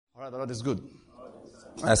All right, the Lord is good.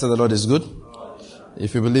 I said the Lord is good.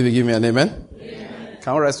 If you believe, you give me an amen. Amen.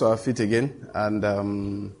 Can we rise to our feet again?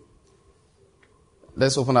 And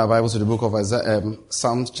let's open our Bibles to the book of Isaiah,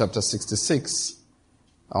 Psalm chapter 66.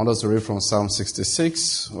 I want us to read from Psalm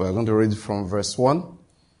 66. We're going to read from verse 1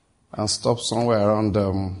 and stop somewhere around.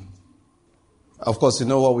 Of course, you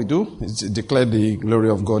know what we do. It's declare the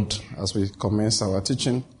glory of God as we commence our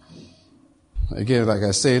teaching. Again, like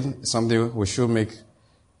I said, it's something we should make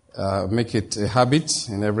it a habit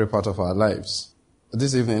in every part of our lives.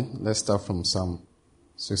 This evening, let's start from Psalm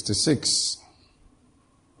 66.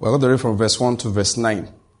 We're going to read from verse 1 to verse 9.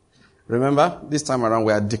 Remember, this time around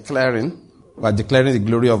we are declaring the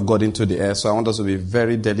glory of God into the air, so I want us to be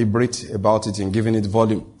very deliberate about it and giving it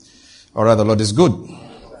volume. All right, the Lord is good.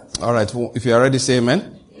 All right, if you are ready, say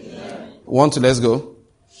amen. Amen. 1, 2, let's go.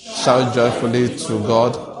 Shout joyfully to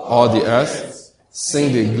God, all the earth.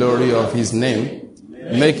 Sing the glory of his name.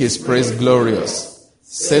 Make his praise glorious.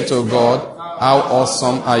 Say to God, how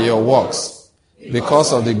awesome are your works.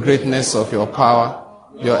 Because of the greatness of your power,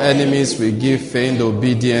 your enemies will give feigned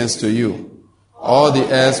obedience to you. All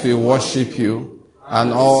the earth will worship you,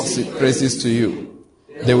 and all praises to you.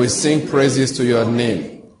 They will sing praises to your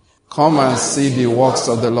name. Come and see the works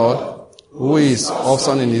of the Lord, who is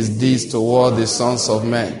awesome in his deeds toward the sons of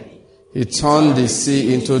men. He turned the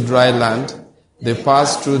sea into dry land. They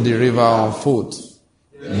passed through the river on foot.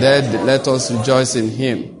 There let us rejoice in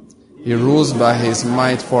him. He rules by his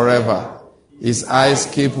might forever. His eyes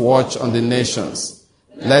keep watch on the nations.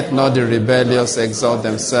 Let not the rebellious exalt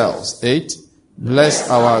themselves. 8. Bless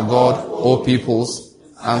our God, O peoples,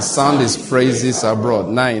 and sound his praises abroad.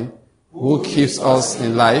 9. Who keeps us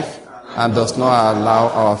in life and does not allow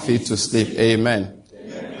our feet to sleep. Amen.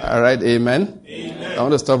 Amen. All right, amen. Amen. I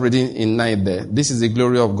want to stop reading in 9 there. This is the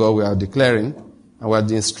glory of God we are declaring. And we are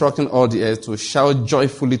instructing all the earth to shout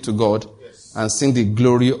joyfully to God and sing the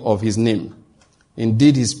glory of his name.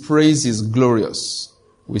 Indeed, his praise is glorious.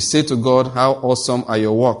 We say to God, how awesome are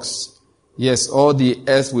your works. Yes, all the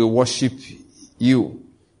earth will worship you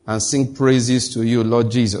and sing praises to you,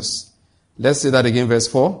 Lord Jesus. Let's say that again, verse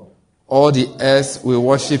 4. All the earth will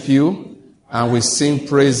worship you and will sing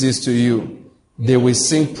praises to you. They will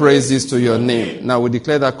sing praises to your name. Now we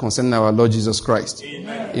declare that concerning our Lord Jesus Christ.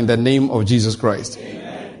 Amen. In the name of Jesus Christ.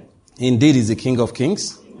 Amen. Indeed, he's the King of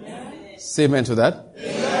Kings. Amen. Say amen to that.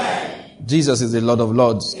 Amen. Jesus is the Lord of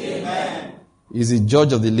Lords. Amen. He's the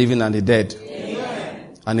judge of the living and the dead.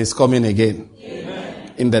 Amen. And he's coming again.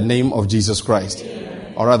 Amen. In the name of Jesus Christ.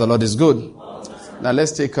 Amen. All right, the Lord is good. Now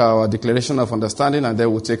let's take our declaration of understanding and then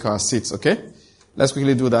we'll take our seats, okay? Let's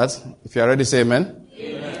quickly do that. If you are ready, say amen.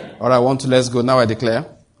 Amen. All right, 1, 2, let's go. Now I declare.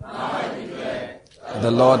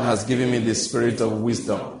 The Lord has given me the spirit of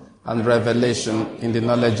wisdom and revelation in the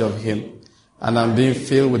knowledge of him. And I'm being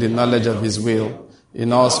filled with the knowledge of his will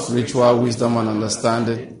in all spiritual wisdom and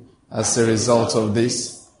understanding. As a result of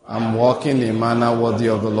this, I'm walking in a manner worthy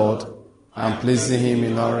of the Lord. I'm pleasing him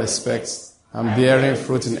in all respects. I'm bearing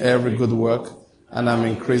fruit in every good work. And I'm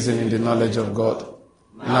increasing in the knowledge of God.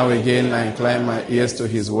 Now again, I incline my ears to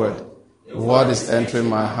his word. The word is entering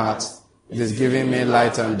my heart. It is giving me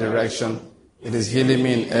light and direction. It is healing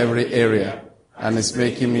me in every area. And it's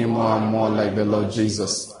making me more and more like the Lord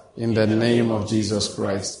Jesus. In the name of Jesus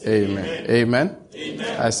Christ. Amen. Amen.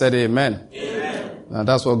 Amen. I said amen. Amen. Now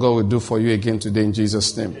that's what God will do for you again today in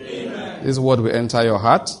Jesus' name. Amen. This word will enter your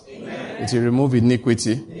heart. Amen. It will remove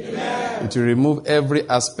iniquity. Amen. It will remove every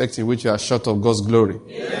aspect in which you are short of God's glory.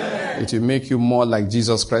 Amen. It will make you more like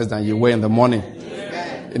Jesus Christ than you were in the morning.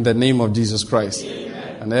 In the name of Jesus Christ.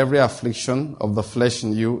 Amen. And every affliction of the flesh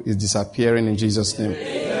in you is disappearing in Jesus' name.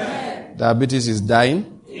 Amen. Diabetes is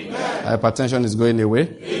dying. Amen. Hypertension is going away.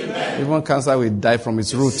 Amen. Even cancer will die from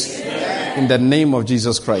its roots. Amen. In the name of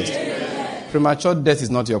Jesus Christ. Amen. Premature death is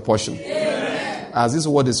not your portion. Amen. As this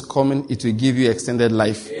word is coming, it will give you extended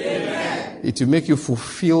life. Amen. It will make you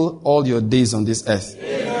fulfill all your days on this earth.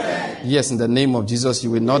 Amen. Yes, in the name of Jesus,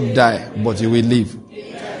 you will not die, but you will live.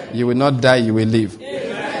 Amen. You will not die, you will live.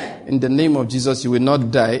 In the name of Jesus, you will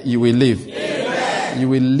not die, you will live. Amen. You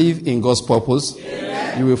will live in God's purpose.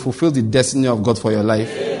 Amen. You will fulfill the destiny of God for your life.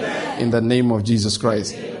 Amen. In the name of Jesus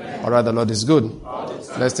Christ. Amen. All right, the Lord is good.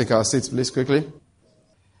 Let's take our seats, please, quickly.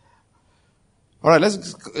 All right,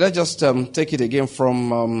 let's just take it again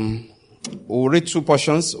from, we'll read 2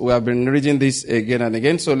 portions. We have been reading this again and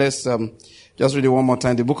again, so let's just read it one more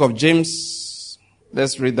time. The book of James,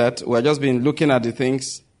 let's read that. We have just been looking at the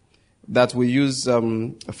things that we use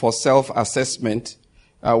for self-assessment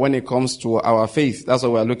when it comes to our faith. That's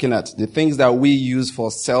what we're looking at. The things that we use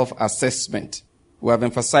for self-assessment. We have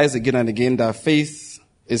emphasized again and again that faith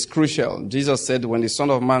is crucial. Jesus said, when the Son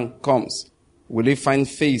of Man comes, will he find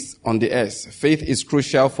faith on the earth? Faith is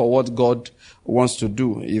crucial for what God wants to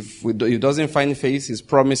do. If he doesn't find faith, his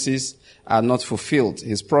promises are not fulfilled.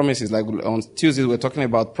 His promises, like on Tuesday, we're talking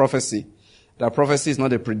about prophecy. That prophecy is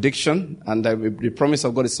not a prediction, and the promise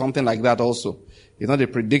of God is something like that also. It's not a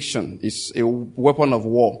prediction. It's a weapon of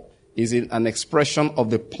war. It's an expression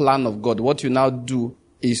of the plan of God. What you now do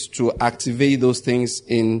is to activate those things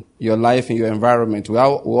in your life, in your environment. We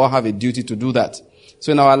all have a duty to do that.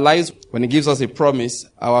 So in our lives, when he gives us a promise,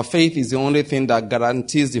 our faith is the only thing that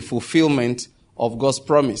guarantees the fulfillment of God's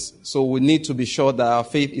promise. So we need to be sure that our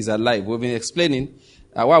faith is alive. We've been explaining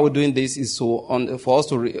why we're doing this is for us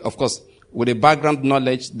to, of course, with a background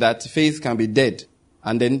knowledge that faith can be dead.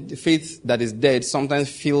 And then the faith that is dead sometimes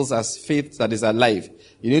feels as faith that is alive.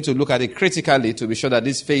 You need to look at it critically to be sure that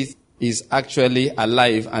this faith is actually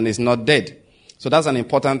alive and is not dead. So that's an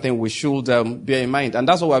important thing we should bear in mind. And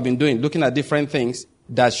that's what we've been doing, looking at different things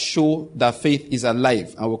that show that faith is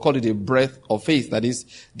alive. And we'll call it a breath of faith. That is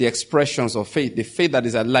the expressions of faith. The faith that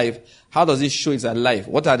is alive. How does it show it's alive?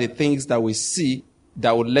 What are the things that we see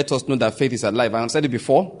that would let us know that faith is alive? And I've said it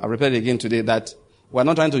before, I'll repeat it again today, that we're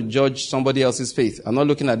not trying to judge somebody else's faith. I'm not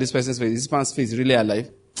looking at this person's faith. Is this man's faith really alive?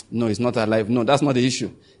 No, it's not alive. No, that's not the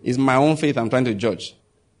issue. It's my own faith I'm trying to judge.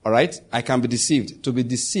 All right? I can be deceived. To be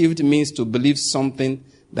deceived means to believe something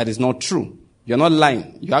that is not true. You're not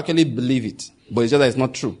lying. You actually believe it. But it's just that it's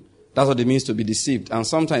not true. That's what it means to be deceived. And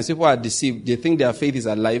sometimes people are deceived. They think their faith is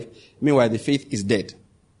alive. Meanwhile, the faith is dead.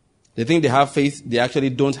 They think they have faith. They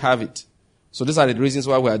actually don't have it. So these are the reasons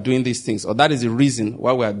why we are doing these things. Or that is the reason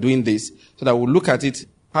why we are doing this. So that we'll look at it.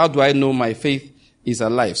 How do I know my faith is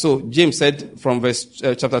alive? So James said from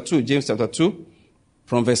chapter 2, James chapter 2,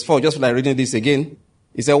 from verse 4, just like reading this again.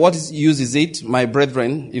 He said, what use is it, my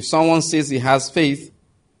brethren, if someone says he has faith,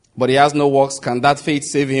 but he has no works, can that faith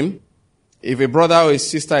save him? If a brother or a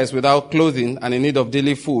sister is without clothing and in need of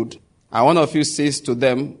daily food, and one of you says to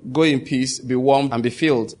them, go in peace, be warmed and be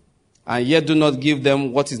filled, and yet do not give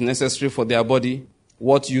them what is necessary for their body,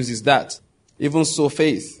 what use is that? Even so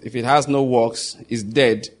faith, if it has no works, is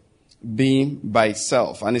dead, being by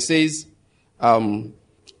itself. And it says,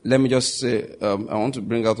 let me just say, I want to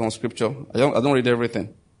bring out one scripture. I don't read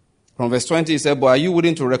everything. From verse 20, he said, but are you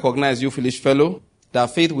willing to recognize, you foolish fellow, that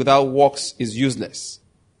faith without works is useless?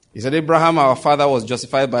 He said, Abraham, our father, was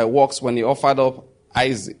justified by works when he offered up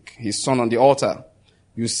Isaac, his son, on the altar.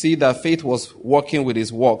 You see that faith was working with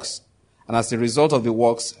his works. And as a result of the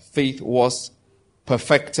works, faith was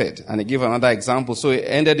perfected. And he gave another example. So he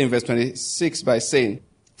ended in verse 26 by saying,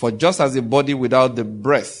 for just as the body without the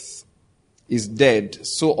breath is dead,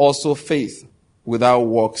 so also faith without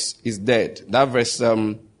works is dead. That verse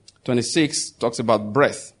 26 talks about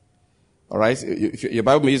breath. All right? Your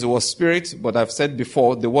Bible may use the word spirit, but I've said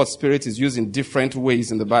before, the word spirit is used in different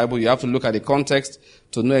ways in the Bible. You have to look at the context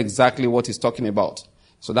to know exactly what it's talking about.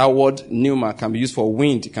 So that word pneuma can be used for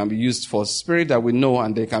wind, it can be used for spirit that we know,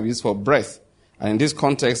 and they can be used for breath. And in this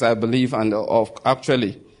context, I believe,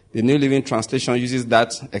 actually, the New Living Translation uses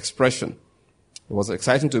that expression. It was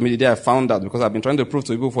exciting to me the day I found out, because I've been trying to prove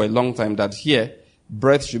to people for a long time that here,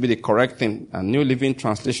 breath should be the correct thing. And New Living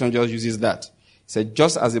Translation just uses that. It said,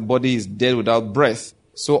 just as the body is dead without breath,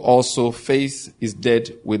 so also faith is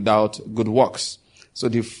dead without good works. So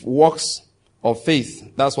the works of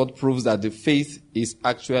faith, that's what proves that the faith is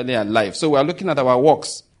actually alive. So we are looking at our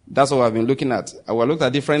works. That's what I've been looking at. I will look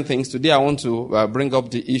at different things. Today I want to bring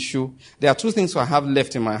up the issue. There are two things I have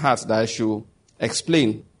left in my heart that I should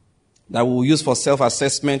explain, that we will use for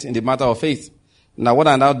self-assessment in the matter of faith. Now, what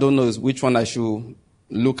I now don't know is which one I should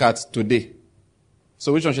look at today.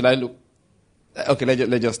 So which one should I look? Okay,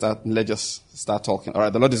 let's just start talking. All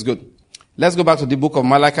right, the Lord is good. Let's go back to the book of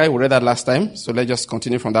Malachi. We read that last time, so let's just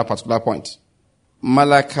continue from that particular point.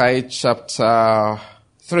 Malachi chapter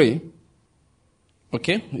 3.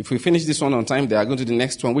 Okay, if we finish this one on time, they are going to the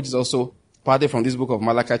next one, which is also partly from this book of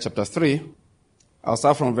Malachi chapter 3. I'll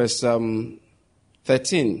start from verse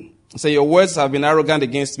 13. Say, your words have been arrogant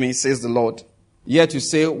against me, says the Lord. Yet you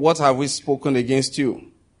say, what have we spoken against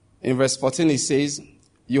you? In verse 14 it says,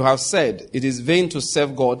 you have said, it is vain to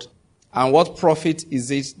serve God, and what profit is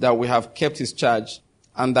it that we have kept his charge,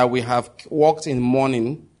 and that we have walked in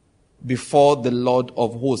mourning before the Lord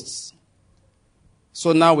of hosts?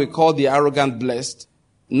 So now we call the arrogant blessed.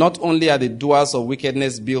 Not only are the doers of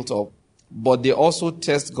wickedness built up, but they also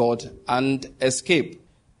test God and escape.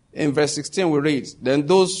 In verse 16 we read, then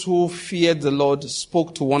those who feared the Lord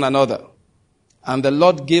spoke to one another, and the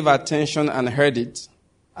Lord gave attention and heard it,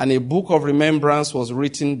 and a book of remembrance was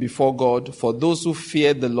written before God for those who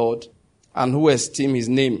feared the Lord and who esteem his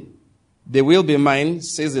name. They will be mine,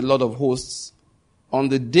 says the Lord of hosts, on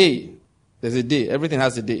the day, there's a day, everything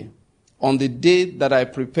has a day, on the day that I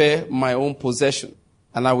prepare my own possession.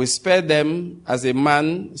 And I will spare them as a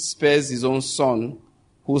man spares his own son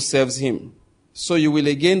who serves him. So you will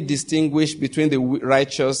again distinguish between the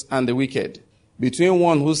righteous and the wicked, between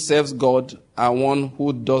one who serves God and one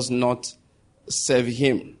who does not serve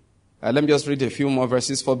him. Let me just read a few more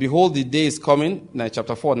verses. For behold, the day is coming,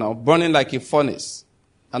 chapter 4 now, burning like a furnace,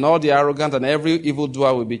 and all the arrogant and every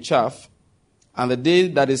evildoer will be chaff. And the day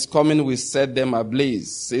that is coming will set them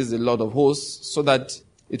ablaze, says the Lord of hosts, so that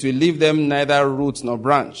it will leave them neither root nor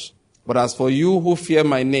branch. But as for you who fear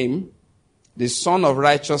my name, the Son of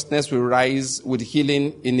Righteousness will rise with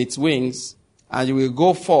healing in its wings, and you will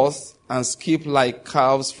go forth and skip like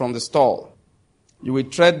calves from the stall. You will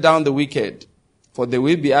tread down the wicked, for there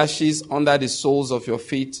will be ashes under the soles of your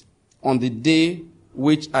feet on the day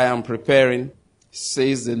which I am preparing,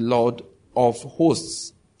 says the Lord of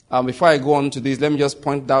hosts. Before I go on to this, let me just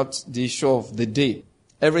point out the issue of the day.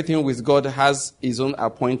 Everything with God has his own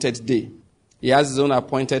appointed day. He has his own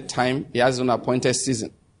appointed time. He has his own appointed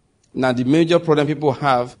season. Now, the major problem people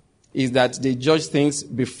have is that they judge things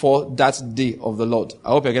before that day of the Lord. I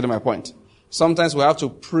hope you're getting my point. Sometimes we have to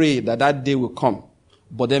pray that that day will come.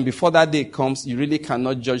 But then before that day comes, you really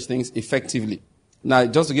cannot judge things effectively. Now,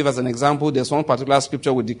 just to give us an example, there's one particular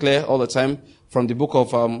scripture we declare all the time from the book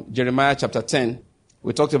of Jeremiah chapter 10.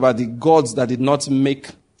 We talked about the gods that did not make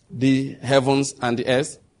the heavens and the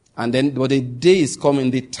earth. And then, but the day is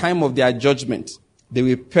coming, the time of their judgment. They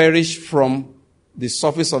will perish from the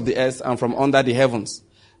surface of the earth and from under the heavens.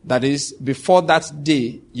 That is, before that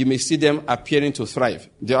day, you may see them appearing to thrive.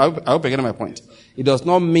 I hope you're getting my point. It does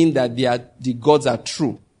not mean that the gods are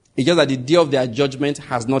true. It's just that the day of their judgment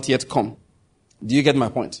has not yet come. Do you get my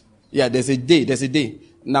point? Yeah, there's a day.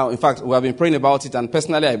 Now, in fact, we have been praying about it, and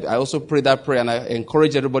personally, I also pray that prayer, and I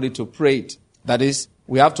encourage everybody to pray it. That is,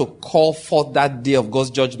 we have to call forth that day of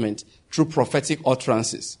God's judgment through prophetic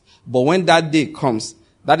utterances. But when that day comes,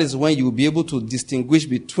 that is when you will be able to distinguish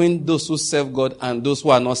between those who serve God and those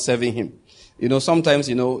who are not serving him. Sometimes,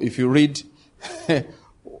 if you read,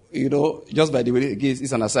 just by the way,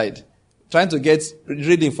 it's an aside, trying to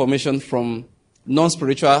read information from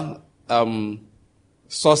non-spiritual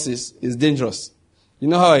sources is dangerous. You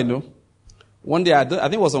know how I know? One day, I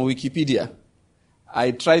think it was on Wikipedia.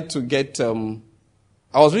 I tried to get, I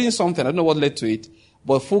was reading something, I don't know what led to it,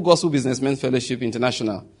 but Full Gospel Businessmen Fellowship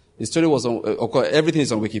International. The story was everything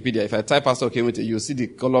is on Wikipedia. If I type Pastor Okemute, you'll see the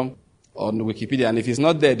column on Wikipedia, and if it's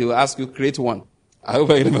not there, they will ask you, create one. I hope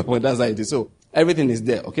I get my point. That's how it is. So, everything is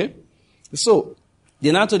there, okay? So,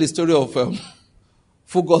 they now told the story of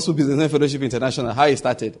Full Gospel Businessmen Fellowship International, how it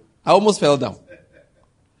started. I almost fell down.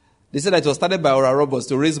 They said that it was started by Oral Roberts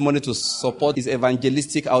to raise money to support his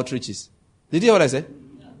evangelistic outreaches. Did you hear what I said?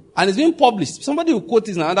 And it's been published. Somebody will quote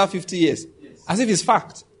this in another 50 years. As if it's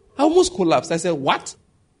fact. I almost collapsed. I said, what?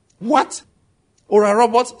 What? Oral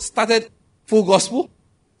Roberts started Full Gospel?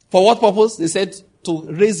 For what purpose? They said to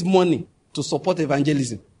raise money to support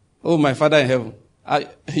evangelism. Oh, my Father in heaven.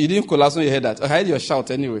 You didn't collapse when you heard that. I heard your shout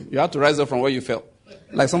anyway. You had to rise up from where you fell.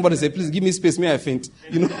 Like somebody said, please give me space, may I faint.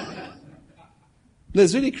 No,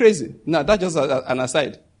 it's really crazy. Now, that's just an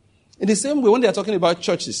aside. In the same way, when they are talking about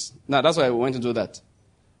churches, now that's why we want to do that.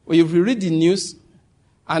 When you read the news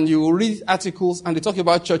and you read articles and they talk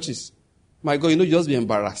about churches, my God, you just be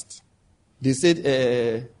embarrassed. They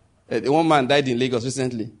said one man died in Lagos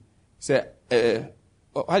recently. Said,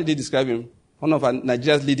 how did they describe him? One of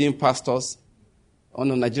Nigeria's leading pastors,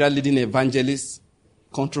 one of Nigeria's leading evangelists,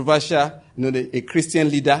 controversial, a Christian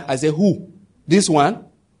leader. I said, who? This one?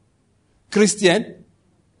 Christian?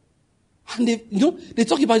 And they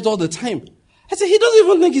talk about it all the time. I said, he doesn't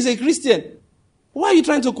even think he's a Christian. Why are you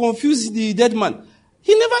trying to confuse the dead man?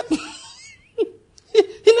 He never,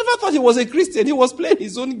 he never thought he was a Christian. He was playing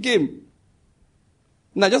his own game.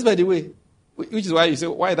 Now, just by the way, which is why you say,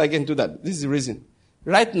 why did I get into that? This is the reason.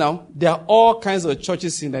 Right now, there are all kinds of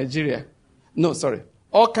churches in Nigeria.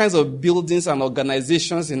 All kinds of buildings and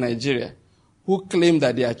organizations in Nigeria who claim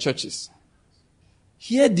that they are churches.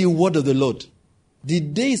 Hear the word of the Lord. The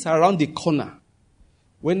day is around the corner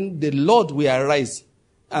when the Lord will arise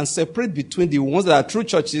and separate between the ones that are true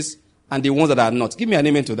churches and the ones that are not. Give me an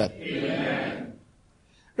amen to that. Amen.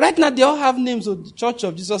 Right now, they all have names of the Church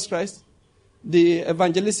of Jesus Christ, the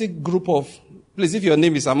evangelistic group of, please, if your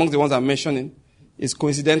name is among the ones I'm mentioning, it's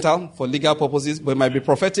coincidental for legal purposes, but it might be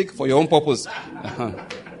prophetic for your own purpose. Uh-huh.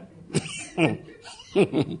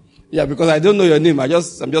 Yeah, because I don't know your name. I'm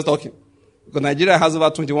just talking. Because Nigeria has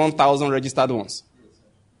over 21,000 registered ones.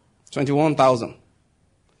 21,000.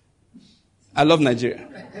 I love Nigeria.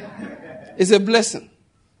 It's a blessing.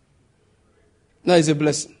 No, it's a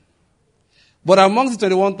blessing. But amongst the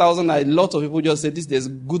 21,000, a lot of people just said, there's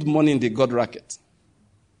good money in the God racket.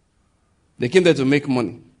 They came there to make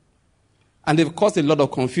money. And they've caused a lot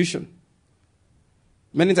of confusion.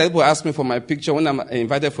 Many times people ask me for my picture when I'm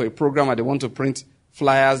invited for a program and they want to print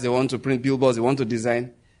flyers, they want to print billboards, they want to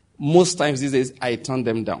design. Most times these days, I turn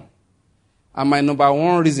them down. And my number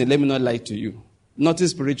one reason, let me not lie to you, nothing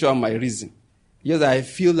spiritual, my reason. Yes, I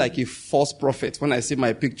feel like a false prophet when I see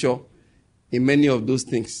my picture in many of those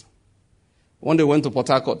things. When they went to Port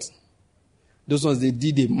Harcourt, those ones, they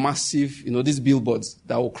did a massive, these billboards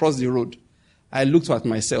that will cross the road. I looked at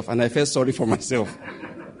myself and I felt sorry for myself.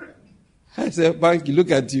 I said, Banky, look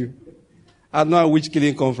at you. I don't know which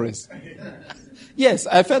killing conference. Yes,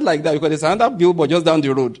 I felt like that because there's another billboard just down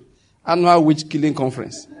the road. I don't know which killing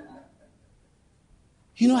conference.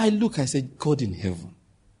 I said, God in heaven.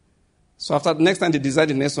 So after the next time they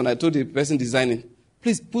designed the next one, I told the person designing,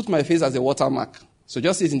 please put my face as a watermark. So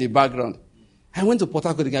just sit in the background. I went to Port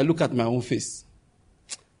Harcourt again, I look at my own face.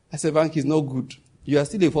 I said, Banky, it's not good. You are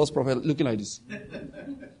still a false prophet looking like this.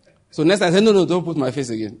 So next time I said, no, don't put my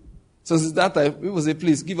face again. So since that time, people say,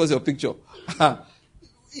 please, give us your picture.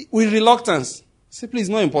 With reluctance. I say, please,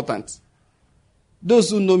 not important.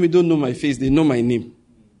 Those who know me don't know my face, they know my name.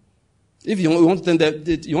 If you want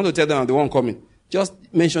to tell them I'm the one coming, just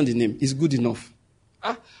mention the name. It's good enough.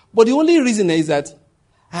 But the only reason is that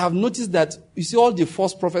I have noticed that, you see, all the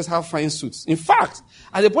false prophets have fine suits. In fact,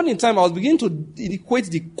 at a point in time, I was beginning to equate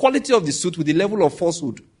the quality of the suit with the level of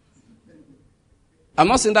falsehood. I'm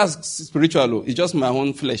not saying that's spiritual, it's just my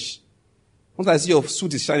own flesh. Once I see your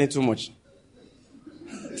suit is shining too much,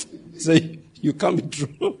 so you can't be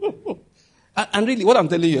true. And really, what I'm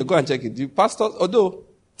telling you, go and check it. The pastors, although,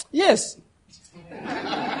 yes.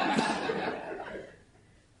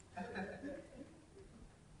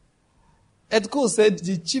 Ed Cole said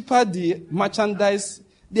the cheaper the merchandise,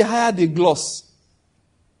 the higher the gloss.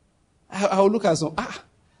 I will look at some.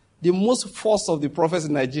 The most false of the prophets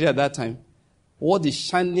in Nigeria at that time wore the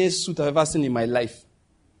shiniest suit I've ever seen in my life.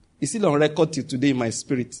 It's still on record till today in my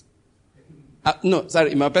spirit.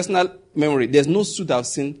 In my personal memory, there's no suit I've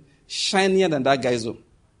seen shinier than that guy's own.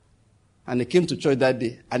 And he came to church that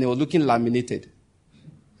day, and he was looking laminated.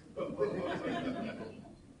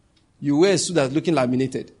 You wear a suit that's looking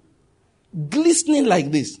laminated. Glistening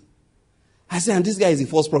like this. I said, and this guy is a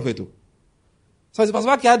false prophet too. So I said, Pastor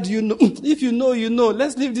Mark, how do you know? If you know, you know.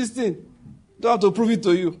 Let's leave this thing. Don't have to prove it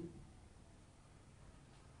to you.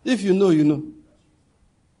 If you know, you know.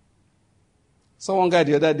 So one guy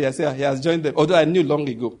the other day, I said, he has joined them. Although I knew long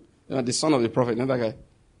ago, the son of the prophet, another guy,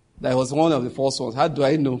 that was one of the false ones. How do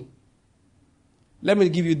I know? Let me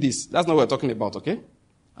give you this. That's not what we're talking about, okay?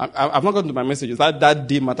 I'm not going to my messages. That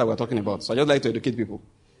day matter we're talking about. So I just like to educate people.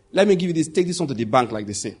 Let me give you this. Take this one to the bank, like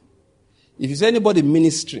they say. If you see anybody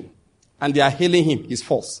ministering and they are hailing him, he's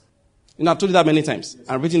false. I've told you that many times.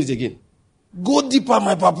 I'm reading it again. Go deeper,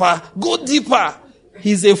 my papa. Go deeper.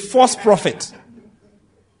 He's a false prophet.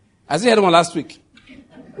 I heard one last week.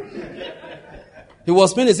 He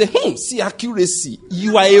was meant to say, see accuracy.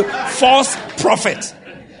 You are a false prophet.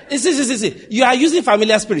 See. You are using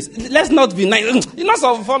familiar spirits. Let's not be nice. Enough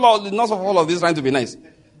of all of this trying to be nice.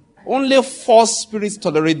 Only false spirits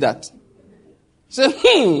tolerate that.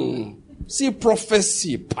 Say, see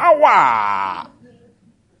prophecy, power.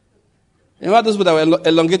 You know those people that were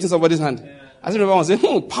elongating somebody's hand? I think everyone was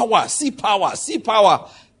saying, power, see power.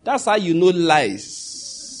 That's how you know lies.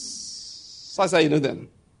 That's how you know them.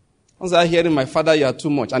 Once I hearing my father, you are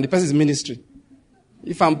too much. And the person is ministry.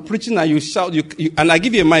 If I'm preaching and you shout, and I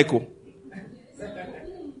give you a mic.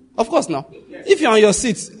 Of course now. If you're on your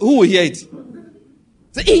seat, who will hear it?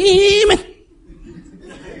 Say, amen.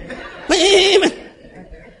 Amen.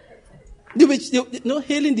 No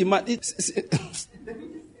hailing the man.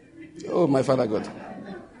 Oh, my Father God.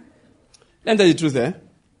 Let me tell you the truth there.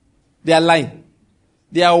 They are lying.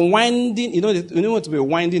 They are winding. You know what to be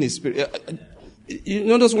winding is spirit. You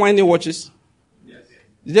know those winding watches? Yes.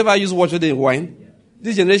 Did you ever use watch where they wind? Yeah.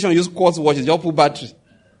 This generation use quartz watches. They all put battery.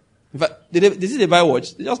 In fact, they buy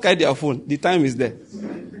watch. They just carry their phone. The time is there.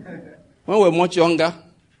 When we were much younger,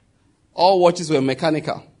 all watches were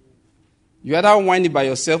mechanical. You either wind it by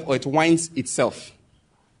yourself or it winds itself.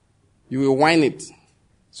 You will wind it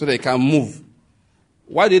so that it can move.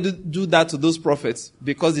 Why did they do that to those prophets?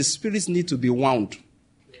 Because the spirits need to be wound.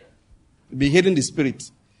 Be hearing the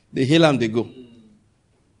spirit. They hail and they go.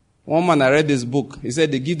 One man, I read this book. He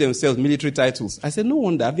said they give themselves military titles. I said, no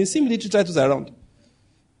wonder. I've been seeing military titles around.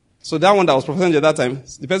 So that one that was prophesying at that time,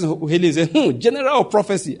 the person who hailing said, general of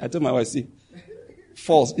prophecy. I told my wife, see,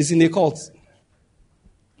 false. It's in a cult.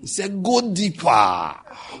 He said, go deeper.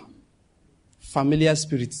 Familiar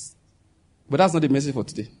spirits. But that's not the message for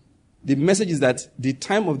today. The message is that the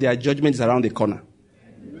time of their judgment is around the corner.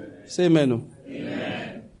 Amen. Say amen.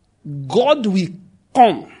 Amen. God will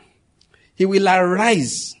come. He will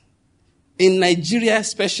arise in Nigeria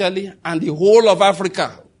especially and the whole of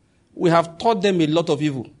Africa. We have taught them a lot of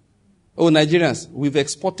evil. Oh, Nigerians, we've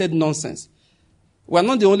exported nonsense. We're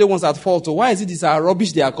not the only ones at fault. So why is it this our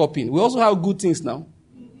rubbish they are copying? We also have good things now.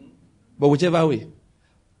 But whichever way.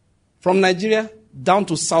 From Nigeria down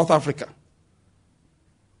to South Africa.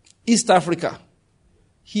 East Africa.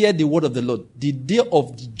 Hear the word of the Lord. The day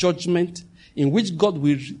of the judgment in which God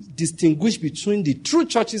will distinguish between the true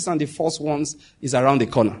churches and the false ones is around the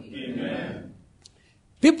corner. Amen.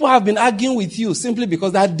 People have been arguing with you simply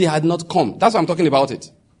because that day had not come. That's why I'm talking about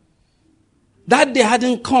it. That day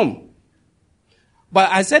hadn't come.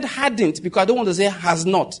 But I said hadn't because I don't want to say has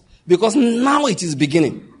not. Because now it is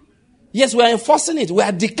beginning. Yes, we are enforcing it. We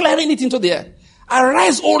are declaring it into the air.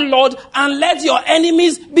 Arise, O Lord, and let your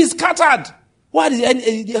enemies be scattered. Who are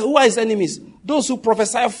his enemies? Those who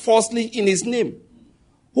prophesy falsely in his name.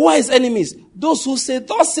 Who are his enemies? Those who say,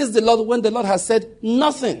 thus says the Lord, when the Lord has said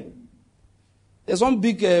nothing. There's one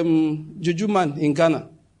big juju man in Ghana.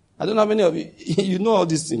 I don't know how many of you, you know all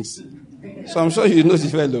these things. So I'm sure you know the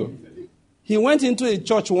fellow. He went into a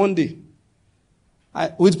church one day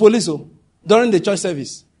with police during the church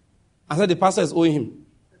service. And said the pastor is owing him.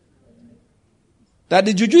 That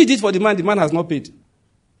the juju he did for the man has not paid.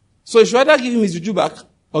 So he should either give him his juju back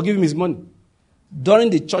or give him his money. During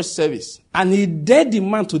the church service. And he dared the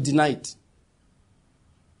man to deny it.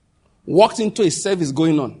 Walked into a service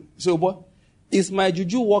going on. He said, oh boy, is my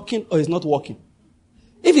juju working or is not working?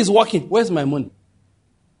 If it's working, where's my money?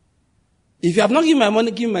 If you have not given my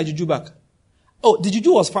money, give me my juju back. Oh, the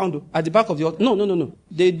juju was found at the back of the altar. No.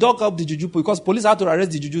 They dug up the juju because police had to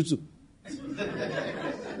arrest the juju too.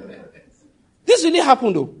 This really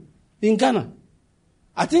happened though, in Ghana.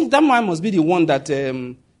 I think that man must be the one that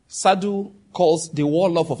Sadhu calls the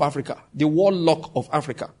warlock of Africa. The warlock of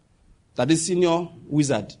Africa. That is senior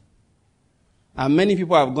wizard. And many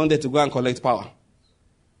people have gone there to go and collect power.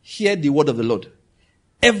 Hear the word of the Lord.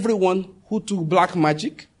 Everyone who took black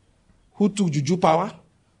magic, who took juju power,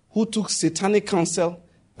 who took satanic counsel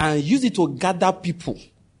and used it to gather people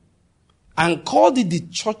and called it the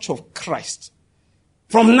Church of Christ.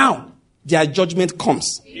 From now, their judgment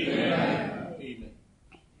comes. Amen.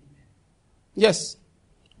 Yes.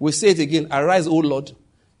 We say it again. Arise, O Lord.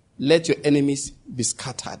 Let your enemies be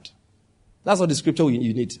scattered. That's what the scripture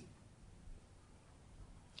you need.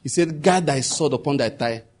 He said, guard thy sword upon thy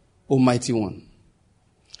thigh, O mighty one.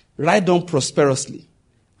 Ride on prosperously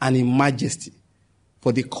and in majesty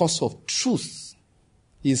for the cause of truth.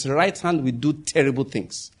 His right hand will do terrible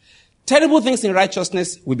things. Terrible things in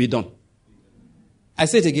righteousness will be done. I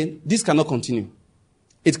say it again. This cannot continue.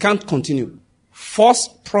 It can't continue. False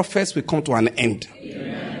prophets will come to an end.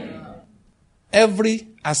 Amen. Every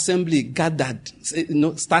assembly gathered,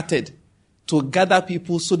 started to gather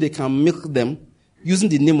people so they can milk them using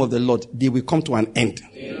the name of the Lord. They will come to an end.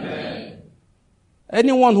 Amen.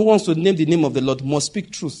 Anyone who wants to name the name of the Lord must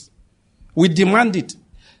speak truth. We demand it.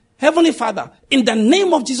 Heavenly Father, in the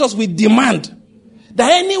name of Jesus, we demand that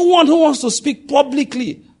anyone who wants to speak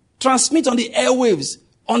publicly, transmit on the airwaves,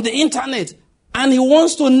 on the internet, and he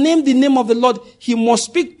wants to name the name of the Lord, he must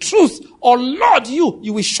speak truth. Or Lord, you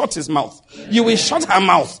will shut his mouth. Amen. You will shut her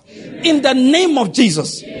mouth. Amen. In the name of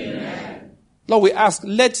Jesus. Amen. Lord, we ask,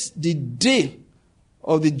 let the day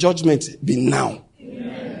of the judgment be now.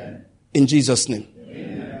 Amen. In Jesus' name.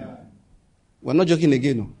 Amen. We're not joking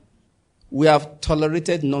again. No. We have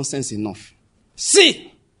tolerated nonsense enough.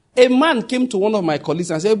 See, a man came to one of my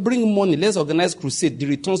colleagues and said, bring money, let's organize crusade, the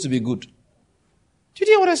returns will be good. Did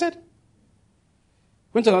you hear what I said?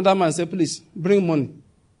 Went to another man and said, please, bring money.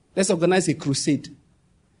 Let's organize a crusade.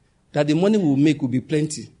 That the money we'll make will be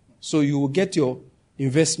plenty. So you will get your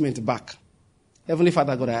investment back. Heavenly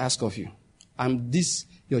Father God, I ask of you.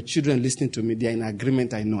 Your children listening to me, they are in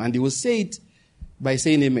agreement, I know. And they will say it by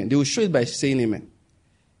saying amen. They will show it by saying amen.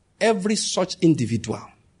 Every such individual,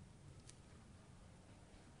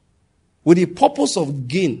 with the purpose of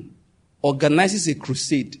gain, organizes a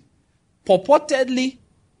crusade, purportedly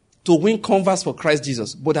to win converts for Christ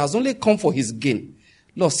Jesus, but has only come for his gain.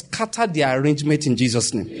 Lord, scatter their arrangement in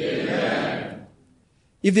Jesus' name. Amen.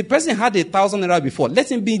 If the person had 1,000 naira before,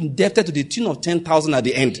 let him be indebted to the tune of 10,000 at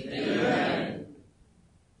the end. Amen.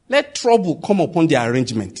 Let trouble come upon their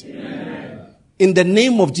arrangement. Amen. In the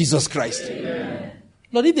name of Jesus Christ. Amen.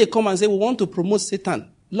 Lord, if they come and say, we want to promote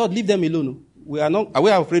Satan, Lord, leave them alone. Are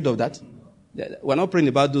we afraid of that? We're not praying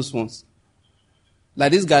about those ones.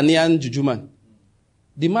 Like this Ghanaian juju man.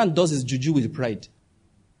 The man does his juju with pride.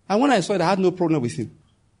 And when I saw it, I had no problem with him.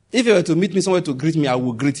 If he were to meet me somewhere to greet me, I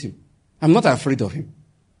would greet him. I'm not afraid of him.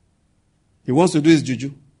 He wants to do his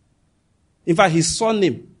juju. In fact, his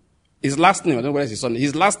surname, his last name, I don't know what is his surname,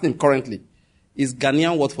 his last name currently is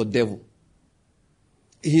Ghanaian word for devil.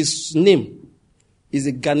 His name is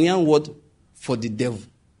a Ghanaian word for the devil.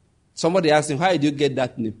 Somebody asked him, how did you get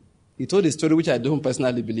that name? He told a story which I don't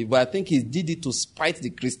personally believe, but I think he did it to spite the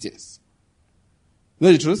Christians. You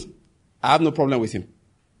know the truth? I have no problem with him.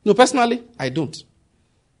 No, personally, I don't.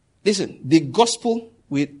 Listen, the gospel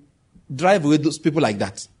will drive away those people like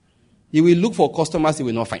that. He will look for customers he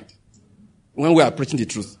will not find when we are preaching the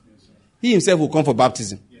truth. He himself will come for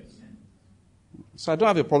baptism. So I don't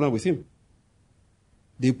have a problem with him.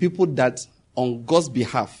 The people that on God's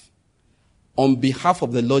behalf, on behalf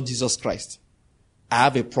of the Lord Jesus Christ, I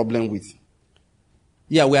have a problem with.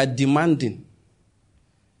 Yeah, we are demanding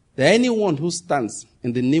that anyone who stands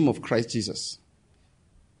in the name of Christ Jesus,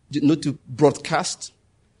 not to broadcast,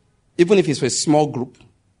 even if it's for a small group,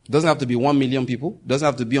 it doesn't have to be 1 million people, it doesn't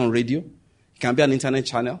have to be on radio, it can be an internet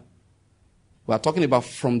channel. We are talking about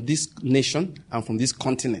from this nation and from this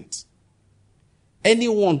continent.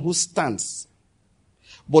 Anyone who stands,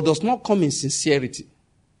 but does not come in sincerity,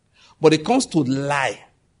 but it comes to lie,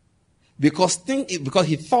 because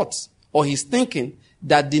he thought, or he's thinking,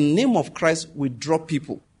 that the name of Christ will draw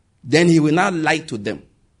people, then he will not lie to them.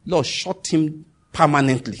 Lord, shut him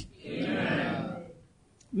permanently. Amen.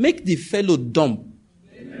 Make the fellow dumb.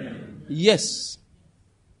 Amen. Yes.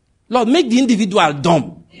 Lord, make the individual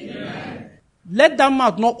dumb. Amen. Let that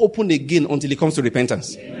mouth not open again until he comes to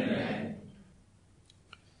repentance. Amen.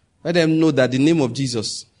 Let them know that the name of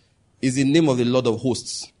Jesus is the name of the Lord of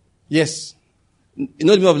hosts. Yes. You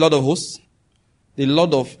know the name of the Lord of hosts? The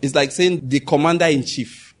Lord of, it's like saying the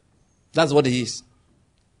commander-in-chief. That's what he is.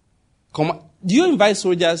 Do you invite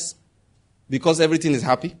soldiers because everything is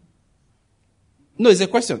happy? No, it's a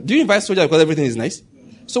question. Do you invite soldiers because everything is nice?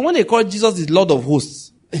 So when they call Jesus the Lord of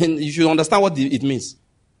hosts, and you should understand what it means.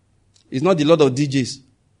 It's not the Lord of DJs.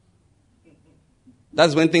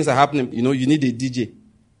 That's when things are happening. You know, you need a DJ.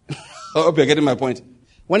 I hope you're getting my point.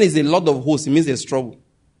 When it's the Lord of hosts, it means there's trouble.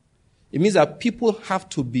 It means that people have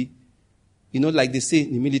to be, you know, like they say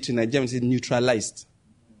in the military, Nigeria, say neutralized.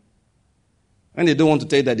 When they don't want to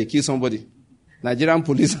tell you that they killed somebody, Nigerian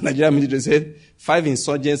police and Nigerian military said 5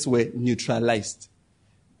 insurgents were neutralized.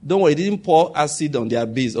 Don't worry, they didn't pour acid on their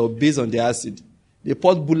base or base on their acid. They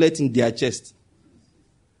poured bullets in their chest.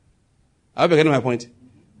 I hope you're getting my point.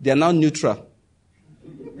 They are now neutral.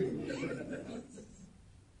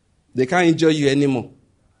 They can't injure you anymore.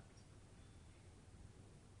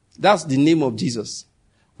 That's the name of Jesus.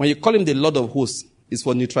 When you call him the Lord of hosts, it's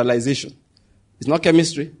for neutralization. It's not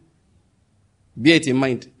chemistry. Bear it in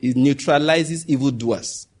mind. He neutralizes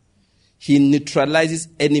evildoers. He neutralizes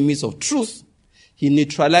enemies of truth. He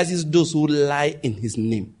neutralizes those who lie in his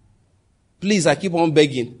name. Please, I keep on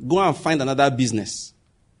begging. Go and find another business.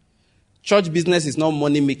 Church business is not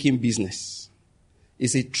money-making business.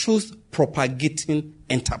 It's a truth-propagating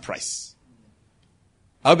enterprise.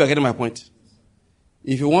 I hope you're getting my point.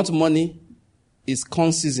 If you want money, it's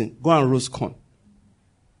corn season. Go and roast corn.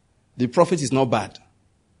 The profit is not bad.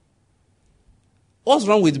 What's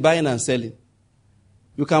wrong with buying and selling?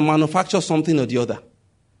 You can manufacture something or the other.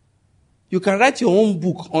 You can write your own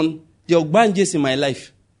book on the Ogbanjes in my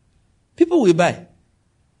life. People will buy.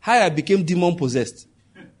 How I became demon-possessed.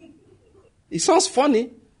 It sounds funny.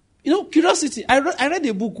 You know, curiosity. I read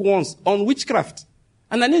a book once on witchcraft.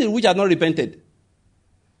 And I knew the witch had not repented.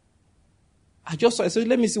 I said,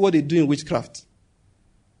 let me see what they do in witchcraft.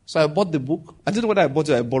 So I bought the book. I didn't know whether I bought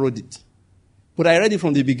it or I borrowed it. But I read it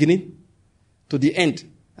from the beginning to the end.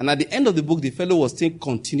 And at the end of the book, the fellow was still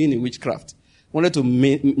continuing in witchcraft. Wanted to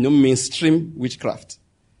mainstream witchcraft.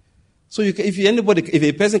 So if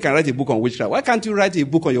a person can write a book on witchcraft, why can't you write a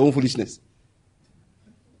book on your own foolishness?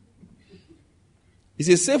 It's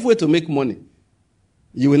a safe way to make money.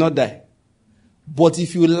 You will not die. But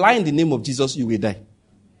if you lie in the name of Jesus, you will die.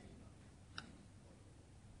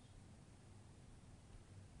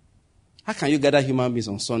 How can you gather human beings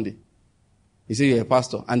on Sunday? You say you're a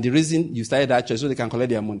pastor, and the reason you started that church so they can collect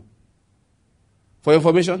their money. For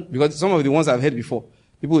information, because some of the ones I've heard before,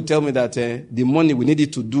 people will tell me that the money we need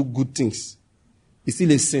it to do good things. It's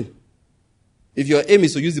still a sin. If your aim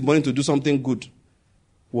is to use the money to do something good,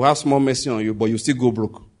 we'll have small mercy on you, but you still go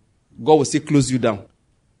broke. God will still close you down.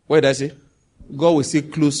 What did I say? God will still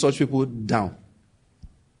close such people down.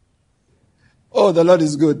 Oh, the Lord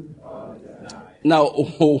is good. Now,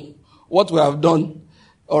 what we have done,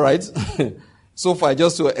 all right, so far,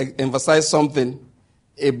 just to emphasize something,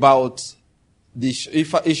 about the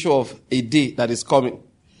issue of a day that is coming.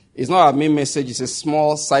 It's not our main message. It's a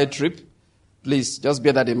small side trip. Please, just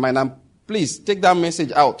bear that in mind. And please, take that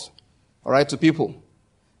message out, all right, to people.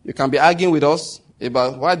 You can be arguing with us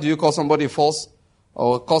about why do you call somebody false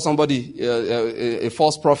or call somebody a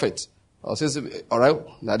false prophet. Or says, all right,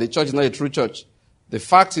 that the church is not a true church. The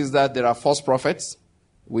fact is that there are false prophets.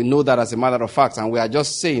 We know that as a matter of fact. And we are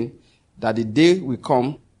just saying that the day will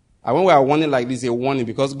come. And when we are warning like this, a warning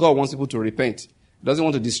because God wants people to repent. He doesn't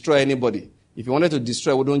want to destroy anybody. If he wanted to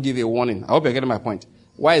destroy, we don't give a warning. I hope you're getting my point.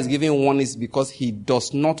 Why he's giving warnings? Because he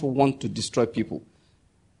does not want to destroy people.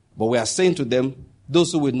 But we are saying to them,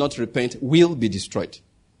 those who will not repent will be destroyed.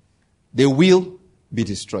 They will be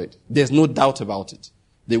destroyed. There's no doubt about it.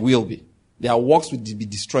 They will be. Their works will be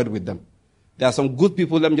destroyed with them. There are some good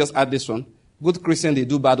people, let me just add this one. Good Christians, they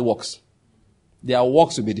do bad works. Their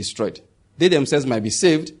works will be destroyed. They themselves might be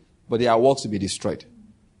saved, but their works will be destroyed.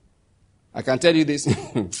 I can tell you this.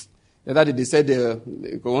 The other day they said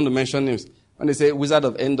they want to mention names. When they say Wizard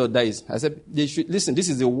of Endor dies, I said, they should listen, this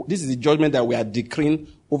is the judgment that we are decreeing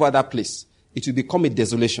over that place. It will become a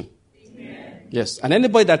desolation. Amen. Yes. And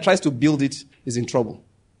anybody that tries to build it is in trouble.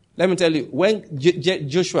 Let me tell you, when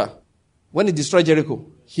Joshua, when he destroyed Jericho,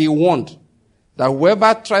 he warned that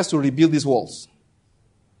whoever tries to rebuild these walls,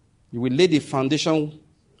 he will lay the foundation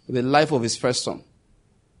with the life of his first son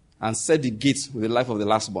and set the gates with the life of the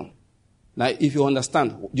lastborn. Now, if you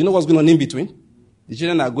understand, do you know what's going on in between? The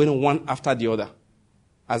children are going one after the other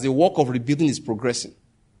as the work of rebuilding is progressing.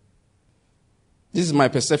 This is my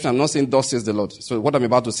perception. I'm not saying thus says the Lord. So what I'm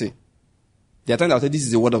about to say, there are times I'll say this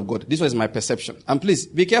is the word of God. This one is my perception. And please,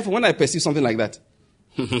 be careful when I perceive something like that.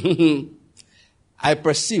 I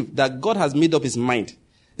perceive that God has made up his mind.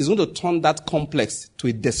 He's going to turn that complex to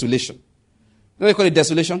a desolation. You know what they call it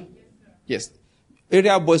desolation? Yes.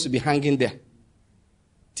 Area boys will be hanging there.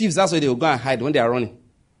 Thieves, that's where they will go and hide when they are running.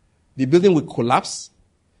 The building will collapse.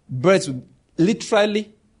 Birds will,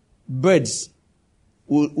 literally, birds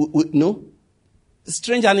will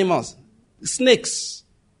strange animals, snakes,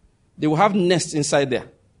 they will have nests inside there.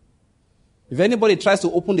 If anybody tries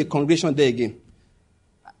to open the congregation there again,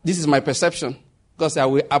 this is my perception, because I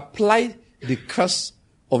will apply the curse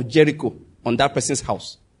of Jericho on that person's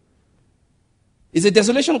house. It's a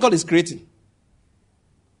desolation God is creating.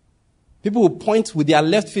 People will point with their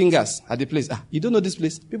left fingers at the place. You don't know this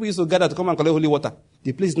place? People used to gather to come and collect holy water.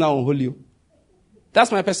 The place is now unholy.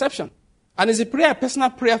 That's my perception. And it's a prayer, a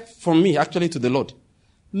personal prayer from me, actually, to the Lord.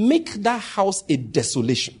 Make that house a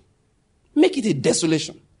desolation. Make it a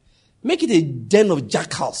desolation. Make it a den of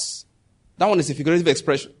jackals. That one is a figurative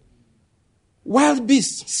expression. Wild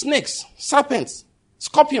beasts, snakes, serpents,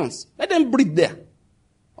 scorpions. Let them breed there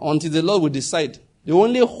until the Lord will decide. The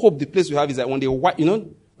only hope the place will have is that when they,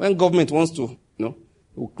 when government wants to, they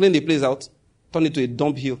will clean the place out, turn it to a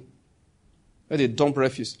dump hill, where they dump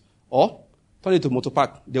refuse, or turn it to a motor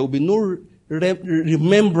park. There will be no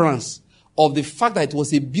remembrance of the fact that it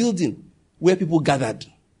was a building where people gathered.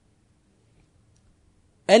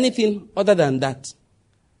 Anything other than that,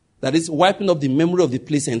 that is wiping up the memory of the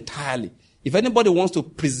place entirely. If anybody wants to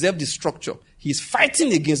preserve the structure, he is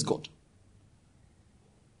fighting against God.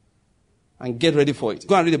 And get ready for it.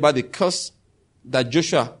 Go and read about the curse that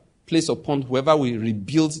Joshua placed upon whoever will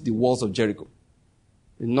rebuild the walls of Jericho.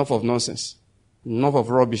 Enough of nonsense. Enough of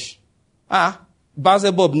rubbish.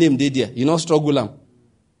 Beelzebub name they there. You know, struggle am.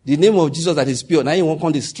 The name of Jesus that is pure. Now you won't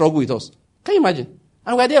come to struggle with us. Can you imagine?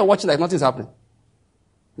 And we're there watching like nothing's happening.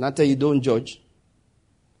 Now tell you don't judge.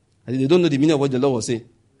 And they don't know the meaning of what the Lord was saying.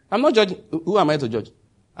 I'm not judging. Who am I to judge?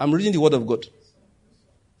 I'm reading the word of God.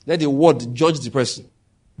 Let the word judge the person.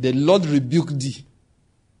 The Lord rebuke thee.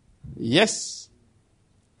 Yes.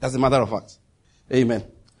 That's a matter of fact. Amen.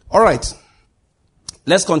 All right.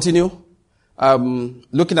 Let's continue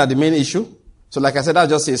looking at the main issue. So like I said, that's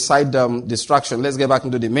just a side distraction. Let's get back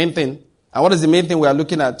into the main thing. And what is the main thing we are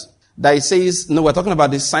looking at? That it says, we're talking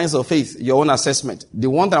about the signs of faith, your own assessment. The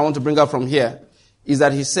one that I want to bring up from here is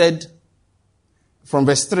that he said, from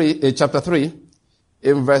verse 3, chapter 3,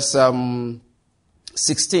 in verse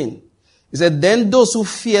 16, he said, then those who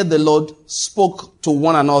feared the Lord spoke to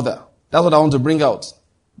one another. That's what I want to bring out.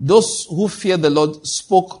 Those who feared the Lord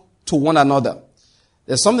spoke to one another.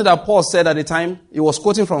 There's something that Paul said at the time. He was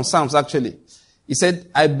quoting from Psalms, actually. He said,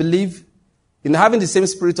 I believe in having the same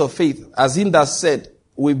spirit of faith as him that said,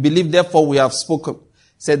 we believe, therefore we have spoken. He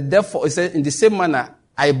said, therefore, he said, in the same manner,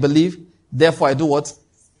 I believe, therefore I do what?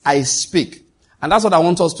 I speak. And that's what I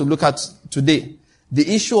want us to look at today.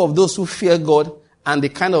 The issue of those who fear God and the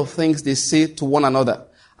kind of things they say to one another.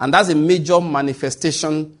 And that's a major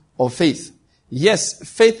manifestation of faith. Yes,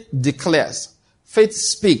 faith declares. Faith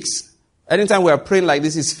speaks. Anytime we are praying like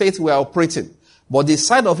this, it's faith we are operating. But the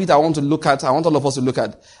side of it I want all of us to look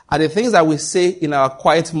at, are the things that we say in our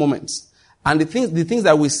quiet moments. And the things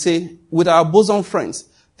that we say with our bosom friends.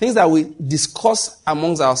 Things that we discuss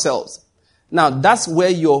amongst ourselves. Now, that's where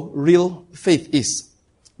your real faith is.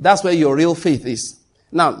 That's where your real faith is.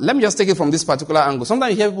 Now, let me just take it from this particular angle.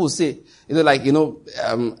 Sometimes you hear people say,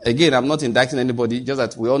 again, I'm not indicting anybody, just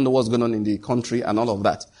that we all know what's going on in the country and all of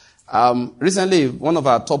that. Recently, one of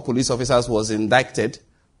our top police officers was indicted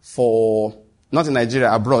for, not in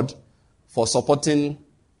Nigeria, abroad, for supporting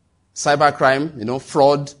cybercrime,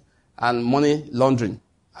 fraud and money laundering.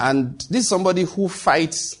 And this is somebody who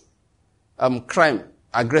fights crime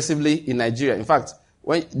aggressively in Nigeria. In fact,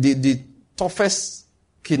 when the toughest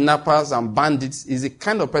kidnappers and bandits is the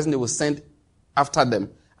kind of person they will send after them.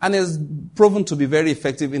 And is proven to be very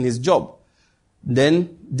effective in his job.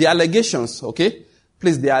 Then the allegations, okay?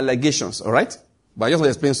 Please, the allegations, all right? But I just want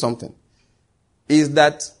to explain something.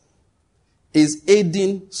 Is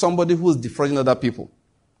aiding somebody who is defrauding other people.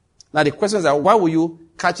 Now the question is that why will you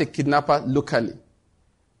catch a kidnapper locally?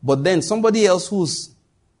 But then somebody else who's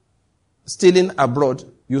stealing abroad,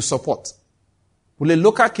 you support. Will a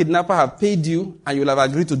local kidnapper have paid you and you'll have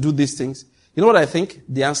agreed to do these things? You know what I think?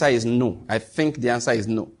 The answer is no. I think the answer is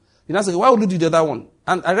no. You know, why would you do the other one?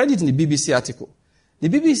 And I read it in the BBC article. The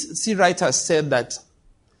BBC writer said that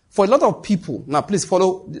for a lot of people, now please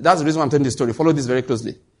follow, that's the reason why I'm telling this story, follow this very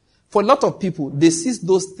closely. For a lot of people, they see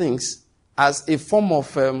those things as a form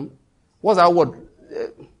of, what's that word?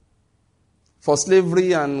 For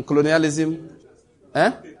slavery and colonialism.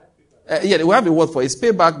 Yeah, we have a word for it. It's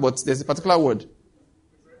payback, but there's a particular word.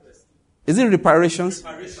 Is it reparations?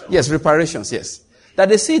 Yes, reparations, yes. That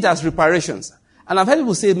they see it as reparations. And I've heard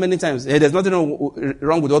people say it many times, hey, there's nothing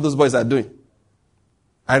wrong with what those boys are doing.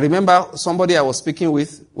 I remember somebody I was speaking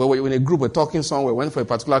with, where we in a group, were talking somewhere, went for a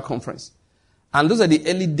particular conference. And those are the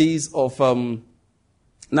early days of,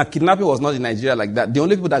 now kidnapping was not in Nigeria like that. The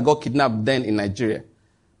only people that got kidnapped then in Nigeria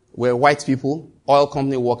were white people, oil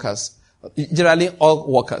company workers, generally oil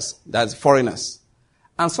workers, that's foreigners.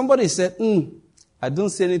 And somebody said, I don't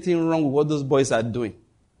see anything wrong with what those boys are doing.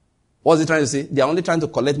 What was he trying to say? They are only trying to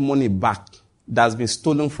collect money back that's been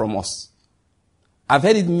stolen from us. I've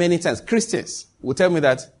heard it many times. Christians will tell me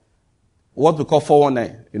that what we call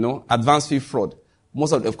 419, advanced fee fraud.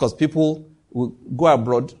 Most of course, people will go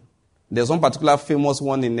abroad. There's one particular famous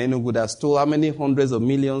one in Enugu that stole how many hundreds of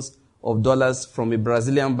millions of dollars from a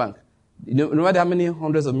Brazilian bank. You know how many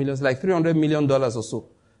hundreds of millions? Like $300 million or so.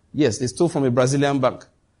 Yes, they stole from a Brazilian bank.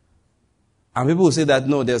 And people will say that,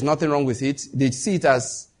 no, there's nothing wrong with it. They see it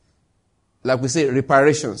as, like we say,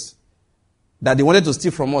 reparations. That they wanted to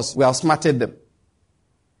steal from us. We outsmarted them.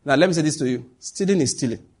 Now, let me say this to you. Stealing is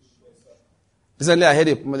stealing. Recently, I heard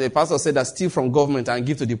a pastor said that steal from government and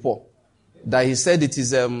give to the poor. That he said it is,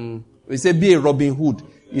 he said, be a Robin Hood.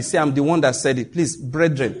 He said, I'm the one that said it. Please,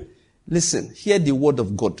 brethren, listen, hear the word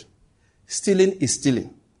of God. Stealing is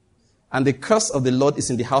stealing. And the curse of the Lord is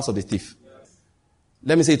in the house of the thief.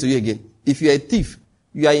 Let me say it to you again. If you are a thief,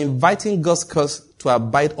 you are inviting God's curse to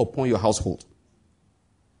abide upon your household.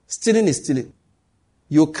 Stealing is stealing.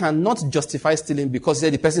 You cannot justify stealing because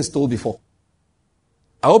the person stole before.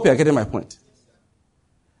 I hope you are getting my point.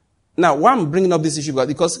 Now, why I'm bringing up this issue,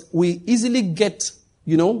 because we easily get,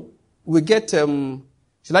 shall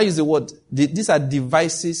I use the word? These are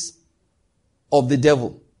devices of the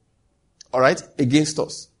devil. All right? Against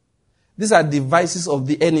us. These are devices of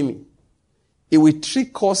the enemy. It will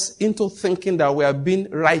trick us into thinking that we are being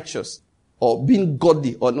righteous or being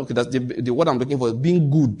godly, or no, that's the word I'm looking for, being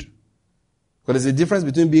good. Because there's a difference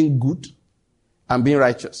between being good and being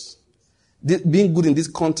righteous. Being good in this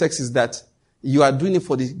context is that you are doing it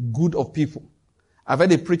for the good of people. I've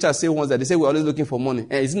heard a preacher say once that they say we're always looking for money.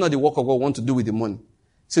 And it's not the work of God want to do with the money.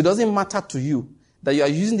 So it doesn't matter to you that you are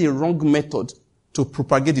using the wrong method to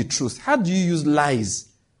propagate the truth. How do you use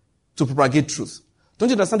lies to propagate truth? Don't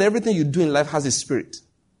you understand that everything you do in life has a spirit?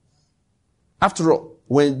 After all,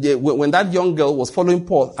 when that young girl was following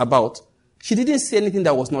Paul about, she didn't say anything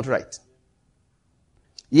that was not right.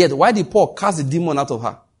 Yet, why did Paul cast the demon out of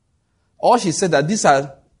her? Or she said that these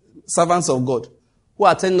are servants of God who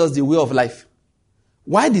are telling us the way of life.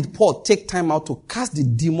 Why did Paul take time out to cast the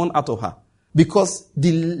demon out of her? Because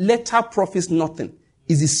the letter profits nothing.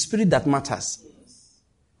 It's the spirit that matters.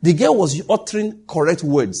 The girl was uttering correct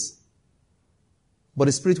words. But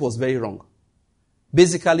the spirit was very wrong.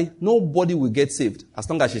 Basically, nobody will get saved as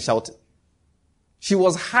long as she shouted. She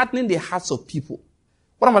was hardening the hearts of people.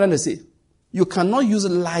 What am I trying to say? You cannot use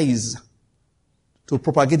lies to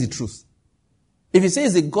propagate the truth. If you say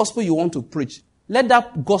it's the gospel you want to preach, Let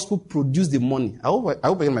that gospel produce the money. I hope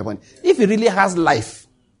I get my point. If it really has life,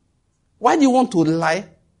 why do you want to lie?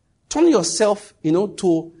 Turn yourself,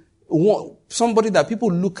 to somebody that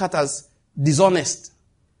people look at as dishonest.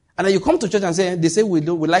 And then you come to church and they say we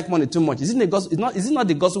like money too much. Is it not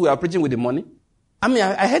the gospel we are preaching with the money? I mean,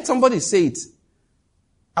 I heard somebody say it.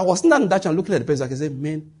 I was sitting down in that and looking at the person and I said,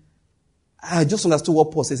 man, I just understood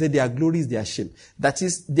what Paul said. He said their glory is their shame. That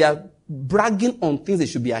is, they are bragging on things they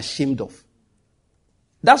should be ashamed of.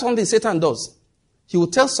 That's one thing Satan does. He will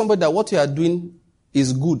tell somebody that what you are doing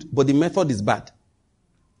is good, but the method is bad.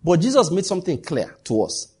 But Jesus made something clear to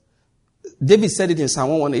us. David said it in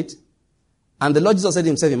Psalm 118. And the Lord Jesus said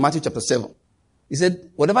himself in Matthew chapter 7. He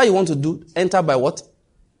said, whatever you want to do, enter by what?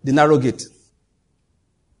 The narrow gate.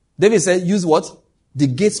 David said, use what? The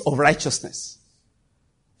gates of righteousness.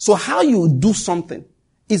 So how you do something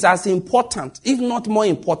is as important, if not more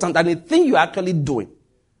important, than the thing you're actually doing.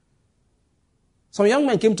 Some young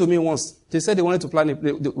men came to me once. They said they wanted to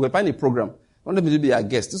they were planning a program. They wanted me to be a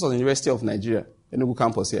guest. This was the University of Nigeria, Enugu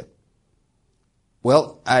campus here.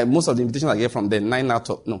 Well, most of the invitations I get from them, 19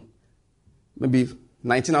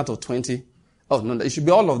 out of 20. Oh, no, it should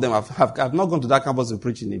be all of them. I've not gone to that campus to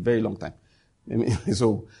preach in a very long time.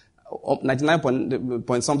 So,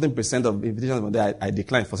 99% of invitations I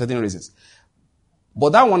declined for certain reasons.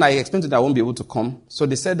 But that one I explained to them I won't be able to come. So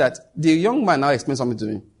they said that the young man now explained something to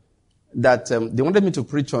me. That they wanted me to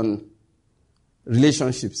preach on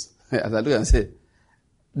relationships. As I look and say,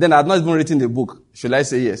 then I had not even written the book. Should I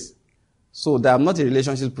say yes? So that I'm not a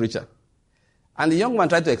relationship preacher. And the young man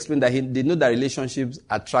tried to explain that they know that relationships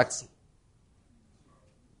attract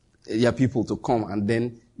their people to come and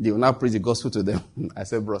then they will now preach the gospel to them. I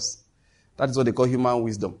said, bros, that is what they call human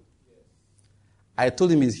wisdom. I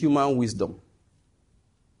told him it's human wisdom.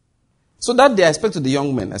 So that day I spoke to the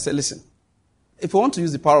young men. I said, listen, if you want to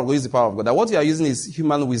use the power of God, use the power of God. That what you are using is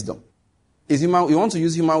human wisdom. You want to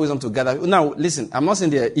use human wisdom to gather. Now, listen, I'm not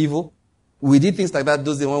saying they are evil. We did things like that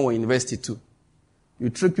those days when we were in university too. You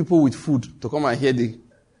trick people with food to come and hear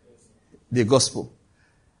the gospel.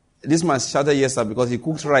 This man shouted yes, sir, because he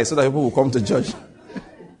cooked rice so that people will come to church.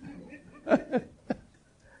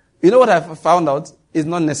 You know what I found out? It's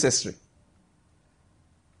not necessary.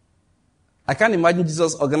 I can't imagine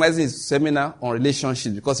Jesus organizing his seminar on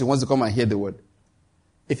relationships because he wants to come and hear the word.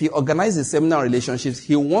 If he organizes a seminar on relationships,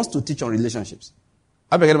 he wants to teach on relationships.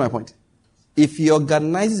 I get my point. If he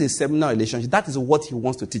organizes a seminar on relationships, that is what he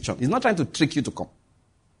wants to teach on. He's not trying to trick you to come.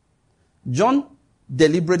 John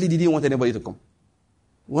deliberately didn't want anybody to come.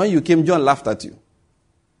 When you came, John laughed at you.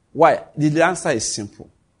 Why? The answer is simple.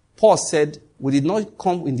 Paul said, we did not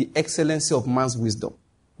come in the excellency of man's wisdom.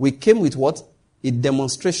 We came with what? A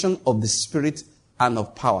demonstration of the Spirit and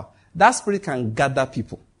of power. That Spirit can gather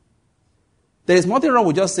people. There is nothing wrong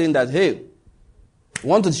with just saying that, hey, I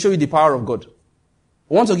want to show you the power of God.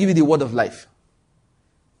 I want to give you the word of life.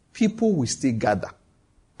 People will still gather.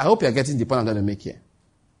 I hope you are getting the point I'm trying to make here.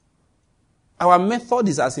 Our method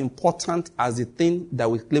is as important as the thing that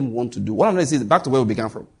we claim we want to do. What I'm going to say is back to where we began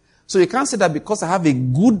from. So you can't say that because I have a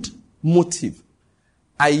good motive,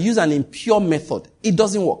 I use an impure method. It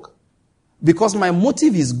doesn't work. Because my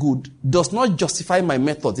motive is good does not justify my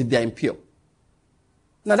methods if they are impure.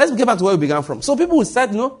 Now let's get back to where we began from. So people will say,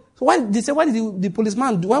 so why did the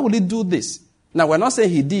policeman do? Why would he do this? Now we're not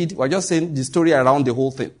saying he did. We're just saying the story around the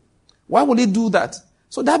whole thing. Why would he do that?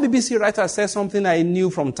 So that BBC writer said something I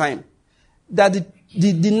knew from time. That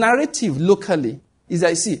the narrative locally is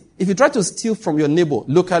that, see, if you try to steal from your neighbor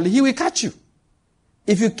locally, he will catch you.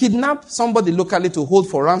 If you kidnap somebody locally to hold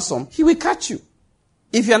for ransom, he will catch you.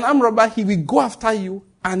 If you're an armed robber, he will go after you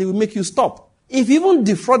and he will make you stop. If you even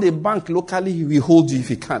defraud a bank locally, he will hold you if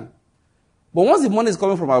he can. But once the money is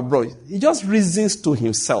coming from abroad, he just reasons to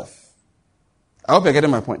himself. I hope you're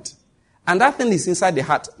getting my point. And that thing is inside the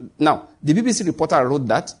heart. Now, the BBC reporter wrote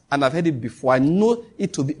that, and I've heard it before. I know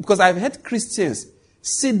it to be, because I've heard Christians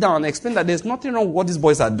sit down and explain that there's nothing wrong with what these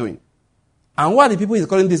boys are doing. And what are the people he's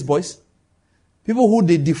calling these boys? People who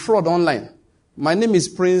they defraud online. My name is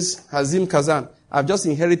Prince Hazim Kazan. I've just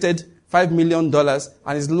inherited $5 million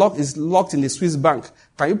and it's locked in the Swiss bank.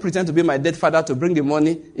 Can you pretend to be my dead father to bring the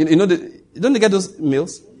money? Don't they get those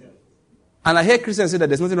mails? Yeah. And I hear Christians say that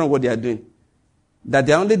there's nothing wrong with what they are doing. That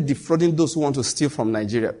they are only defrauding those who want to steal from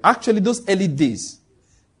Nigeria. Actually, those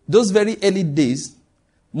very early days,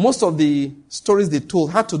 most of the stories they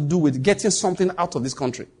told had to do with getting something out of this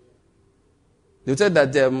country. They said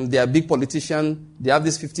that they are big politicians, they have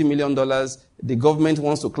this $50 million, the government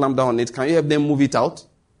wants to clamp down on it. Can you help them move it out?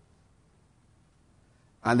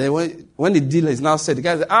 And then when the deal is now said, the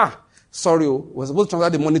guy said, sorry, we're supposed to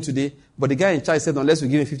transfer the money today, but the guy in charge said unless we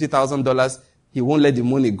give him $50,000, he won't let the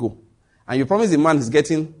money go. And you promise the man is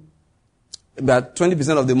getting about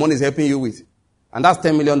 20% of the money is helping you with. And that's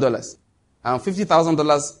 $10 million. And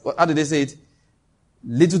 $50,000, how did they say it?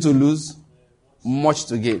 Little to lose, much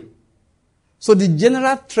to gain. So the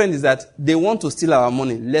general trend is that they want to steal our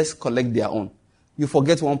money. Let's collect their own. You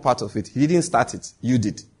forget one part of it. He didn't start it. You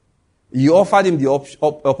did. You offered him the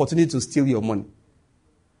opportunity to steal your money.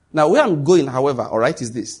 Now, where I'm going, however, all right,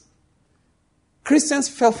 is this. Christians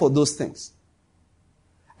fell for those things.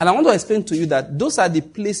 And I want to explain to you that those are the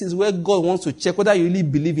places where God wants to check whether you really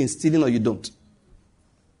believe in stealing or you don't.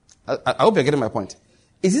 I hope you're getting my point.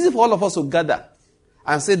 It's easy for all of us to gather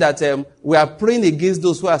and say that we are praying against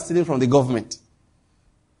those who are stealing from the government.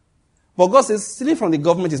 But God says, stealing from the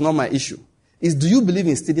government is not my issue. It's, do you believe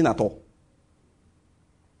in stealing at all?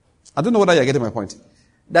 I don't know whether you're getting my point.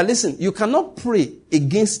 That listen, you cannot pray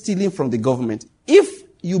against stealing from the government if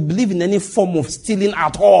you believe in any form of stealing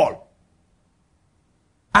at all.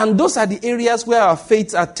 And those are the areas where our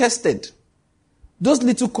faiths are tested. Those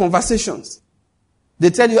little conversations. They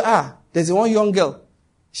tell you, there's one young girl.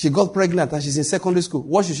 She got pregnant and she's in secondary school.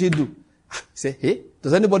 What should she do? Say, hey,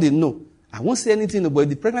 does anybody know? I won't say anything, but if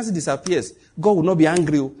the pregnancy disappears, God will not be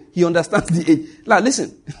angry. He understands the age. Now,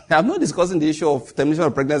 listen, I'm not discussing the issue of termination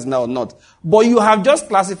of pregnancy now or not. But you have just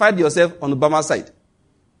classified yourself on Obama's side.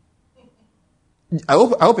 I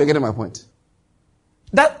hope you're getting my point.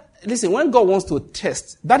 Listen, when God wants to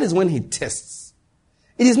test, that is when he tests.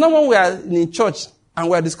 It is not when we are in church and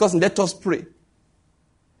we are discussing, let us pray.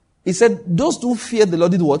 He said, those who fear the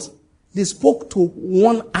Lord did what? They spoke to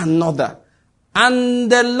one another.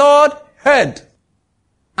 And the Lord heard.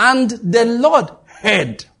 And the Lord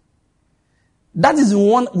heard. That is the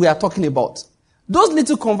one we are talking about. Those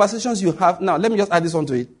little conversations you have, now let me just add this one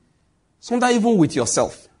to it. Sometimes even with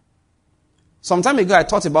yourself. Some time ago I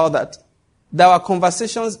thought about that our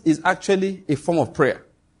conversations is actually a form of prayer.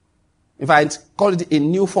 In fact, I call it a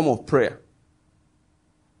new form of prayer.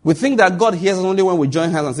 We think that God hears us only when we join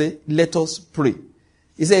hands and say, let us pray.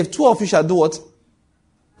 He said, if two of you shall do what?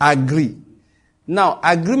 Agree. Now,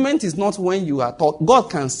 agreement is not when you are talking. God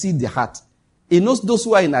can see the heart. He knows those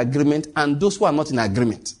who are in agreement and those who are not in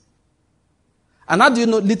agreement. And how do you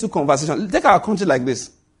know little conversation? Take our country like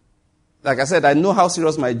this. Like I said, I know how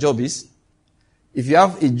serious my job is. If you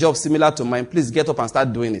have a job similar to mine, please get up and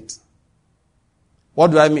start doing it.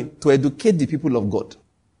 What do I mean? To educate the people of God.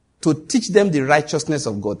 To teach them the righteousness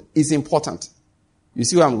of God is important. You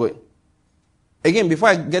see where I'm going? Again, before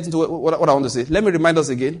I get into what I want to say, let me remind us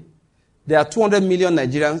again. There are 200 million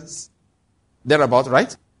Nigerians thereabout,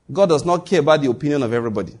 right? God does not care about the opinion of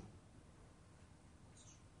everybody.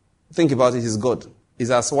 Think about it, he's God.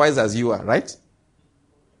 He's as wise as you are, right?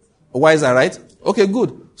 Wiser, right? Okay,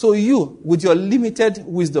 good. So you, with your limited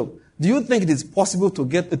wisdom, do you think it is possible to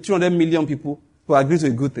get 200 million people to agree to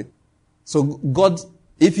a good thing? So God,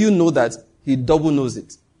 if you know that, he double knows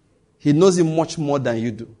it. He knows it much more than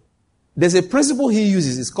you do. There's a principle he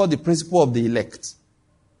uses. It's called the principle of the elect.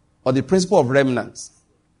 Or the principle of remnants.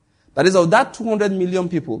 That is, of that 200 million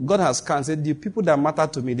people, God has come and said, the people that matter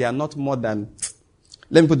to me, they are not more than...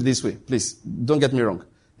 Let me put it this way, please. Don't get me wrong.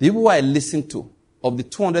 The people who I listen to, of the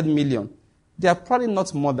 200 million, they are probably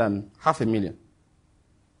not more than 500,000.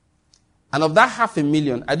 And of that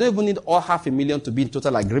 500,000, I don't even need all 500,000 to be in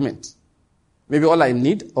total agreement. Maybe all I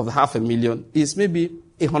need of the 500,000 is maybe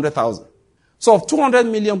 100,000. So of 200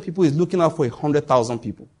 million people is looking out for 100,000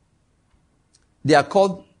 people. They are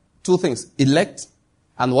called two things, elect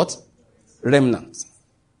and what? Remnants.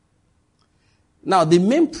 Now the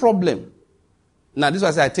main problem, now this is why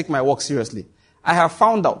I say I take my work seriously. I have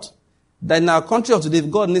found out that in our country of today, if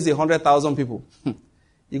God needs 100,000 people,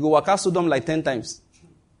 you go walk out Sodom like 10 times.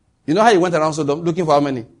 You know how you went around Sodom looking for how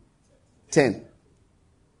many? 10.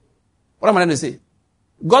 What am I trying to say?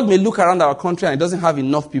 God may look around our country and he doesn't have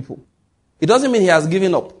enough people. It doesn't mean he has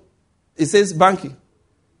given up. He says, Banky,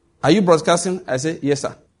 are you broadcasting? I say, yes,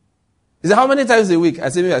 sir. He said, how many times a week? I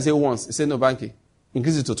say, maybe I say once. He said, no, Banky,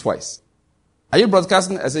 increase it to twice. Are you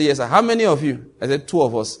broadcasting? I say, yes, sir. How many of you? I said, 2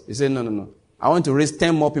 of us. He said, no. I want to raise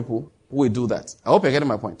 10 more people who will do that. I hope you're getting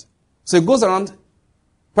my point. So it goes around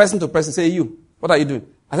person to person, say, you, what are you doing?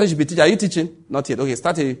 I said, you should be teaching. Are you teaching? Not yet. Okay,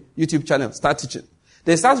 start a YouTube channel. Start teaching.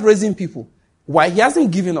 They start raising people. Why? He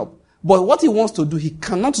hasn't given up. But what he wants to do, he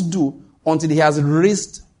cannot do until he has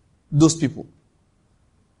raised those people.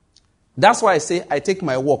 That's why I say I take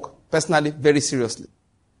my work personally very seriously.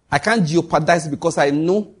 I can't jeopardize because I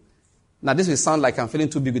know, now this will sound like I'm feeling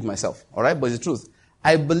too big with myself, all right? But it's the truth.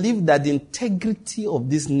 I believe that the integrity of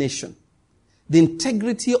this nation, the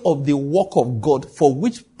integrity of the work of God for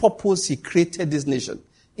which purpose he created this nation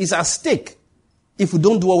is at stake. if we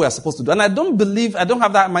don't do what we are supposed to do. And I don't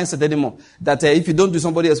have that mindset anymore, that if you don't do,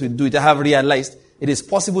 somebody else will do it. I have realized it is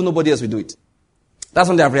possible nobody else will do it. That's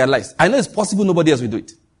when they have realized. I know it's possible nobody else will do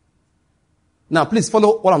it. Now, please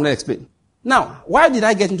follow what I'm going to explain. Now, why did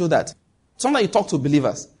I get into that? Sometimes you talk to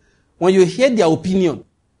believers. When you hear their opinion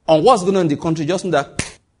on what's going on in the country, just know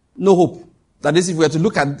that no hope. That is, if we were to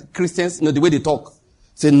look at Christians, the way they talk,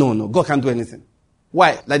 say, no, God can't do anything.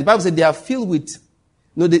 Why? Like the Bible said, they are filled with,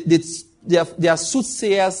 they are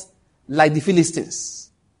soothsayers like the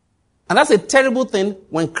Philistines. And that's a terrible thing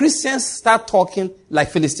when Christians start talking like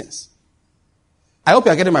Philistines. I hope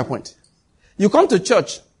you are getting my point. You come to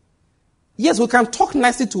church. Yes, we can talk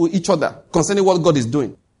nicely to each other concerning what God is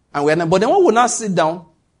doing. But then when we now sit down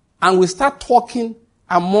and we start talking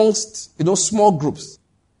amongst, small groups,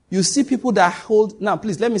 you see people that hold, now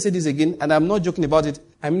please let me say this again, and I'm not joking about it,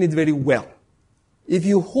 I mean it very well. If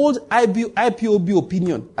you hold IPOB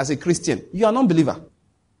opinion as a Christian, you are a non-believer.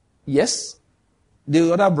 Yes.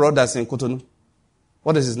 The other brothers in Cotonou,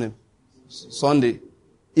 what is his name? Sunday.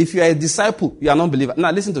 If you are a disciple, you are a non-believer.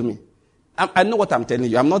 Now listen to me. I know what I'm telling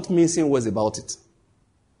you. I'm not mincing words about it.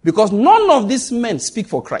 Because none of these men speak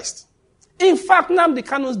for Christ. In fact, Nnamdi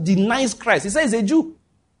Kanu denies Christ. He says he's a Jew.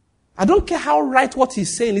 I don't care how right what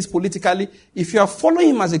he's saying is politically. If you are following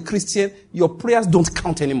him as a Christian, your prayers don't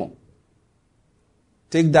count anymore.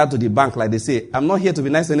 Take that to the bank like they say. I'm not here to be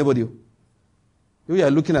nice to anybody. You are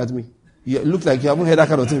looking at me. You look like you haven't heard that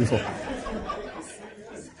kind of thing before.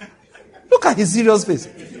 Look at his serious face.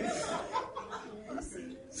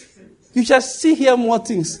 You shall see here more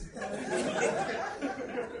things.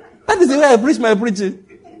 That is the way I preach my preaching.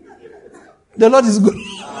 The Lord is good.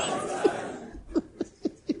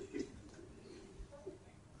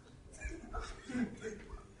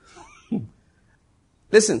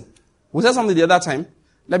 Listen, we said something the other time.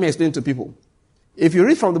 Let me explain to people. If you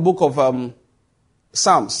read from the book of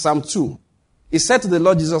Psalms, Psalm 2, it said to the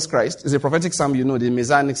Lord Jesus Christ, it's a prophetic psalm, the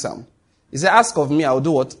Messianic psalm. He said, ask of me, I will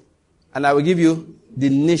do what? And I will give you the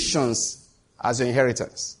nations as your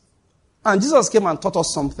inheritance. And Jesus came and taught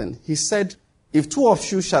us something. He said, if two of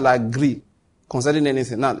you shall agree concerning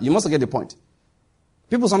anything. Now, you must get the point.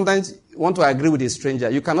 People sometimes want to agree with a stranger.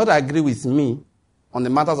 You cannot agree with me on the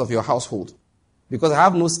matters of your household because I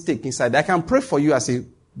have no stake inside. I can pray for you as a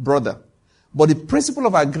brother, but the principle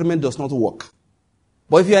of agreement does not work.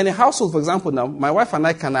 But if you're in a household, for example, now, my wife and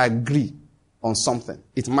I can agree on something.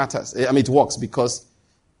 It matters. I mean, it works because,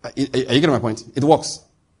 are you getting my point? It works.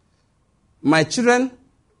 My children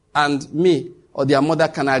and me or their mother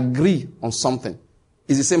can agree on something.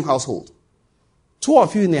 It's the same household. Two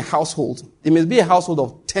of you in a household, it may be a household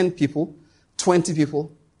of 10 people, 20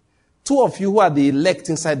 people. Two of you who are the elect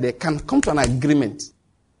inside there can come to an agreement.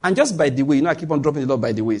 And just by the way, I keep on dropping the Lord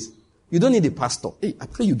by the ways. You don't need a pastor. Hey, I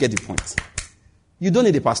pray you get the point. You don't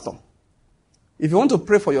need a pastor. If you want to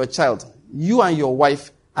pray for your child, you and your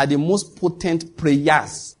wife are the most potent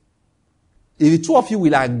prayers. If the two of you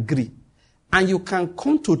will agree, and you can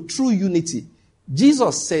come to true unity,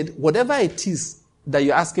 Jesus said, whatever it is that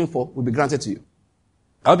you're asking for will be granted to you.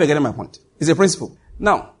 I hope you're getting my point. It's a principle.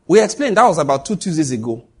 Now, we explained, that was about 2 Tuesdays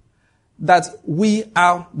ago, that we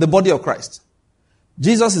are the body of Christ.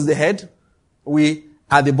 Jesus is the head. We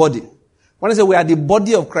are the body. When I say we are the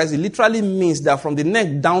body of Christ, it literally means that from the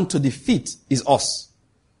neck down to the feet is us.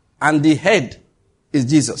 And the head is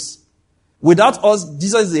Jesus. Without us,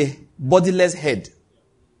 Jesus is a bodiless head.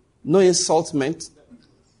 No insult meant.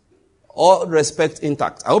 All respect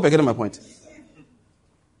intact. I hope you're getting my point.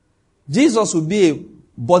 Jesus will be a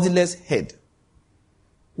bodiless head.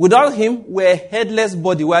 Without him, we're a headless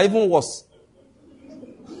body. We're even worse.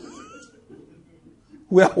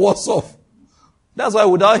 We are worse off. That's why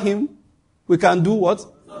without him, we can do what?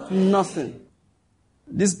 Nothing.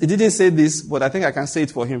 He didn't say this, but I think I can say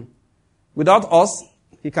it for him. Without us,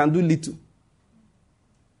 he can do little.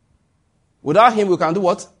 Without him, we can do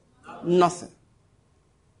what? Nothing.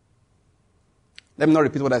 Let me not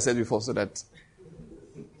repeat what I said before so that...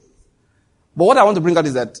 But what I want to bring out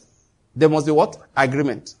is that there must be what?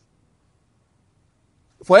 Agreement.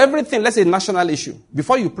 For everything, let's say a national issue.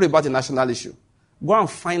 Before you pray about a national issue, go and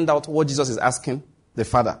find out what Jesus is asking the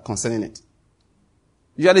Father concerning it.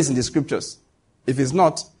 Usually it's in the scriptures. If it's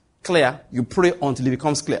not clear, you pray until it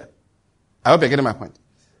becomes clear. I hope you're getting my point.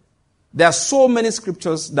 There are so many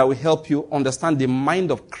scriptures that will help you understand the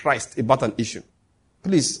mind of Christ about an issue.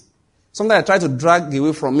 Please. Sometimes I try to drag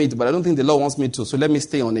away from it, but I don't think the Lord wants me to, so let me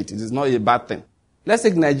stay on it. It is not a bad thing. Let's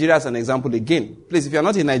take Nigeria as an example again. Please, if you're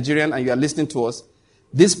not a Nigerian and you are listening to us,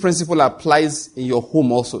 this principle applies in your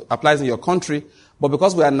home also, applies in your country, but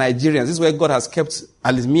because we are Nigerians, this is where God has kept,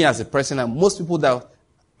 at least me as a person, and most people that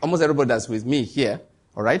almost everybody that's with me here,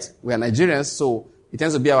 all right, we are Nigerians, so it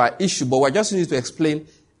tends to be our issue, but we're just using it to explain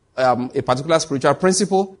a particular spiritual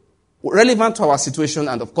principle relevant to our situation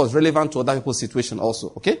and, of course, relevant to other people's situation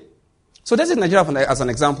also, okay? So this is Nigeria as an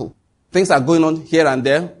example. Things are going on here and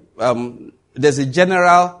there. There's a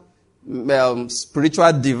general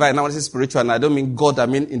spiritual divide. Now, when I say spiritual, and I don't mean God, I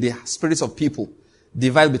mean in the spirits of people,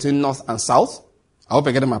 divide between north and south. I hope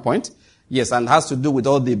you're getting my point. Yes, and has to do with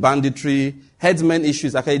all the banditry. Headsmen issue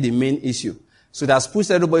is actually the main issue. So it has pushed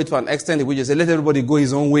everybody to an extent in which you say, let everybody go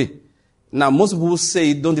his own way. Now, most people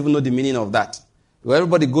say, don't even know the meaning of that. Because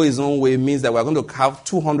everybody go his own way means that we're going to have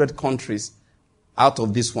 200 countries out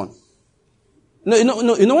of this one. No, you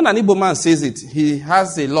know when an Igbo man says it, he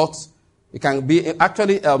has a lot. It can be,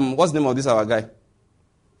 actually, what's the name of this our guy?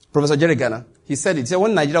 Professor Jerry Ghana. He said it. He said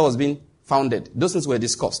when Nigeria was being founded, those things were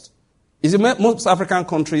discussed. You see, most African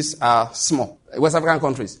countries are small. West African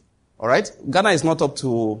countries. Alright? Ghana is not up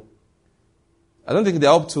to, I don't think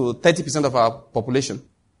they're up to 30% of our population.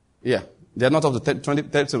 Yeah. They're not up to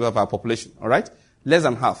 30% of our population. Alright? Less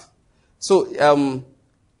than half. So,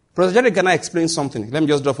 Professor Jerry Ghana explained something. Let me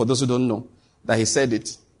just drop for those who don't know that he said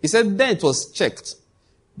it. He said then it was checked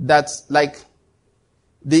that, like,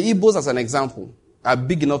 the Igbos, as an example, are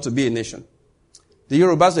big enough to be a nation. The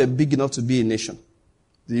Yorubas were big enough to be a nation.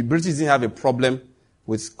 The British didn't have a problem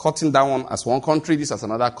with cutting that one as one country, this as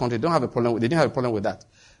another country. They didn't have a problem with that.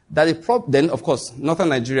 Then, of course, northern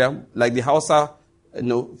Nigeria, like the Hausa,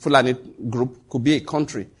 Fulani group, could be a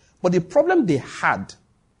country. But the problem they had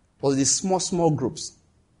was the small groups.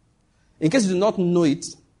 In case you do not know it,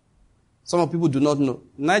 some people do not know.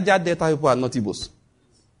 Niger Delta people are not Igbos.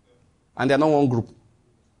 And they are not one group.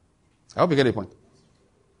 I hope you get the point.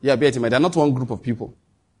 Yeah, they are not one group of people.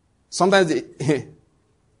 Sometimes they,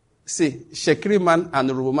 see, Shekiri man and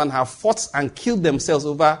Yoruba man have fought and killed themselves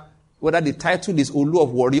over whether the title is Olu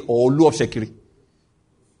of Wari or Olu of Shekiri.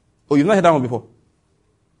 Oh, you've not heard that one before?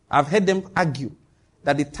 I've heard them argue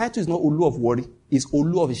that the title is not Olu of Wari, it's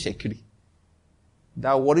Olu of Shekiri.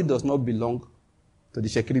 That Wari does not belong to the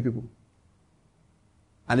Shekiri people.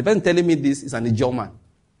 And the person telling me this is an Ijaw man.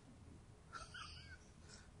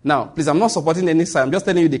 Now, please, I'm not supporting any side. I'm just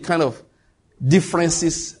telling you the kind of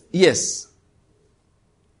differences. Yes.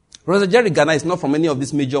 Professor Jerry Ghana is not from any of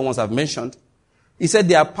these major ones I've mentioned. He said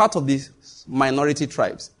they are part of these minority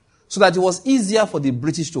tribes. So that it was easier for the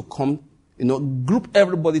British to come, group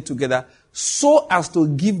everybody together so as to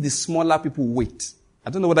give the smaller people weight. I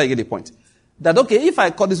don't know whether you get the point. That, okay, if I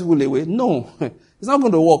cut these people away, no, it's not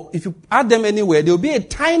going to work. If you add them anywhere, there will be a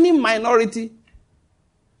tiny minority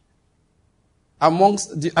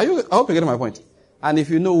amongst I hope you get my point. And if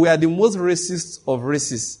you know, we are the most racist of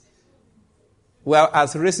racists. We are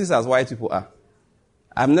as racist as white people are.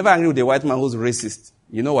 I'm never angry with a white man who's racist.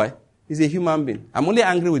 You know why? He's a human being. I'm only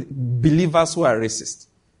angry with believers who are racist.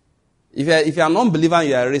 If you're a non-believer and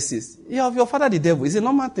you are racist, you have your father the devil. It's a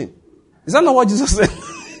normal thing. Is that not what Jesus said?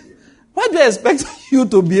 Why do I expect you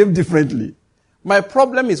to behave differently? My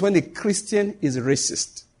problem is when a Christian is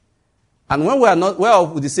racist. And when we're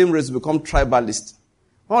of the same race, we become tribalist.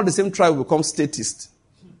 When we're of the same tribe, we become statist.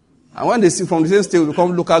 And when they see from the same state, we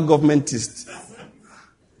become local governmentist.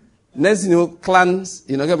 Next, clans,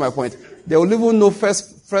 get my point. They will even know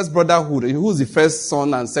first brotherhood, who's the first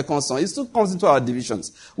son and second son. It still comes into our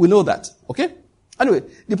divisions. We know that. Okay? Anyway,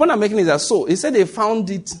 the point I'm making is that he said they found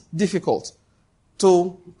it difficult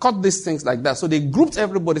to cut these things like that. So they grouped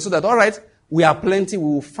everybody so that, all right, we are plenty, we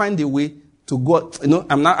will find a way to go,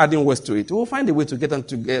 I'm not adding words to it. We will find a way to get them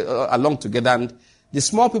along together. And the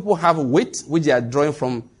small people have weight, which they are drawing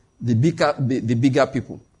from the bigger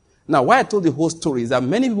people. Now, why I told the whole story is that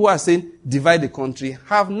many people are saying divide the country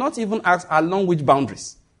have not even asked along which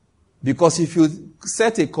boundaries. Because if you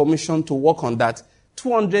set a commission to work on that,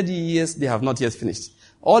 200 years they have not yet finished.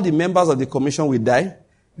 All the members of the commission will die,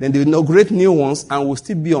 then they inaugurate new ones and will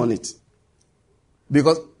still be on it.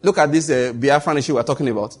 Because look at this Biafran issue we're talking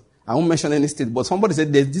about. I won't mention any state, but somebody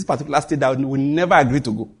said there's this particular state that will never agree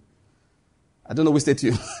to go. I don't know which state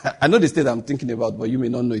I know the state I'm thinking about, but you may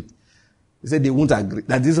not know it. They said they won't agree.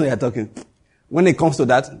 That this one you're talking. When it comes to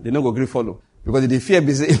that, they don't go agree follow. Because they fear,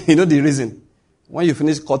 the reason. When you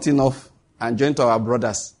finish cutting off and join to our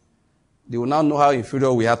brothers, they will now know how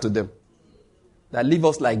inferior we are to them. That leave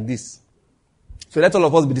us like this. So let all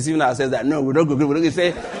of us be deceiving ourselves that no, we don't go agree. We don't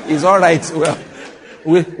say, it's all right. Well,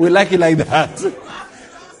 we like it like that.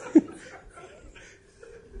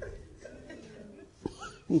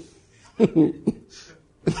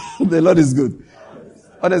 The Lord is good.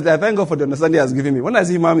 Honestly, I thank God for the understanding He has given me. When I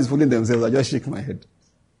see human beings fooling themselves, I just shake my head.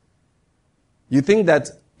 You think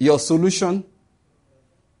that your solution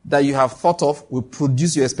that you have thought of will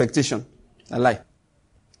produce your expectation. A lie.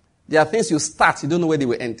 There are things you start, you don't know where they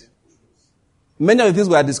will end. Many of the things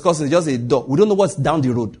we are discussing is just a door. We don't know what's down the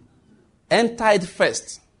road. Enter it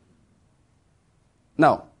first.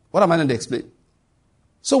 Now, what am I going to explain?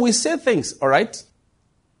 So we say things, all right?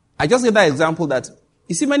 I just gave that example that,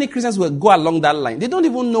 you see, many Christians will go along that line. They don't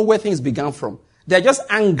even know where things began from. They're just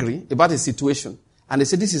angry about a situation. And they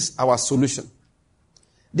say, this is our solution.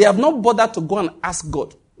 They have not bothered to go and ask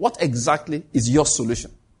God, what exactly is your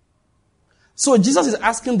solution? So Jesus is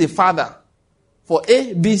asking the Father for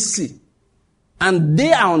A, B, C. And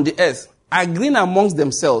they are on the earth, agreeing amongst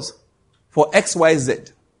themselves for X, Y, Z.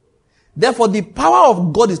 Therefore, the power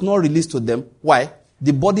of God is not released to them. Why?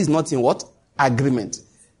 The body is not in what? Agreement.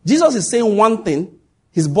 Jesus is saying one thing,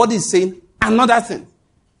 his body is saying another thing.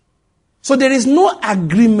 So there is no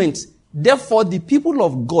agreement. Therefore, the people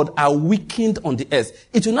of God are weakened on the earth.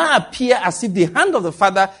 It will not appear as if the hand of the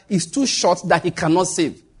Father is too short that he cannot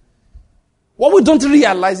save. What we don't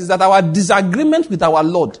realize is that our disagreement with our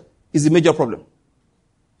Lord is the major problem.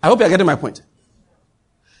 I hope you're getting my point.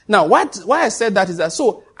 Now, why I said that is that,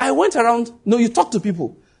 so I went around, you talk to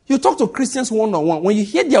people. You talk to Christians one-on-one. When you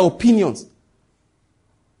hear their opinions,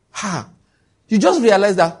 you just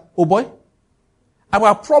realize that, oh boy,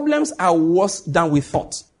 our problems are worse than we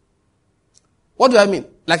thought. What do I mean?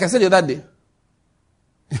 Like I said the other day,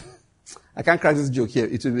 I can't crack this joke here.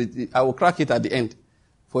 I will crack it at the end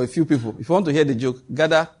for a few people. If you want to hear the joke,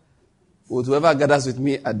 gather with whoever gathers with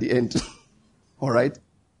me at the end. All right?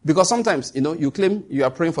 Because sometimes, you claim you are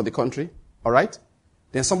praying for the country. All right?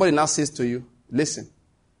 Then somebody now says to you, listen,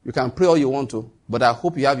 you can pray all you want to, but I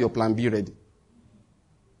hope you have your plan B ready.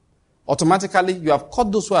 Automatically, you have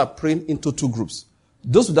cut those who are praying into two groups.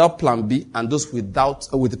 Those without plan B and those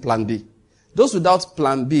with plan D. Those without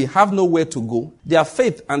plan B have nowhere to go. Their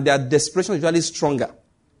faith and their desperation is usually stronger.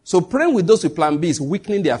 So praying with those with plan B is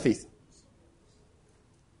weakening their faith.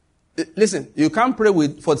 Listen, you can't pray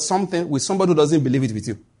for something with somebody who doesn't believe it with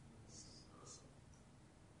you.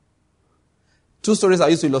 Two stories I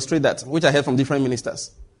used to illustrate that, which I heard from different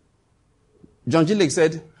ministers. John G. Lake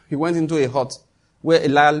said he went into a hut where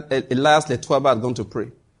Elias Letuaba had gone to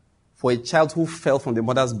pray for a child who fell from the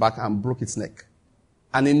mother's back and broke its neck.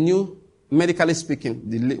 And he knew, medically speaking,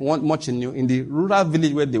 much he knew, in the rural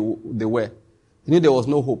village where they were, he knew there was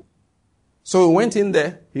no hope. So he went in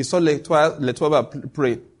there, he saw Letuaba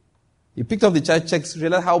pray. He picked up the child, checked,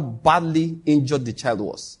 realized how badly injured the child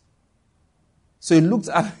was. So he looked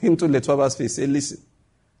into Letuaba's face, said, listen,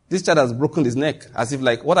 this child has broken his neck, as if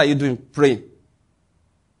like, what are you doing praying?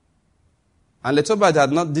 And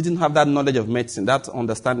Letuaba didn't have that knowledge of medicine, that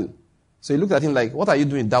understanding. So he looked at him like, what are you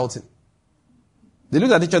doing doubting? They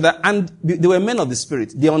looked at each other and they were men of the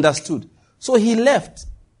spirit. They understood. So he left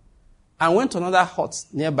and went to another hut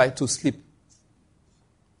nearby to sleep.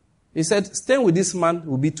 He said, staying with this man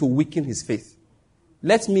will be to weaken his faith.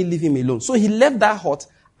 Let me leave him alone. So he left that hut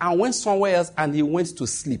and went somewhere else and he went to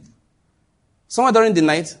sleep. Somewhere during the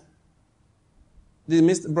night,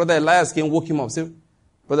 Brother Elias came, woke him up, said,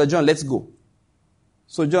 Brother John, let's go.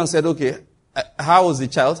 So John said, okay, how was the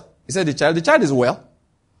child? He said, the child is well.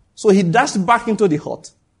 So he dashed back into the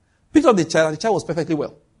hut, picked up the child, and the child was perfectly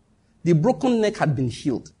well. The broken neck had been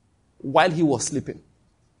healed while he was sleeping.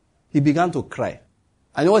 He began to cry.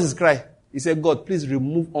 And what was his cry? He said, God, please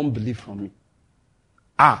remove unbelief from me.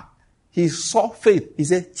 He saw faith. He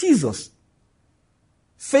said, Jesus,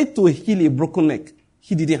 faith to heal a broken neck.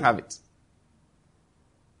 He didn't have it.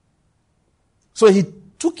 So he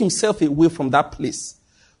took himself away from that place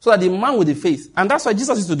so that the man with the faith, and that's why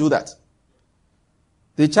Jesus used to do that.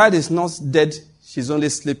 The child is not dead, she's only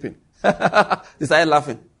sleeping. They started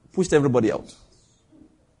laughing, pushed everybody out.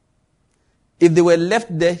 If they were left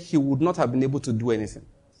there, he would not have been able to do anything.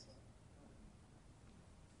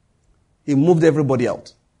 He moved everybody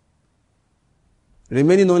out.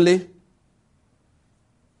 Remaining only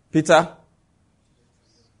Peter,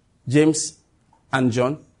 James, and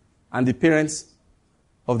John, and the parents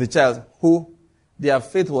of the child, who their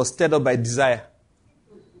faith was stirred up by desire,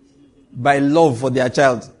 by love for their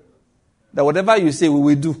child. That whatever you say, we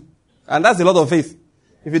will do. And that's a lot of faith.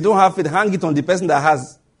 If you don't have faith, hang it on the person that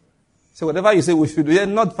has. So whatever you say, we should do. Yeah,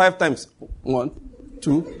 not 5 times. 1,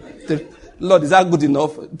 2, 3. Lord, is that good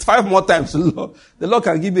enough? 5 more times, Lord. The Lord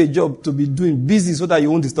can give you a job to be doing busy so that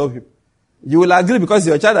you won't disturb him. You will agree because it's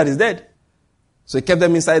your child that is dead. So he kept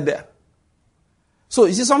them inside there. So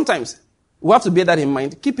you see, sometimes we have to bear that in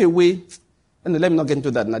mind. Keep away. And let me not get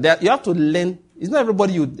into that now. You have to learn. It's not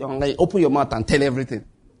everybody you open your mouth and tell everything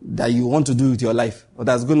that you want to do with your life or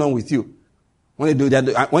that's going on with you. When you do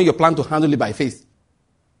that, when you plan to handle it by faith.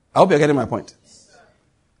 I hope you're getting my point.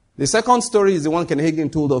 The second story is the one Ken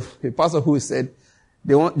Hagin told of a pastor who said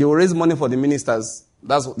they will raise money for the ministers.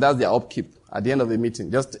 That's their upkeep at the end of the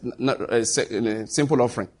meeting. Just a simple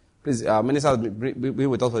offering. Please, our minister has been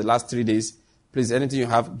with us for the last 3 days. Please, anything you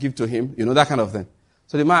have, give to him. You know, that kind of thing.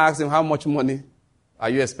 So the man asked him, how much money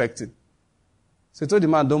are you expecting? So he told the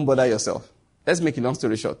man, don't bother yourself. Let's make a long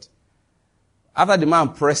story short. After the man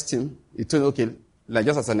pressed him, he told him, okay, like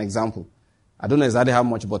just as an example. I don't know exactly how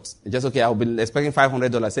much, but just okay, I'll be expecting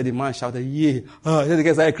 $500. Said the man shouted, yeah. Said the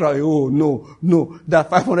guy started crying, oh, no.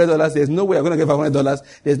 That $500, there's no way I'm going to get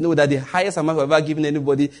 $500. There's no way that the highest amount I've ever given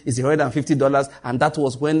anybody is $150. And that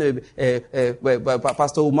was when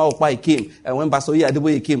Pastor Umar Okpai came. And when Pastor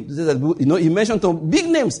Adeboye came. You know, he mentioned some big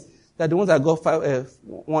names that the ones that got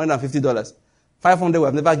 $150. 500 we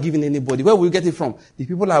have never given anybody. Where will you get it from? The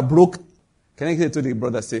people are broke. Can I say to the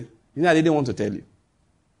brother, say, you know, I didn't want to tell you.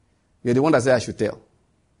 You're the one that said I should tell.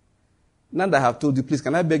 Now that I have told you, please,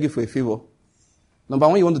 can I beg you for a favor? Number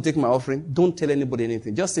one, you want to take my offering, don't tell anybody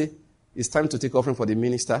anything. Just say, it's time to take offering for the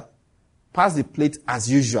minister. Pass the plate as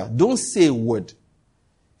usual. Don't say a word.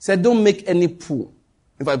 Say, don't make any pull.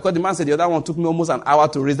 In fact, because the man said the other one took me almost an hour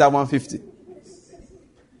to raise that 150.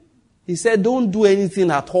 He said, don't do anything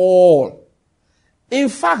at all. In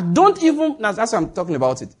fact, don't even, now that's why I'm talking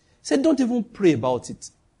about it. He said, don't even pray about it.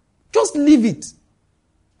 Just leave it.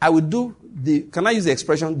 I will do can I use the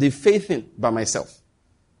expression, the faith in by myself.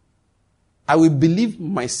 I will believe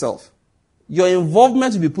myself. Your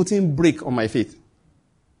involvement will be putting brake on my faith.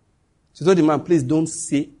 So he told the man, please don't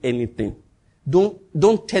say anything.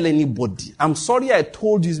 Don't tell anybody. I'm sorry I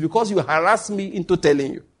told you. It's because you harassed me into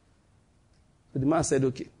telling you. So the man said,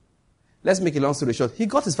 okay. Let's make a long story short. He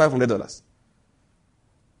got his $500.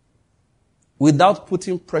 Without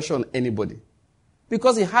putting pressure on anybody.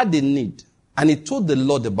 Because he had the need. And he told the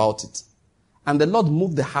Lord about it. And the Lord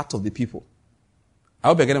moved the heart of the people. I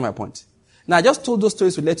hope you're getting my point. Now, I just told those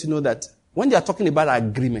stories to let you know that when they are talking about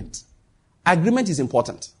agreement is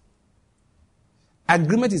important.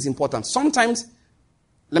 Agreement is important. Sometimes,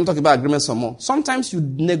 let me talk about agreement some more. Sometimes you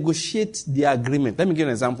negotiate the agreement. Let me give you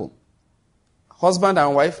an example. Husband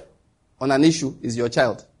and wife on an issue is your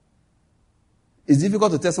child. It's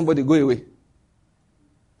difficult to tell somebody, go away.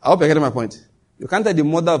 I hope you're getting my point. You can't tell the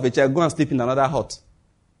mother of a child, go and sleep in another hut.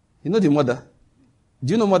 You know the mother?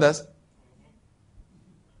 Do you know mothers?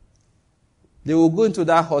 They will go into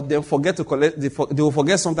that hut, then forget to collect, they will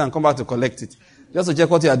forget something and come back to collect it. Just to check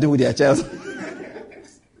what you are doing with their child.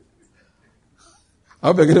 I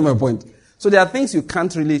hope you're getting my point. So there are things you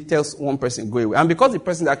can't really tell one person, go away. And because the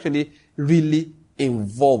person is actually really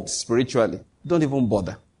involved spiritually, don't even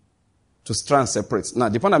bother to try and separate. Now,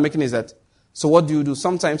 the point I'm making is that, so what do?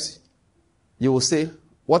 Sometimes you will say,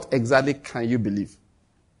 what exactly can you believe?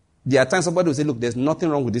 There are times somebody will say, look, there's nothing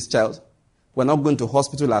wrong with this child. We're not going to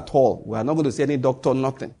hospital at all. We're not going to see any doctor,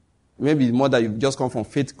 nothing. Maybe the mother, you've just come from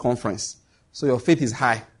faith conference. So your faith is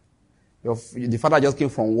high. The father just came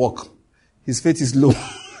from work. His faith is low.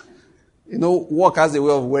 You know, work has a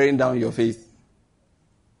way of wearing down your faith.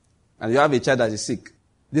 And you have a child that is sick.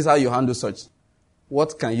 This is how you handle such.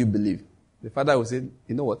 What can you believe? The father will say,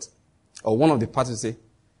 you know what? Or one of the parties will say,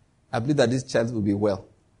 I believe that this child will be well.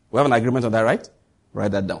 We have an agreement on that, right?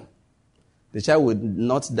 Write that down. The child will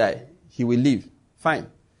not die. He will live. Fine.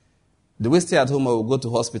 Do we stay at home or we'll go to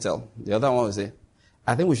hospital? The other one will say,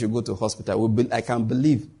 I think we should go to hospital. I can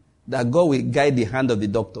believe that God will guide the hand of the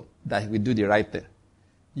doctor, that he will do the right thing.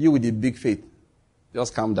 You with the big faith,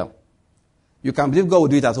 just calm down. You can believe God will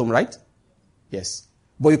do it at home, right? Yes.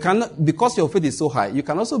 But you cannot, because your faith is so high, you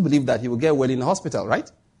can also believe that he will get well in the hospital, right?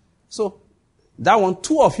 So, that one,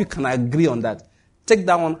 two of you can agree on that. Take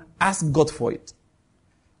that one, ask God for it.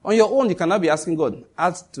 On your own, you cannot be asking God,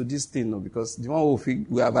 add to this thing, no, because the one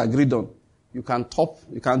we have agreed on, you can top,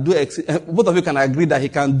 you can do, both of you can agree that he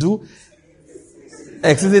can do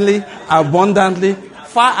exceedingly, abundantly,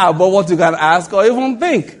 far above what you can ask or even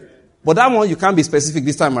think. But that one, you can't be specific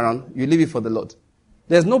this time around. You leave it for the Lord.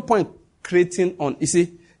 There's no point creating on, you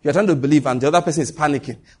see, you're trying to believe and the other person is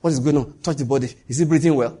panicking. What is going on? Touch the body. Is he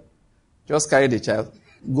breathing well? Just carry the child,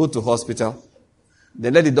 go to hospital,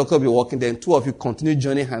 then let the doctor be walking, then two of you continue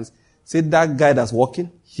joining hands. Say that guy that's walking,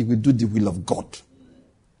 he will do the will of God.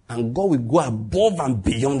 And God will go above and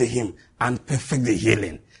beyond him and perfect the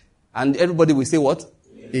healing. And everybody will say what?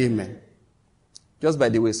 Amen. Just by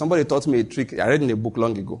the way, somebody taught me a trick I read in a book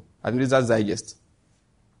long ago. I think that's Digest.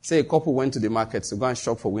 Say a couple went to the market to go and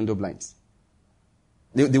shop for window blinds.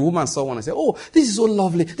 The woman saw one and said, oh, this is so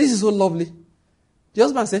lovely. This is so lovely. The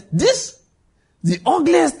husband said, this? The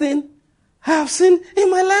ugliest thing I have seen in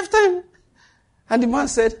my lifetime. And the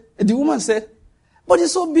woman said, but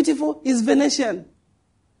it's so beautiful. It's Venetian.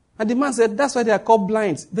 And the man said, that's why they are called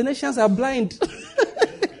blind. Venetians are blind.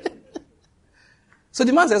 So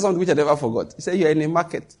the man said something which I never forgot. He said, you're in a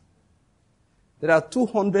market. There are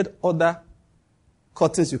 200 other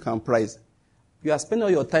curtains you can price. You are spending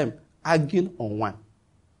all your time arguing on one.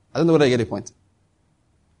 I don't know whether you get the point.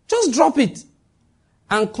 Just drop it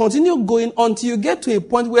and continue going until you get to a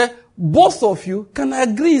point where both of you can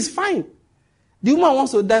agree it's fine. The woman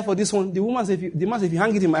wants to die for this one. The man said, if you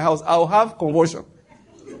hang it in my house, I'll have convulsion.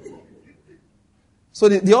 So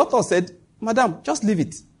the author said, Madam, just leave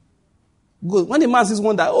it. Good. When the man sees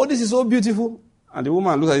one that, oh, this is so beautiful, and the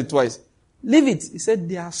woman looks at it twice, leave it. He said,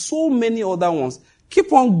 there are so many other ones.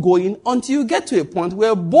 Keep on going until you get to a point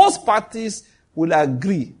where both parties will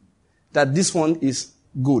agree that this one is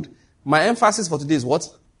good. My emphasis for today is what?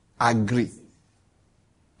 Agree.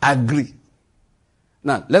 Agree.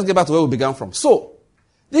 Now, let's get back to where we began from. So,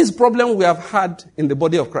 this problem we have had in the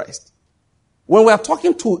body of Christ. When we are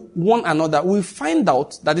talking to one another, we find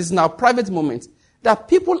out that it's in our private moment that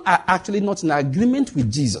people are actually not in agreement with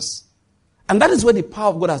Jesus. And that is where the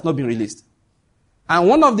power of God has not been released. And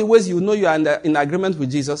one of the ways you know you are in agreement with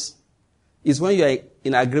Jesus is when you are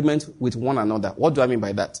in agreement with one another. What do I mean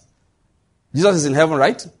by that? Jesus is in heaven,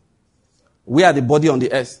 right? We are the body on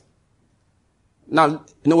the earth. Now,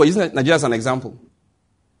 we're using Nigeria as an example.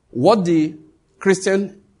 What the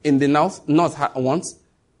Christian in the north wants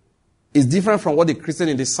is different from what the Christian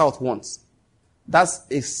in the south wants. That's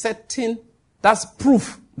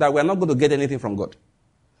proof that we're not going to get anything from God.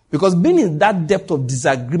 Because being in that depth of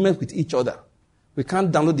disagreement with each other, we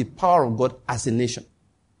can't download the power of God as a nation.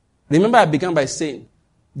 Remember, I began by saying,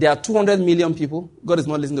 there are 200 million people. God is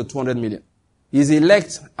not listening to 200 million. He's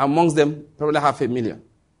elect amongst them, probably 500,000.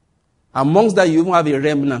 Amongst that, you even have a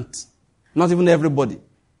remnant. Not even everybody.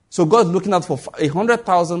 So God's looking out for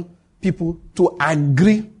 100,000 people to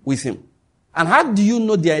agree with him. And how do you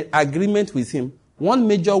know their agreement with him? One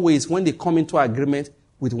major way is when they come into agreement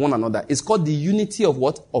with one another. It's called the unity of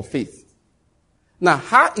what? Of faith. Now,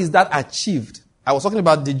 how is that achieved? I was talking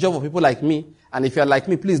about the job of people like me. And if you're like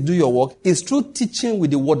me, please do your work. It's through teaching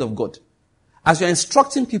with the word of God. As you're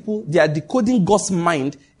instructing people, they are decoding God's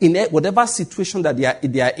mind in whatever situation that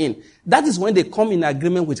they are in. That is when they come in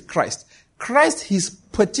agreement with Christ. Christ, his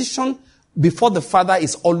petition before the Father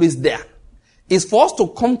is always there. It's for us to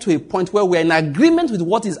come to a point where we're in agreement with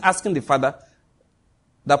what he's asking the Father.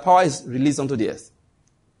 The power is released onto the earth.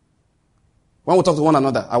 When we talk to one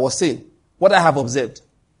another, I was saying, what I have observed.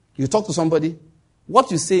 You talk to somebody,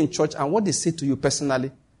 what you say in church and what they say to you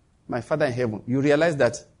personally, my Father in heaven, you realize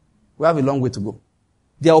that we have a long way to go.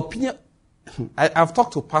 Their opinion, I've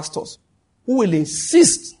talked to pastors who will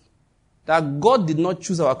insist that God did not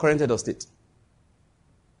choose our current head of state.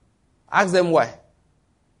 Ask them why.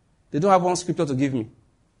 They don't have one scripture to give me.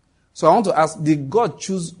 So I want to ask, did God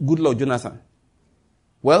choose Goodluck Jonathan?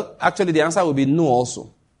 Well, actually the answer will be no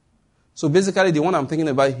also. So basically the one I'm thinking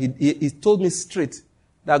about, he told me straight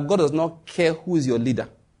that God does not care who is your leader.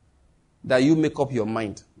 That you make up your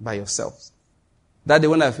mind by yourselves. That day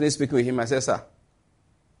when I finished speaking with him, I said, sir,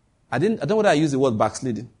 I don't know whether I used the word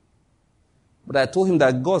backsliding. But I told him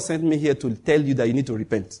that God sent me here to tell you that you need to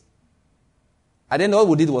repent. And then all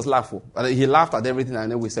we did was laugh. He laughed at everything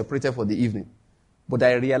and then we separated for the evening. But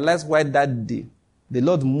I realized why that day the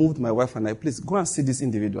Lord moved my wife and I, please go and see this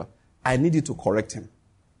individual. I need you to correct him.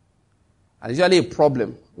 And it's usually a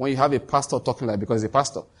problem when you have a pastor talking like, because a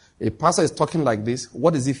pastor is talking like this,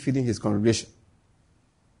 what is he feeding his congregation?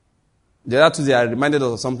 The other Tuesday I reminded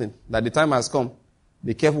us of something, that the time has come.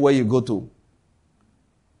 Be careful where you go to.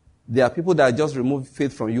 There are people that just remove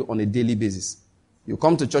faith from you on a daily basis. You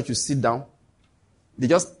come to church, you sit down. They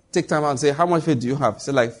just take time out and say, how much faith do you have?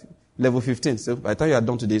 Say like level 15. So by the time you are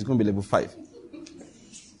done today, it's going to be level 5.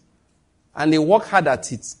 And they work hard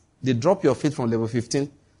at it. They drop your faith from level 15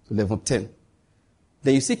 to level 10.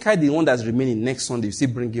 Then you see the one that's remaining next Sunday, you see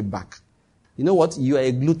bring it back. You know what? You are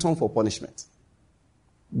a glutton for punishment.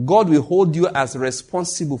 God will hold you as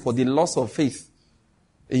responsible for the loss of faith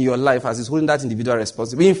in your life as he's holding that individual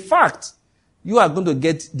responsible. In fact, you are going to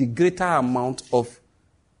get the greater amount of,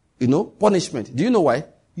 punishment. Do you know why?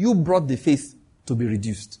 You brought the faith to be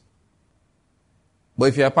reduced. But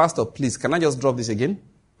if you're a pastor, please, can I just drop this again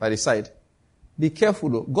by the side? Be careful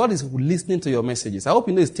though. God is listening to your messages. I hope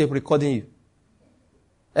you know it's tape recording you.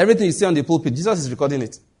 Everything you say on the pulpit, Jesus is recording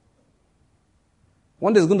it.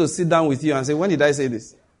 One day he's going to sit down with you and say, when did I say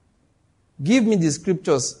this? Give me the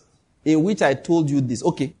scriptures in which I told you this.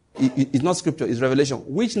 Okay, it's not scripture, it's revelation.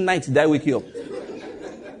 Which night did I wake you up?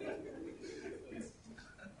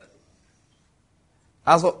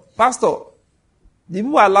 As for pastor, the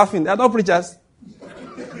people are laughing. They are not preachers.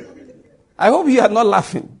 I hope you are not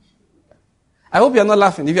laughing. I hope you're not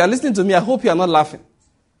laughing. If you are listening to me, I hope you are not laughing.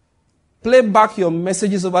 Play back your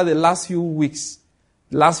messages over the last few weeks,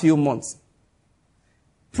 last few months.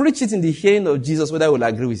 Preach it in the hearing of Jesus, whether he will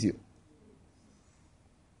agree with you.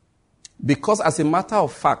 Because as a matter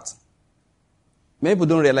of fact, many people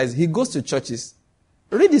don't realize he goes to churches.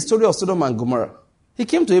 Read the story of Sodom and Gomorrah. He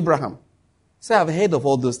came to Abraham. Say, I've heard of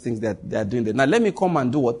all those things that they are doing there. Now let me come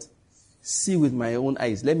and do what? See with my own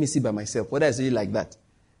eyes. Let me see by myself. Whether it's really like that.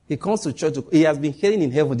 He comes to church. He has been hearing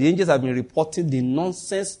in heaven. The angels have been reporting the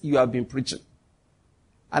nonsense you have been preaching.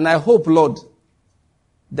 And I hope, Lord,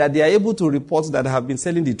 that they are able to report that I have been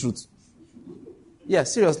telling the truth. Yeah,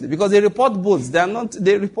 seriously. Because they report both.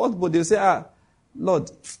 They report both. They say,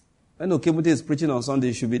 Lord, when Okemude is preaching on Sunday,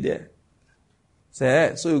 you should be there. Say,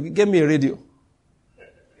 hey, so you give me a radio.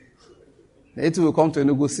 It will come to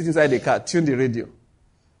Enugu, sit inside the car, tune the radio.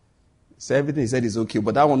 So everything he said is okay,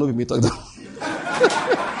 but that one will be me talking down.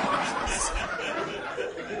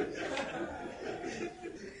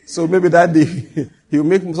 So maybe that day, he'll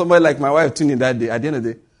make somebody like my wife tune in that day. At the end of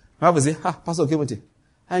the day, my wife will say, Pastor Okemude,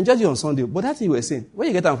 I enjoyed you on Sunday, but that thing you were saying, where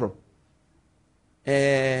you get that from?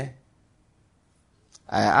 I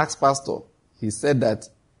asked Pastor. He said that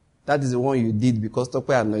is the one you did because Tope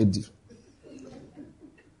annoyed you.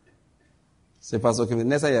 Say, Pastor Okemude,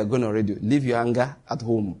 next time you are going on radio, leave your anger at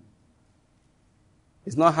home.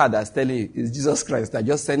 It's not hard as telling you. It's Jesus Christ that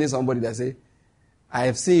just sending somebody that say, I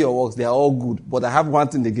have seen your works. They are all good. But I have one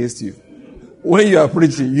thing against you. When you are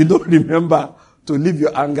preaching, you don't remember to leave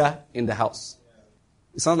your anger in the house.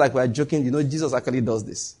 It sounds like we are joking. You know, Jesus actually does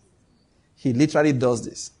this. He literally does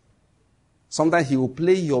this. Sometimes he will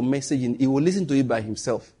play your message and he will listen to it by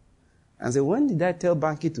himself. And say, when did I tell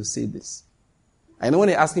Banky to say this? I know when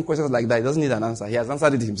he's asking questions like that, he doesn't need an answer. He has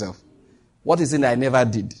answered it himself. What is it that I never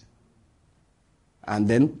did? And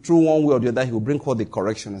then, through one way or the other, he will bring forth the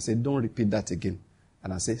correction and say, don't repeat that again.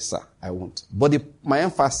 And I say, sir, I won't. But my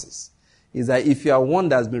emphasis is that if you are one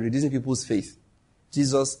that's been reducing people's faith,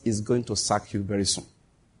 Jesus is going to sack you very soon.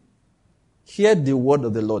 Hear the word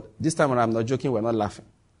of the Lord. This time around, I'm not joking, we're not laughing.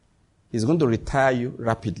 He's going to retire you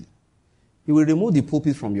rapidly. He will remove the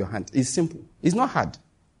pulpit from your hand. It's simple. It's not hard.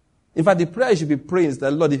 In fact, the prayer you should be praying is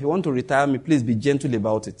that, Lord, if you want to retire me, please be gentle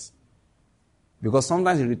about it. Because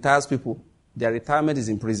sometimes he retires people. Their retirement is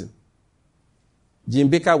in prison. Jim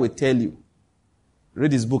Baker will tell you,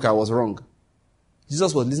 read his book, I Was Wrong.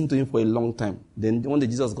 Jesus was listening to him for a long time. Then one day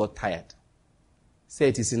Jesus got tired. Said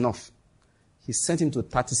it is enough. He sent him to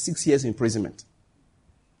 36 years imprisonment.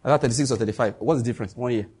 Either 36 or 35. What's the difference?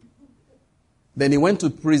 1 year. Then he went to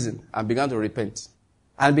prison and began to repent.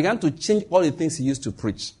 And began to change all the things he used to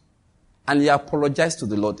preach. And he apologized to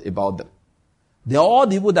the Lord about them. Then all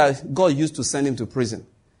the people that God used to send him to prison,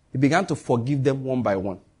 he began to forgive them one by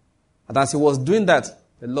one. And as he was doing that,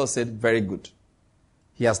 the Lord said, very good.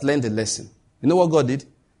 He has learned a lesson. You know what God did?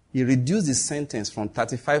 He reduced his sentence from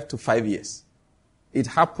 35 to 5 years. It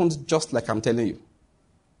happened just like I'm telling you.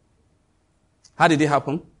 How did it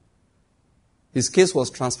happen? His case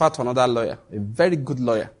was transferred to another lawyer, a very good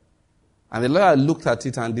lawyer. And the lawyer looked at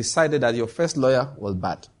it and decided that your first lawyer was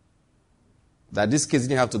bad. That this case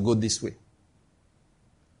didn't have to go this way.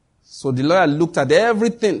 So the lawyer looked at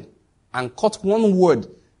everything and caught one word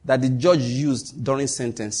that the judge used during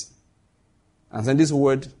sentencing. And then this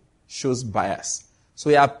word shows bias. So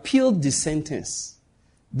he appealed the sentence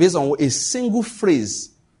based on a single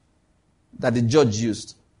phrase that the judge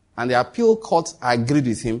used. And the appeal court agreed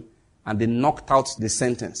with him and they knocked out the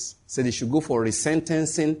sentence. Said they should go for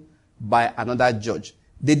resentencing by another judge.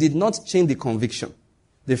 They did not change the conviction.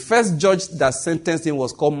 The first judge that sentenced him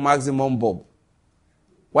was called Maximum Bob.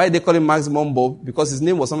 Why did they call him Maximum Bob? Because his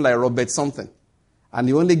name was something like Robert something. And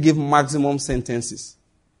he only gave maximum sentences.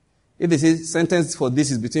 If they say sentence for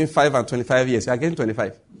this is between 5 and 25 years, you are getting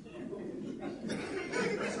 25.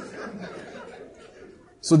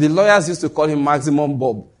 So the lawyers used to call him Maximum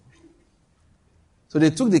Bob. So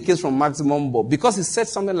they took the case from Maximum Bob. Because he said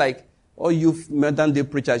something like, oh, you modern day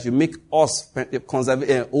preachers, you make us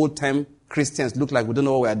old-time Christians look like we don't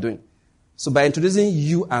know what we are doing. So by introducing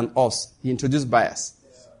you and us, he introduced bias.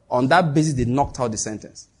 On that basis, they knocked out the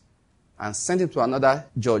sentence and sent him to another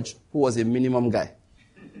judge who was a minimum guy.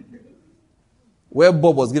 Where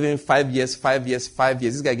Bob was given 5 years, 5 years, 5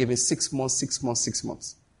 years. This guy gave him 6 months, 6 months, 6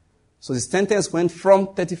 months. So the sentence went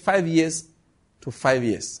from 35 years to 5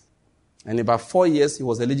 years. And in about 4 years, he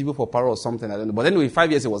was eligible for parole or something. I don't know. But anyway,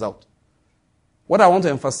 5 years, he was out. What I want to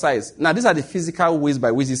emphasize, now these are the physical ways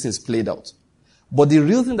by which these things played out. But the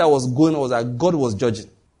real thing that was going on was that God was judging.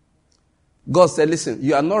 God said, listen,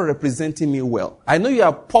 you are not representing me well. I know you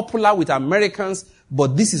are popular with Americans,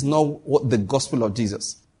 but this is not what the gospel of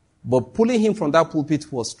Jesus. But pulling him from that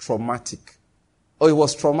pulpit was traumatic. Oh, it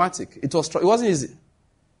was traumatic. It wasn't easy.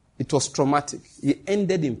 It was traumatic. He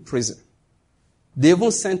ended in prison. They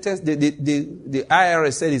even sentenced, the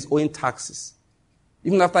IRS said he's owing taxes.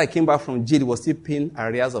 Even after I came back from jail, he was still paying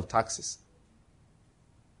arrears of taxes.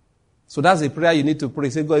 So that's a prayer you need to pray.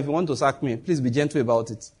 Say, God, if you want to sack me, please be gentle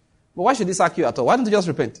about it. But why should he sack you at all? Why don't you just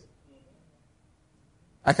repent?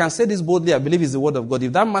 I can say this boldly. I believe it's the word of God.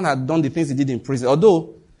 If that man had done the things he did in prison,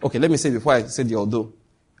 although, okay, let me say before I say the although.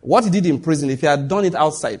 What he did in prison, if he had done it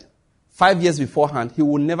outside, 5 years beforehand, he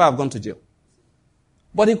would never have gone to jail.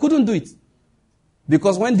 But he couldn't do it.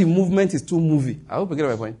 Because when the movement is too moving, I hope you get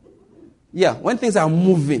my point. Yeah, when things are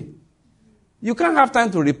moving, you can't have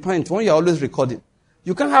time to repent when you're always recording.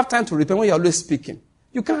 You can't have time to repent when you're always speaking.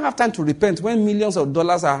 You can't have time to repent when millions of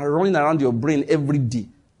dollars are running around your brain every day.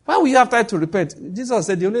 Why will you have time to repent? Jesus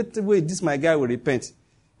said the only way this my guy will repent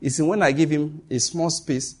is when I give him a small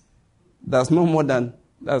space that's no more than,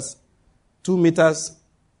 that's 2 meters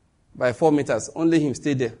by 4 meters. Only him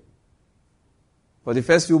stay there. For the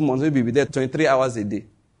first few months, maybe be there 23 hours a day.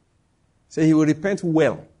 So he will repent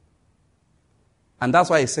well. And that's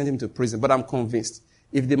why he sent him to prison. But I'm convinced,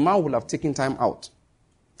 if the man would have taken time out,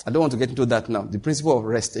 I don't want to get into that now, the principle of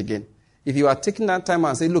rest again. If you are taking that time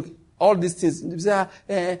and say, look, all these things, you say,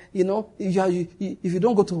 if you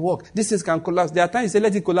don't go to work, these things can collapse. There are times you say,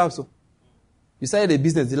 let it collapse. So you started a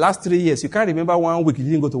business, the last 3 years, you can't remember 1 week you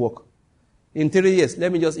didn't go to work. In 3 years,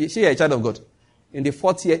 let me just, say you're a child of God. In the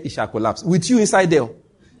 4th year, it shall collapse. With you inside there,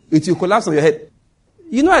 it will collapse on your head.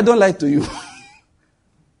 You know I don't lie to you.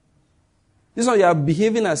 This one, you are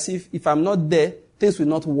behaving as if I'm not there, things will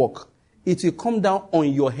not work. It will come down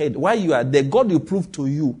on your head. While you are there, God will prove to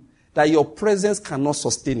you that your presence cannot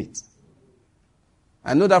sustain it.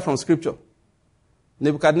 I know that from scripture.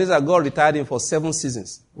 Nebuchadnezzar, God retired him for 7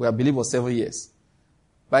 seasons. We I believe was 7 years.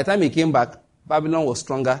 By the time he came back, Babylon was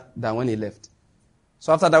stronger than when he left.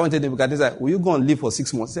 So after that, I went to Nebuchadnezzar, will you go and live for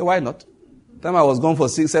 6 months? He said, why not? The time I was gone for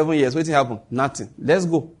 7 years, what happened? Nothing. Let's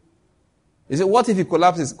go. He said, what if it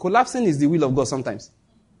collapses? Collapsing is the will of God sometimes.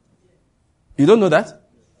 You don't know that?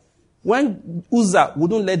 When Uzzah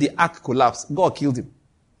wouldn't let the ark collapse, God killed him.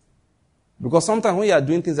 Because sometimes when you are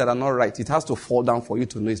doing things that are not right, it has to fall down for you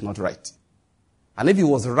to know it's not right. And if it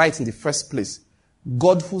was right in the first place,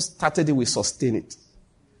 God who started it will sustain it.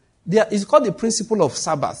 It's called the principle of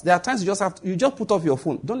Sabbath. There are times you just put off your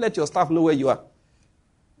phone. Don't let your staff know where you are.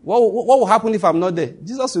 What will happen if I'm not there?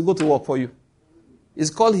 Jesus will go to work for you. It's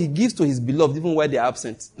called he gives to his beloved even while they are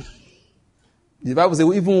absent. The Bible says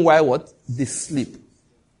even while what? They sleep.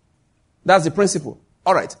 That's the principle.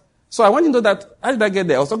 All right. So I want to know that, how did I get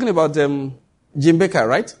there? I was talking about Jim Baker,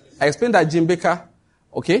 right? I explained that Jim Baker,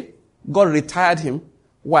 okay, God retired him.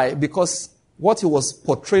 Why? Because what he was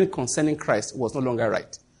portraying concerning Christ was no longer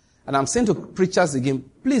right. And I'm saying to preachers again,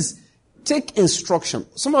 please take instruction.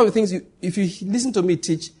 Some of the things, if you listen to me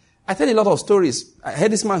teach, I tell a lot of stories. I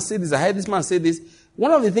heard this man say this, I heard this man say this.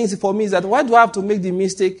 One of the things for me is that why do I have to make the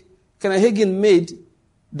mistake Kenneth Hagin made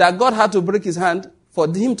that God had to break his hand for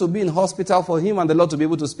him to be in hospital, for him and the Lord to be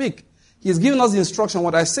able to speak? He's given us the instruction.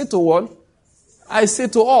 What I say to one, I say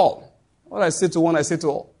to all. What I say to one, I say to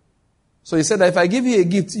all. So he said that if I give you a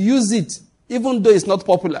gift, use it, even though it's not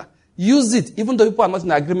popular. Use it, even though people are not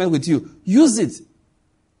in agreement with you. Use it.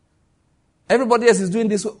 Everybody else is doing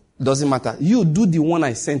this. Doesn't matter. You do the one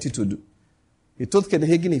I sent you to do. He told Kenneth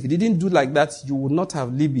Hagin, if you didn't do like that, you would not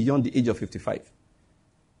have lived beyond the age of 55.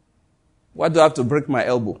 Why do I have to break my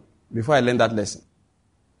elbow before I learn that lesson?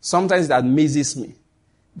 Sometimes that amazes me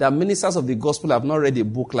that ministers of the gospel have not read a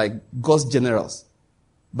book like God's Generals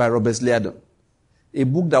by Robert Liardon. A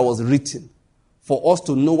book that was written for us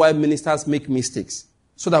to know why ministers make mistakes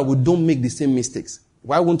so that we don't make the same mistakes.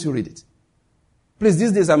 Why won't you read it? Please,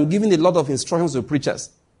 these days I'm giving a lot of instructions to preachers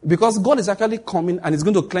because God is actually coming and is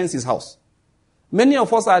going to cleanse his house. Many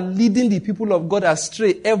of us are leading the people of God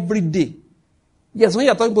astray every day. Yes, when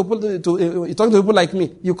you're talking to people like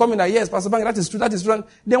me, you come in and yes, Pastor Bang, that is true, that is true.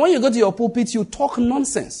 Then when you go to your pulpit, you talk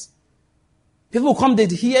nonsense. People come, they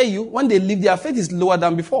hear you. When they leave, their faith is lower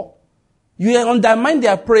than before. You undermine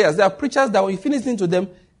their prayers. There are preachers that when you finish listening to them,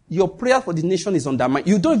 your prayer for the nation is undermined.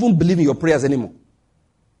 You don't even believe in your prayers anymore.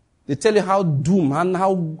 They tell you how doomed and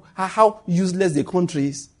how useless the country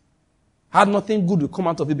is. How nothing good will come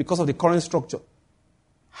out of it because of the current structure.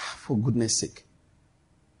 For goodness sake.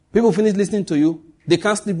 People finish listening to you, they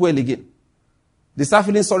can't sleep well again. They start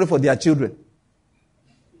feeling sorry for their children.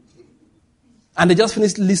 And they just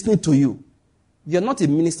finish listening to you. You're not a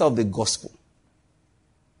minister of the gospel.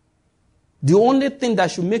 The only thing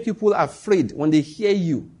that should make people afraid when they hear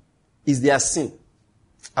you is their sin.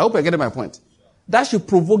 I hope you're getting my point. That should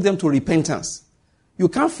provoke them to repentance. You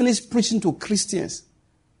can't finish preaching to Christians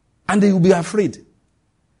and they will be afraid.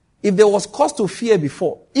 If there was cause to fear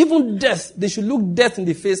before, even death, they should look death in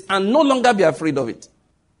the face and no longer be afraid of it.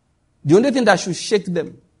 The only thing that should shake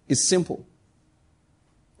them is simple.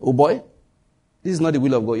 Oh boy, this is not the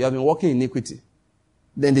will of God. You have been walking in iniquity.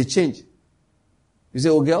 Then they change. You say,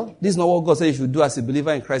 oh girl, this is not what God said you should do as a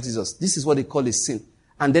believer in Christ Jesus. This is what they call a sin.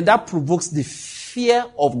 And then that provokes the fear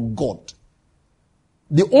of God.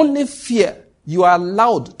 The only fear you are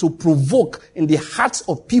allowed to provoke in the hearts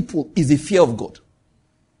of people is the fear of God.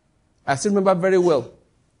 I still remember very well,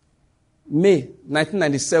 May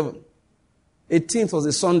 1997, 18th was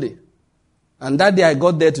a Sunday. And that day I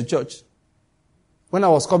got there to church. When I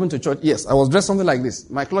was coming to church, yes, I was dressed something like this.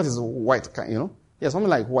 My cloth is white, you know. Yeah, something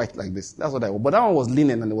like white like this. That's what I was. But that one was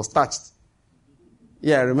linen and it was starched.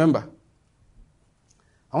 Yeah, I remember. And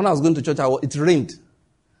when I was going to church, it rained.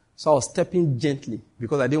 So I was stepping gently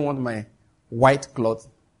because I didn't want my white cloth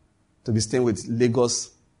to be stained with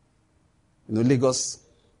Lagos, Lagos,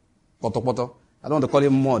 poto poto. I don't want to call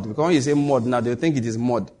it mud. Because when you say mud now, they think it is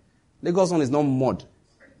mud. Lagos one is not mud.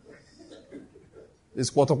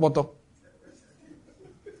 It's poto poto.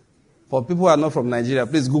 For people who are not from Nigeria,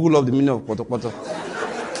 please Google up the meaning of poto poto.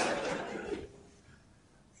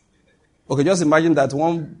 Okay, just imagine that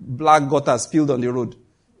one black gutter spilled on the road.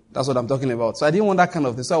 That's what I'm talking about. So I didn't want that kind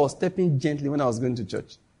of thing. So I was stepping gently when I was going to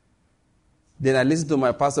church. Then I listened to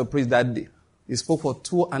my pastor preach that day. He spoke for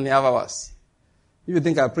 2.5 hours. If you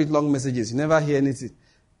think I preach long messages, you never hear anything.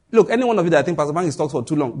 Look, any one of you that think Pastor Banks talks for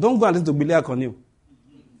too long, don't go and listen to Billy Akoni.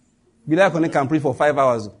 Billy Akoni can preach for 5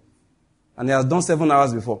 hours. And he has done 7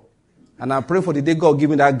 hours before. And I pray for the day God give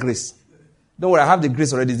me that grace. Don't worry, I have the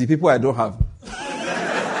grace already. It's the people I don't have.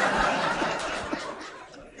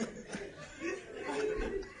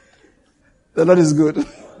 The Lord is good.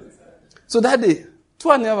 So that day,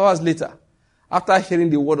 2.5 hours later, after hearing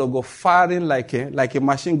the word of God firing like a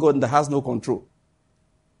machine gun that has no control.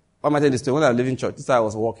 Why am I telling this story? When I was leaving church, this is how I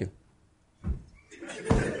was walking.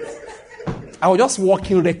 I was just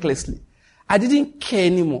walking recklessly. I didn't care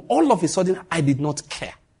anymore. All of a sudden, I did not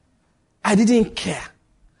care. I didn't care.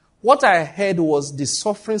 What I heard was the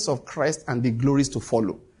sufferings of Christ and the glories to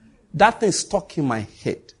follow. That thing stuck in my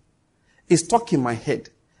head. It stuck in my head.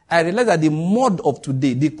 I realized that the mud of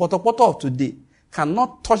today, the poto of today,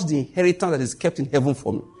 cannot touch the inheritance that is kept in heaven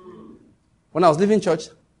for me. When I was leaving church,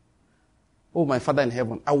 oh, my Father in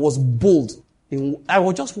heaven, I was bold. I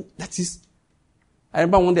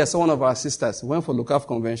remember one day I saw one of our sisters, went for local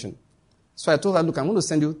convention. So I told her, look, I'm going to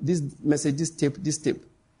send you this message, this tape.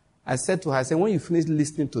 I said to her, when you finish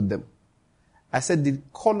listening to them, I said,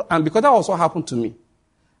 and because that also happened to me,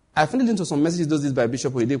 I finished listening to some messages those days by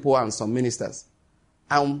Bishop Oyedepo and some ministers.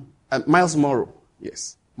 And Miles Morrow,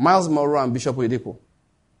 yes. Miles Morrow and Bishop Oyedepo.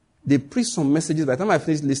 They preached some messages by the time I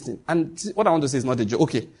finished listening. And what I want to say is not a joke.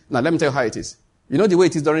 Okay, now let me tell you how it is. You know the way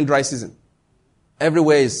it is during dry season?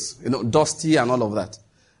 Everywhere is, dusty and all of that.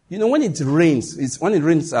 When it rains, when the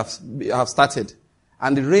rains have started,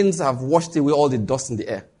 and the rains have washed away all the dust in the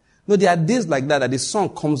air. There are days like that the sun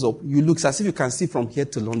comes up, you look as if you can see from here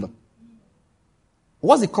to London.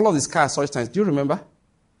 What's the color of the sky at such times? Do you remember?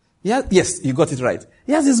 Yeah, yes, you got it right.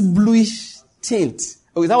 He has this bluish tint.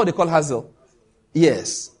 Oh, is that what they call hazel?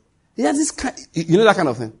 Yes. He has this kind, that kind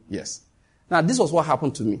of thing? Yes. Now, this was what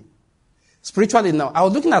happened to me. Spiritually now, I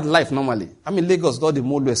was looking at life normally. I'm in Lagos, got the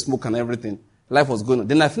mold, smoke and everything. Life was going on.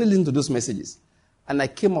 Then I finished listening to those messages. And I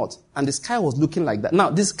came out, and the sky was looking like that. Now,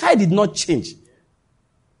 the sky did not change.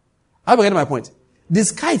 Are you getting my point? The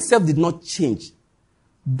sky itself did not change.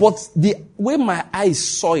 But the way my eyes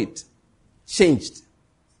saw it changed.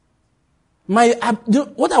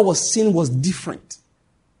 What I was seeing was different.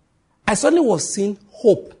 I suddenly was seeing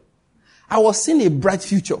hope. I was seeing a bright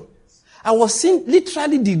future. I was seeing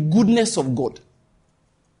literally the goodness of God.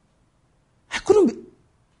 I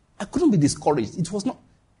couldn't be discouraged. It was not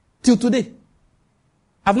till today.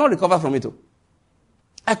 I've not recovered from it.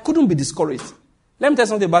 I couldn't be discouraged. Let me tell you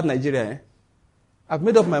something about Nigeria. I've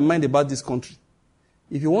made up my mind about this country.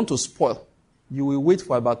 If you want to spoil, you will wait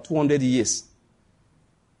for about 200 years.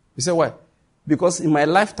 You say why? Because in my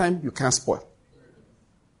lifetime, you can't spoil.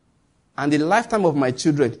 And the lifetime of my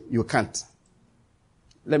children, you can't.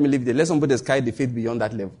 Let me leave it there. Let somebody sky the faith beyond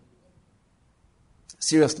that level.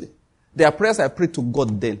 Seriously. There are prayers I prayed to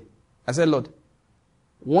God then. I said, Lord,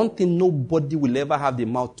 one thing nobody will ever have the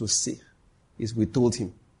mouth to say is we told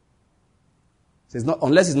him.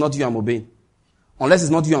 Unless it's not you I'm obeying. Unless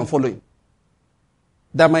it's not you I'm following.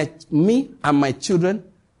 That me and my children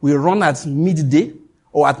will run at midday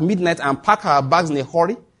or at midnight and pack our bags in a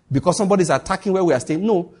hurry because somebody is attacking where we are staying.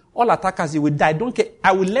 No. all attackers, you will die. Don't care.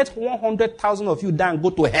 I will let 100,000 of you die and go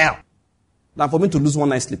to hell than for me to lose one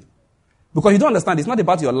night's sleep. Because you don't understand, it's not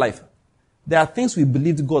about your life. There are things we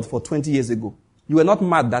believed God for 20 years ago. You were not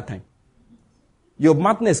mad that time. Your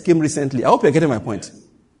madness came recently. I hope you're getting my point.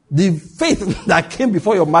 The faith that came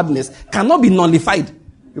before your madness cannot be nullified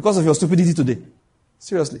because of your stupidity today.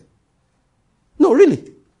 Seriously. No,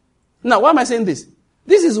 really. Now, why am I saying this?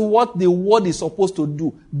 This is what the word is supposed to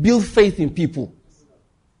do. Build faith in people.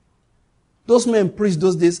 Those men preached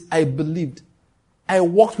those days, I believed. I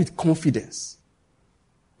walked with confidence.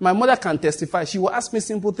 My mother can testify. She will ask me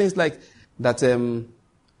simple things like that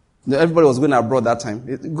everybody was going abroad that time.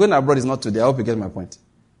 Going abroad is not today. I hope you get my point.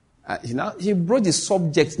 He brought the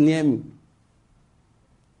subject near me.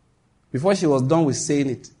 Before she was done with saying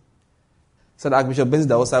it, said Archbishop Benson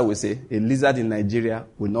Dawosa will say, a lizard in Nigeria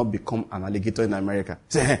will not become an alligator in America.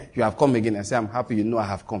 Say, hey, you have come again. I say, I'm happy you know I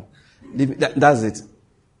have come. That's it.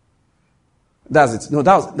 That's it. No,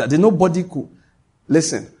 nobody could.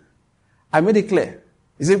 Listen, I made it clear.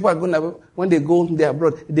 You see, people are going to, when they go there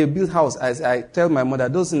abroad, they build house. I tell my mother,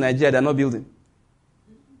 those in Nigeria, they're not building.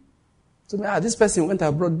 So this person went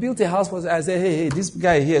abroad, built a house for us. I said, hey, this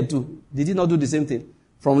guy here too. Did he not do the same thing?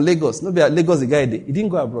 From Lagos. No, Lagos, the guy did. He didn't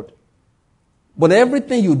go abroad. But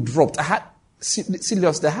everything you dropped, I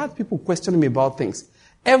had people questioning me about things.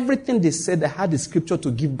 Everything they said, I had the scripture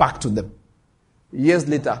to give back to them. Years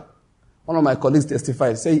later, one of my colleagues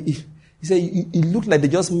testified. He said, it looked like they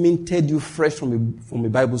just minted you fresh from a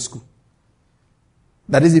Bible school.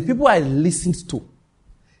 That is, the people I listened to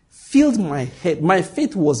filled my head. My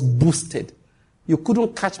faith was boosted. You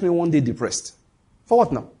couldn't catch me one day depressed. For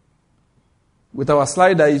what now? With our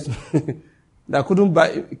salary that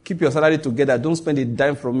couldn't keep your salary together, don't spend a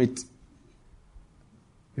dime from it. If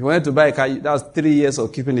you wanted to buy a car, that was 3 years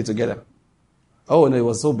of keeping it together. Oh, no, it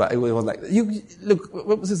was so bad. It was like, look,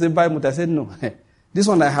 what was it, buy motor? I said, no. This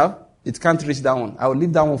one I have, it can't reach that one. I will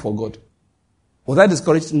leave that one for God. Was I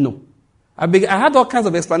discouraged? No. I had all kinds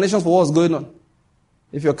of explanations for what was going on.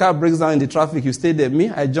 If your car breaks down in the traffic, you stay there. Me,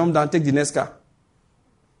 I jump down, take the next car.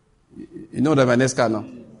 You know that my next car now.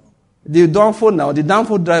 The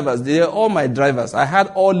downfall drivers, they are all my drivers. I had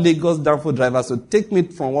all Lagos downfall drivers to take me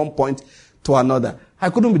from one point to another. I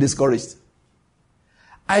couldn't be discouraged.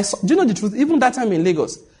 Do you know the truth? Even that time in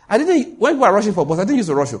Lagos, when we were rushing for bus, I didn't used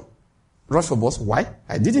to rush for bus. Why?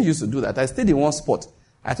 I didn't used to do that. I stayed in one spot.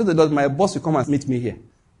 I told the Lord, my boss will come and meet me here.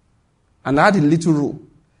 And I had a little rule.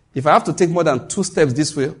 If I have to take more than 2 steps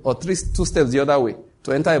this way or 2 steps the other way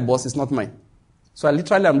to enter a bus, it's not mine. So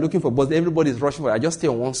I'm looking for bus. Everybody is rushing for it. I just stay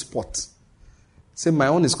on one spot. Say my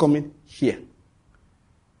own is coming here.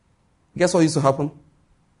 Guess what used to happen?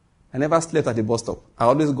 I never slept at the bus stop. I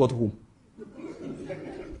always got home.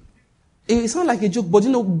 It sounds like a joke, but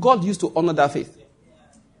God used to honor that faith.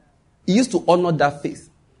 He used to honor that faith.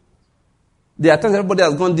 There are times everybody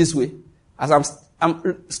has gone this way. As I'm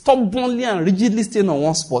stubbornly and rigidly staying on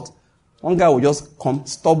one spot, one guy will just come,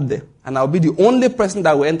 stop there, and I'll be the only person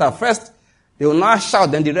that will enter first. They will now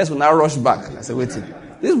shout, then the rest will now rush back. And I said, wait,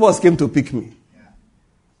 this bus came to pick me.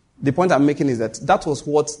 The point I'm making is that was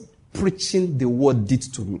what preaching the word did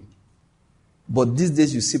to me. But these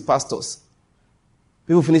days you see pastors,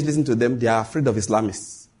 people finish listening to them, they are afraid of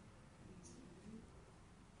Islamists.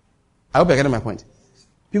 I hope you're getting my point.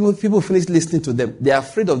 People finish listening to them, they are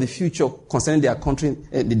afraid of the future concerning their country,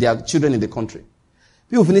 their children in the country.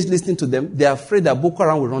 People finish listening to them, they are afraid that Boko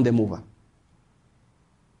Haram will run them over.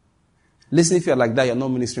 Listen, if you're like that, you're not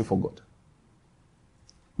ministering for God.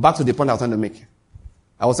 Back to the point I was trying to make.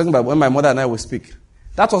 I was talking about when my mother and I would speak.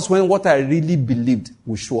 That was when what I really believed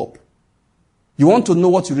would show up. You want to know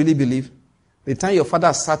what you really believe? The time your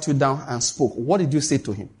father sat you down and spoke, what did you say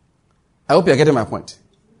to him? I hope you're getting my point.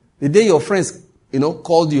 The day your friends,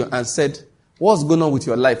 called you and said, what's going on with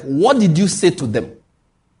your life? What did you say to them?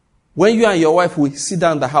 When you and your wife will sit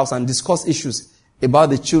down in the house and discuss issues about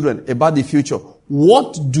the children, about the future,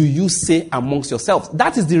 what do you say amongst yourselves?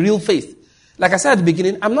 That is the real faith. Like I said at the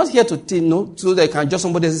beginning, I'm not here to so that you can judge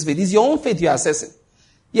somebody else's faith. It's your own faith you're assessing.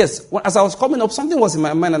 Yes, as I was coming up, something was in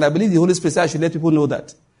my mind, and I believe the Holy Spirit said I should let people know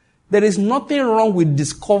that. There is nothing wrong with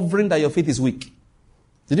discovering that your faith is weak.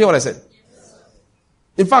 Did you hear what I said? Yes.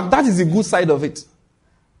 In fact, that is the good side of it.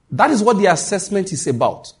 That is what the assessment is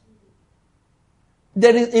about.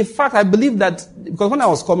 In fact, I believe that, because when I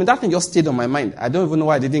was coming, that thing just stayed on my mind. I don't even know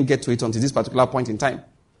why I didn't get to it until this particular point in time.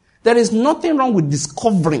 There is nothing wrong with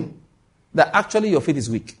discovering that actually your faith is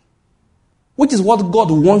weak. Which is what God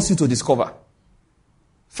wants you to discover.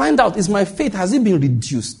 Find out, is my faith, has it been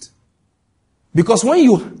reduced? Because when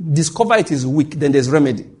you discover it is weak, then there's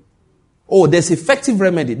remedy. Oh, there's effective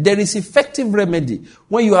remedy. There is effective remedy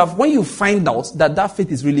when you find out that faith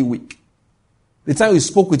is really weak. The time you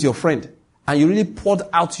spoke with your friend and you really poured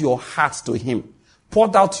out your heart to him,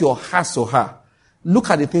 poured out your heart to her. Look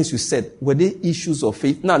at the things you said. Were they issues of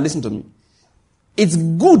faith? Now listen to me. It's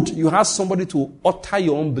good you have somebody to utter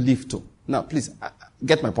your own belief to. Now please,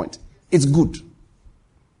 get my point. It's good.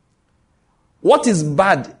 What is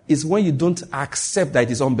bad is when you don't accept that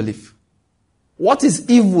it is unbelief. What is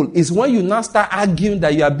evil is when you now start arguing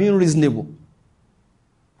that you are being reasonable.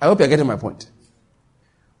 I hope you're getting my point.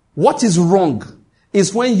 What is wrong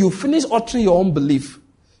is when you finish uttering your own belief.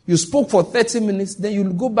 You spoke for 30 minutes, then you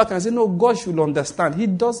go back and say, no, God should understand. He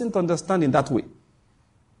doesn't understand in that way.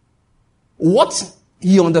 What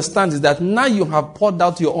he understands is that now you have poured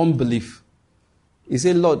out your own belief. He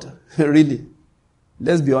said, Lord, really,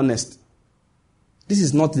 let's be honest. This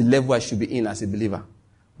is not the level I should be in as a believer.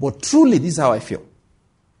 But truly, this is how I feel.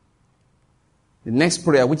 The next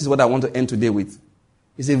prayer, which is what I want to end today with,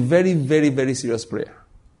 is a very, very, very serious prayer.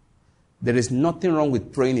 There is nothing wrong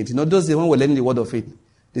with praying it. You know, those when we're learning the word of faith,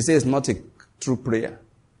 they say it's not a true prayer.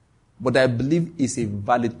 But I believe it's a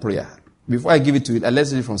valid prayer. Before I give it to you,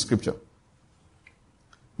 let's read it from scripture.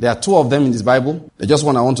 There are 2 of them in this Bible. There's just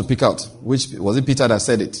one I want to pick out. Which was it Peter that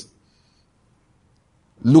said it?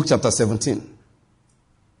 Luke chapter 17.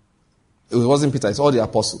 It wasn't Peter, it's all the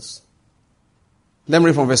apostles. Let me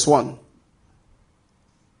read from verse 1.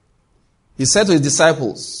 He said to his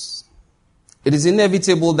disciples, it is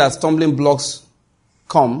inevitable that stumbling blocks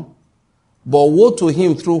come, but woe to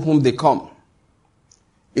him through whom they come.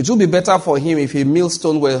 It would be better for him if a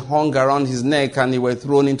millstone were hung around his neck and he were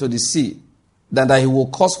thrown into the sea, than that he will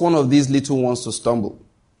cause one of these little ones to stumble.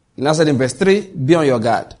 He now said in verse 3, be on your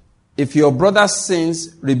guard. If your brother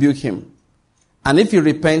sins, rebuke him. And if he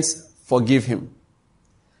repents, forgive him.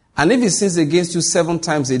 And if he sins against you 7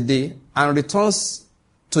 times a day and returns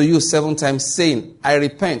to you 7 times saying, I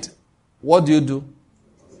repent, what do?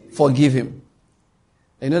 Forgive him.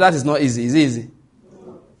 You know that is not easy. Is it easy?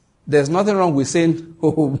 There's nothing wrong with saying,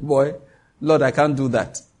 oh boy, Lord, I can't do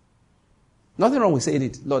that. Nothing wrong with saying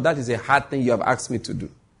it. Lord, that is a hard thing you have asked me to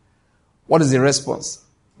do. What is the response?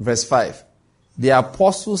 Verse 5. The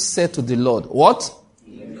apostles said to the Lord, what?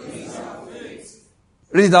 Increase our faith.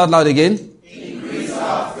 Read it out loud again. Increase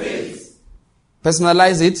our faith.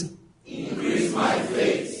 Personalize it. Increase my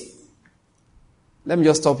faith. Let me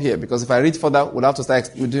just stop here, because if I read further, we'll have to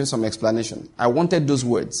start doing some explanation. I wanted those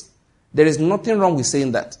words. There is nothing wrong with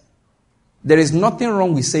saying that. There is nothing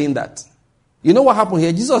wrong with saying that. You know what happened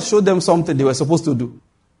here? Jesus showed them something they were supposed to do.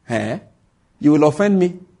 You will offend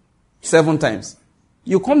me 7 times.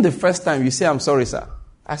 You come the first time, you say, I'm sorry, sir.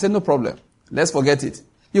 I said, no problem. Let's forget it.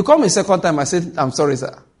 You come the second time, I said, I'm sorry,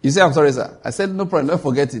 sir. You say, I'm sorry, sir. I said, no problem, let's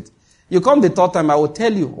forget it. You come the 3rd time, I will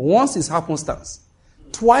tell you, once is happenstance.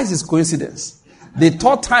 Twice is coincidence. The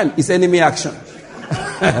 3rd time is enemy action.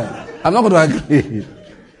 I'm not going to agree.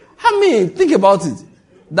 I mean, think about it.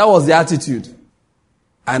 That was the attitude.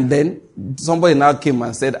 And then somebody now came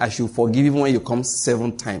and said, I should forgive even when you come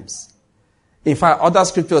 7 times. In fact, other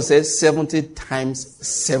scripture says 70 times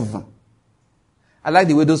 7. I like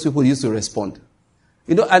the way those people used to respond.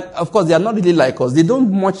 You know, and of course, they are not really like us.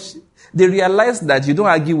 They realize that you don't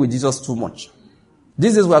argue with Jesus too much.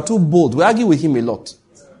 These days we are too bold. We argue with him a lot.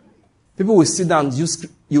 People will sit down,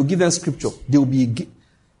 you give them scripture. They will be,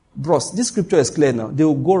 bros, this scripture is clear now. They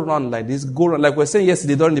will go around like this, like we were saying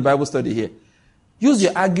yesterday during the Bible study here. Use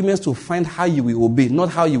your arguments to find how you will obey, not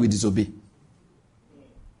how you will disobey.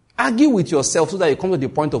 Argue with yourself so that you come to the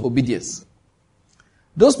point of obedience.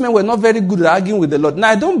 Those men were not very good at arguing with the Lord. Now,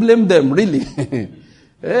 I don't blame them, really.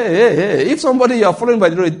 Hey. If somebody you are following by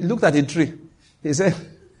the road looked at a tree, he said,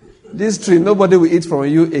 this tree, nobody will eat from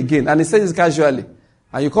you again. And he says it casually.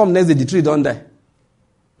 And you come next day, the tree don't die.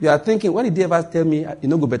 You are thinking, when did they ever tell me, it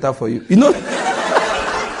no go better for you? You know,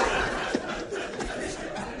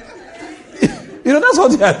 that's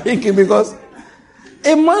what you are thinking, because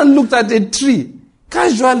a man looked at a tree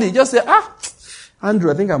casually, just said,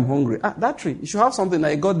 Andrew, I think I'm hungry. That tree, you should have something.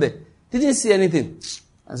 I got there. Didn't see anything.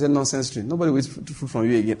 I said, nonsense tree. Nobody will eat food from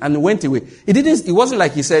you again. And he went away. It wasn't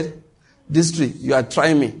like he said, this tree, you are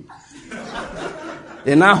trying me.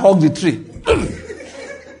 They now hug the tree.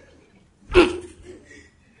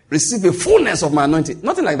 Receive a fullness of my anointing.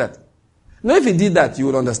 Nothing like that. No, if he did that, you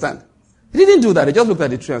would understand. He didn't do that. He just looked at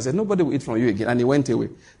the tree and said, nobody will eat from you again. And he went away.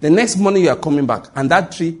 The next morning you are coming back. And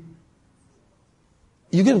that tree,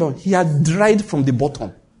 you get it, he had dried from the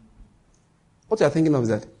bottom. What you are thinking of is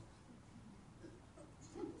that?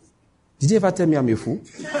 Did you ever tell me I'm a fool?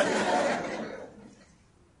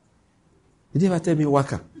 Did you ever tell me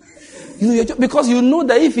waka? Because you know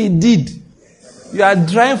that if he did, you are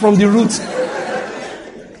drying from the root.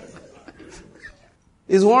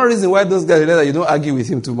 It's one reason why those guys that you don't argue with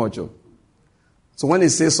him too much. So when he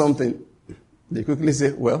says something, they quickly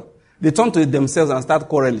say, well, they turn to themselves and start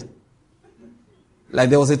quarreling. Like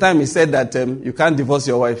there was a time he said that you can't divorce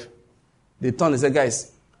your wife. They turned and said,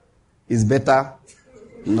 guys, it's better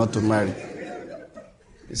not to marry.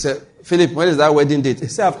 He said, Philip, when is that wedding date? He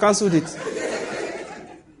said, I've cancelled it.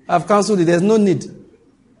 I've cancelled it. There's no need.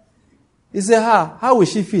 He said, how will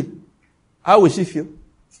she feel? How will she feel?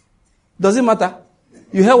 Does it matter?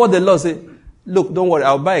 You heard what the Lord said. Look, don't worry.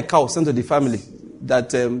 I'll buy a cow, send to the family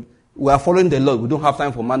that we are following the Lord. We don't have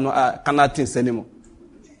time for carnal things anymore.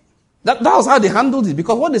 That was how they handled it.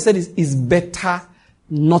 Because what they said is, it's better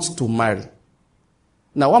not to marry.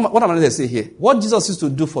 Now, what am I going to say here? What Jesus used to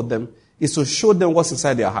do for them is to show them what's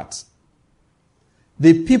inside their hearts.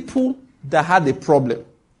 The people that had a problem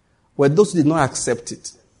were those who did not accept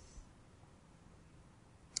it.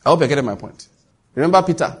 I hope you're getting my point. Remember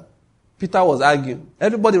Peter? Peter was arguing.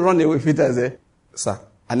 Everybody run away with Peter and said, sir,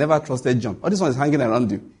 I never trusted John. All this one is hanging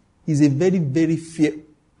around you. He's a very, very fear.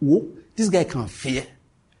 Whoa, this guy can fear.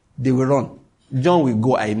 They will run. John will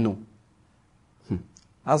go, I know.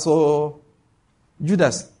 As for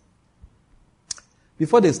Judas,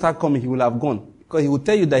 before they start coming, he will have gone. Because he will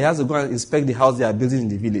tell you that he has to go and inspect the house they are building in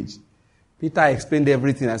the village. Peter explained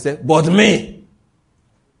everything and said, but me!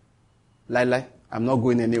 Lie, I'm not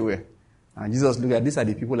going anywhere. And Jesus looked at, these are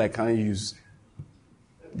the people I can't use.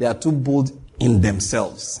 They are too bold in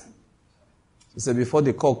themselves. He said, before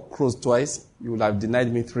the cock crows twice, you will have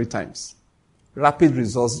denied me 3 times. Rapid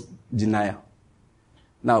results denial.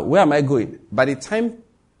 Now, where am I going? By the time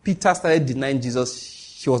Peter started denying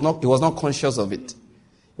Jesus, he was not conscious of it. It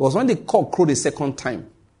was when the cock crowed a second time.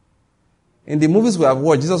 In the movies we have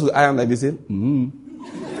watched, Jesus will iron like this. You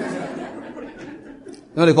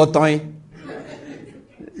know they call toying?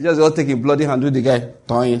 Just take a bloody hand with the guy.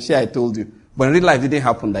 Toying. Sure, I told you. But in real life, it didn't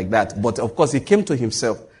happen like that. But of course, he came to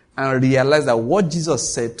himself and realized that what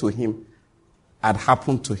Jesus said to him had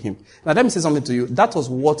happened to him. Now, let me say something to you. That was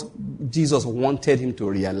what Jesus wanted him to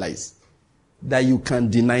realize. That you can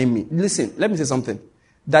deny me. Listen, let me say something.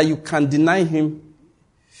 That you can deny him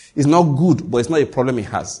is not good, but it's not a problem he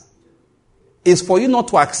has. It's for you not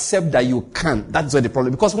to accept that you can. That's where the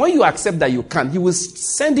problem. Because when you accept that you can, he will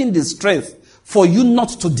send in the strength for you not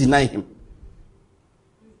to deny him.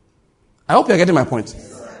 I hope you're getting my point.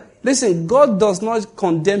 Listen, God does not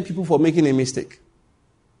condemn people for making a mistake.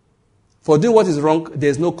 For doing what is wrong,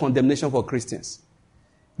 there's no condemnation for Christians.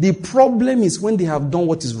 The problem is when they have done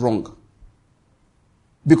what is wrong.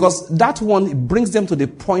 Because that one brings them to the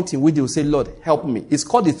point in which they will say, Lord, help me. It's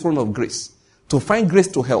called the throne of grace. To find grace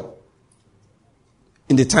to help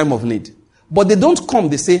in the time of need. But they don't come,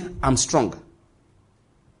 they say, I'm strong.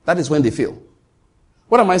 That is when they fail.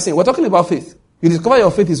 What am I saying? We're talking about faith. You discover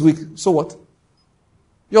your faith is weak. So what?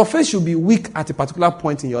 Your faith should be weak at a particular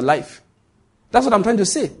point in your life. That's what I'm trying to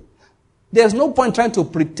say. There's no point trying to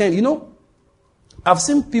pretend. You know, I've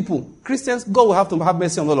seen people, Christians, God will have to have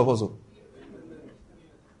mercy on all of us.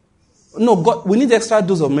 No, God, we need extra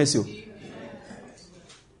dose of mercy.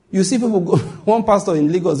 You see people go, one pastor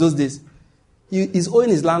in Lagos those days, he's owing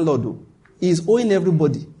his landlord. He's owing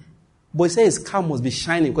everybody. But he said his car must be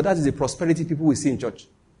shining because that is the prosperity people will see in church.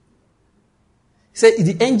 He said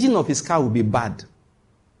the engine of his car will be bad,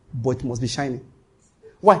 but it must be shining.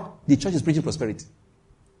 Why? The church is preaching prosperity.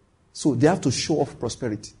 So they have to show off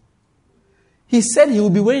prosperity. He said he will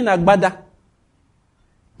be wearing agbada.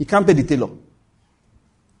 He can't pay the tailor.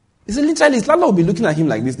 He said literally his landlord will be looking at him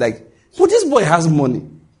like this, like, but this boy has money.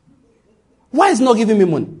 Why is he not giving me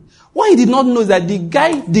money? Why he did not know that the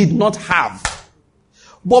guy did not have.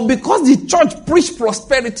 But because the church preached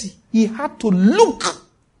prosperity, he had to look.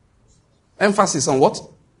 Emphasis on what?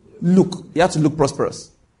 Look. He had to look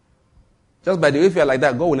prosperous. Just by the way, if you are like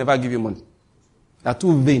that, God will never give you money. They are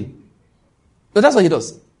too vain. So that's what he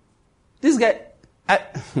does. This guy,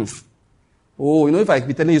 if I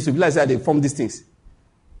be telling you to be like, they form these things.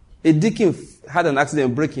 A deacon had an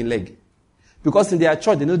accident, breaking leg. Because in their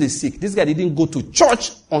church, they know they're sick. This guy didn't go to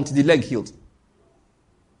church until the leg healed.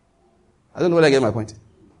 I don't know whether I get my point.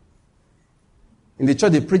 In the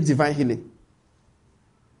church, they preach divine healing.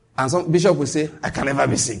 And some bishop will say, I can never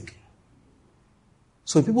be sick.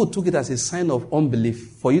 So people took it as a sign of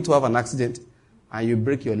unbelief for you to have an accident and you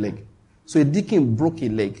break your leg. So a deacon broke a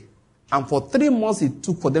leg. And for 3 months it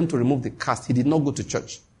took for them to remove the cast. He did not go to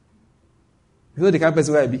church. You know the kind of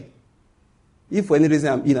person where I be? If for any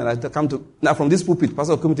reason I'm in and I come to, now from this pulpit,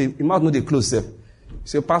 pastor will come to, he must know the close self.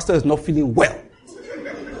 So pastor is not feeling well.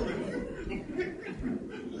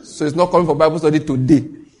 so he's not coming for Bible study today.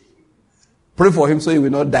 Pray for him so he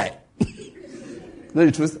will not die. Know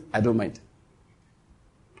the truth? I don't mind.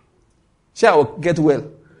 I will get well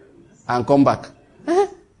and come back.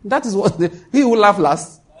 That is what he will laugh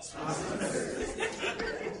last.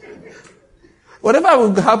 Whatever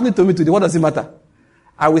will happen to me today, what does it matter?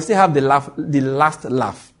 I will still have the last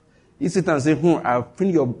laugh. You sit and say, I've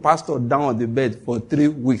pinned your pastor down on the bed for 3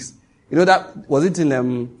 weeks. You know that, was it in,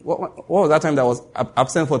 what was that time that was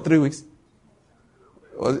absent for 3 weeks?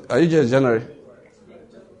 Are you just January?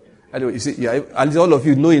 Anyway, you see, at least all of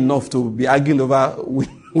you know enough to be arguing over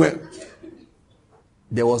when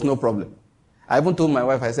there was no problem. I even told my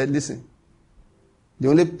wife, I said, listen, the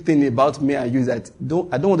only thing about me and you is that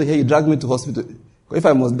I don't want to hear you drag me to hospital. If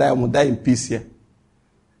I must die in peace here.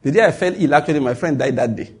 The day I fell ill, actually, my friend died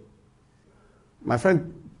that day. My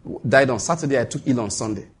friend died on Saturday. I took ill on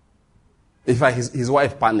Sunday. In fact, his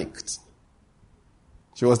wife panicked.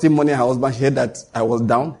 She was still mourning her husband. She heard that I was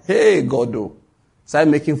down. Hey, God, oh. Started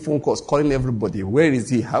making phone calls, calling everybody. Where is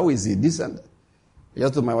he? How is he? This and that. I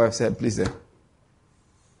just told my wife, said, please,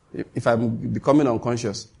 if I'm becoming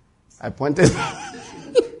unconscious, I pointed.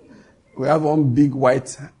 We have one big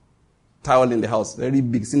white towel in the house, very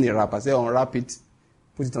big, it's in the wrap. I said, unwrap it,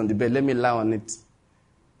 put it on the bed, let me lie on it.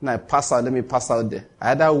 Now I pass out, let me pass out there.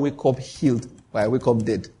 I either wake up healed or I wake up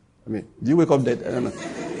dead. I mean, do you wake up dead? I don't know.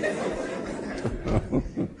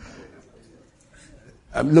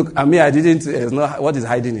 Look, I mean, I didn't know what is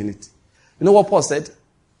hiding in it. You know what Paul said?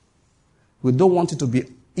 We don't want you to be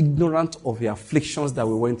ignorant of the afflictions that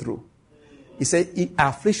we went through. He said,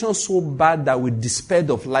 affliction so bad that we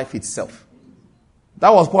despaired of life itself.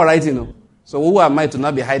 That was Paul writing. So who am I to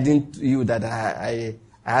not be hiding to you that I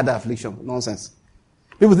had affliction? Nonsense.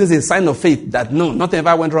 People think it's a sign of faith that no, nothing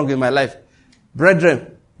ever went wrong in my life.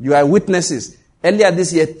 Brethren, you are witnesses. Earlier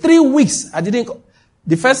this year, 3 weeks,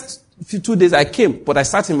 the first 2 days I came, but I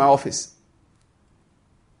sat in my office.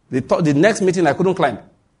 The next meeting I couldn't climb.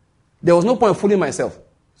 There was no point fooling myself.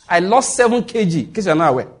 I lost 7 kg, in case you're not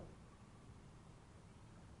aware.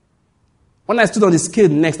 When I stood on the scale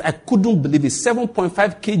next, I couldn't believe it. 7.5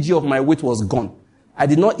 kg of my weight was gone. I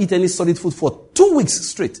did not eat any solid food for 2 weeks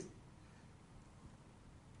straight.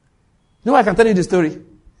 You know, I can tell you the story.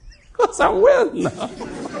 Because I'm well now.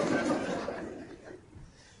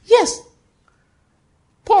 Yes.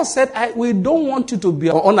 Paul said, we don't want you to be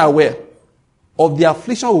unaware of the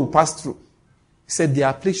affliction we will pass through. He said the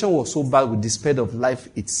affliction was so bad we despaired of life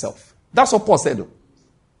itself. That's what Paul said, though.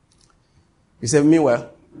 He said, meanwhile,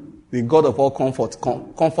 the God of all comfort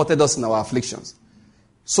comforted us in our afflictions,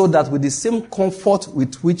 so that with the same comfort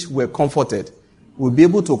with which we're comforted, we'll be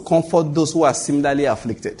able to comfort those who are similarly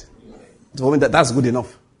afflicted. So that's good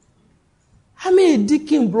enough. I mean, a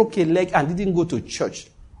deacon broke a leg and didn't go to church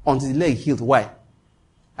until the leg healed. Why?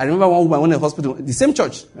 I remember one woman went to the hospital, the same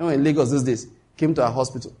church, in Lagos those days, came to our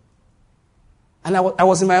hospital. And I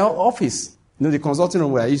was in my office, the consulting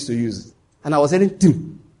room where I used to use. And I was hearing,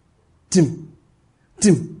 Tim.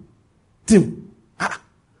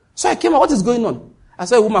 So I came out, what is going on? I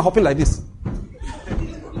saw a woman hopping like this.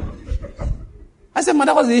 I said,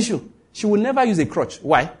 Mother, what's the issue? She will never use a crutch.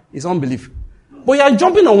 Why? It's unbelief. But you are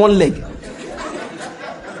jumping on one leg.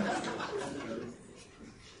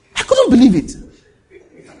 I couldn't believe it.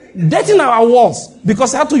 Dirtying our walls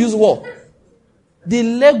because I had to use wall. The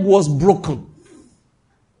leg was broken.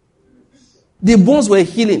 The bones were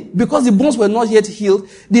healing. Because the bones were not yet healed,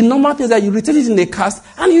 the normal things that you retain it in a cast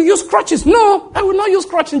and you use crutches. No, I will not use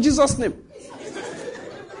crutch in Jesus' name.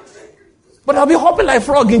 But I'll be hopping like a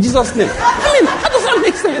frog in Jesus' name. I mean, how does that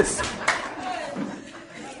make sense?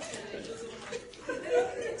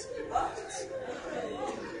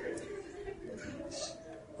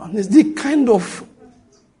 And it's the kind of...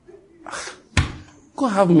 God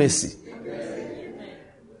have mercy.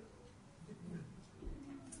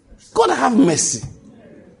 God have mercy.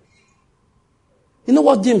 You know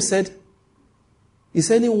what James said? Is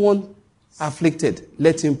anyone afflicted?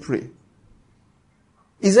 Let him pray.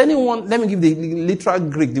 Is anyone, let me give the literal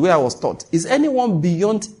Greek, the way I was taught. Is anyone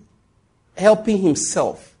beyond helping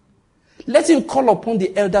himself? Let him call upon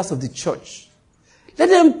the elders of the church. Let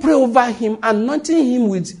them pray over him, anointing him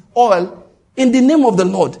with oil in the name of the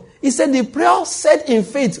Lord. He said the prayer said in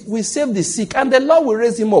faith will save the sick and the Lord will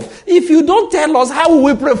raise him up. If you don't tell us, how will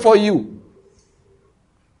we pray for you?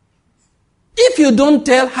 If you don't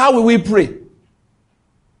tell, how will we pray?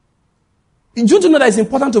 Don't you know that it's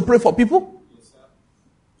important to pray for people?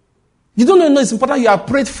 You don't know it's important you are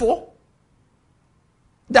prayed for?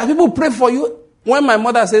 That people pray for you. When my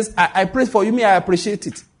mother says, I pray for you, I appreciate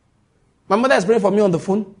it. My mother is praying for me on the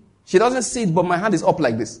phone. She doesn't see it, but my hand is up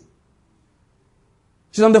like this.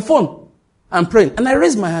 She's on the phone. I'm praying. And I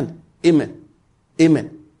raise my hand. Amen.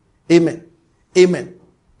 Amen. Amen. Amen.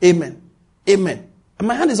 Amen. Amen. And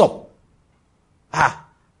my hand is up.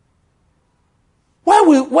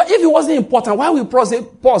 If it wasn't important, why will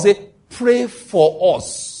Paul say, pray for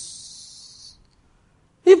us?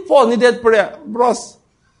 If Paul needed prayer, bros,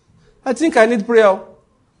 I think I need prayer.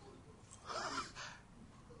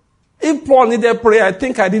 If Paul needed prayer, I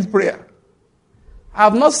think I need prayer. I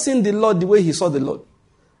have not seen the Lord the way he saw the Lord.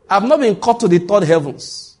 I have not been caught to the third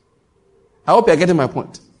heavens. I hope you are getting my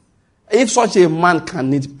point. If such a man can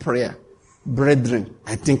need prayer, brethren,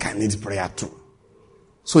 I think I need prayer too.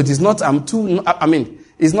 So it is not,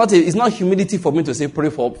 it's not humility for me to say, pray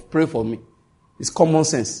for me. It's common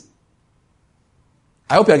sense.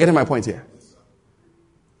 I hope you are getting my point here.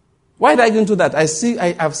 Why did I go into that? I've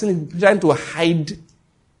seen people trying to hide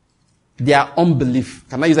their unbelief.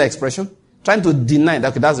 Can I use that expression? Trying to deny.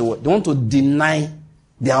 Okay, that's the word. They want to deny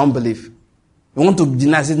their unbelief. They want to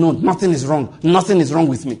deny, say, no, nothing is wrong. Nothing is wrong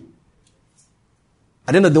with me.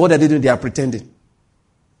 At the end of the day, what they are pretending.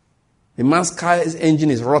 A man's car's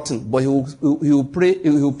engine is rotten, but he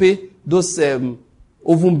will pay those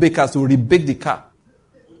oven bakers to rebake the car.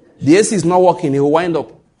 The AC is not working, he will wind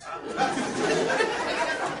up.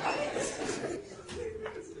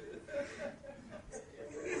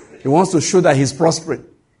 He wants to show that he's prospering.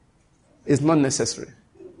 It's not necessary.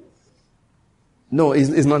 No,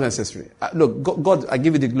 it's not necessary. Look, God, I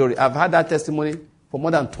give you the glory. I've had that testimony for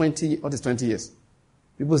more than 20 years.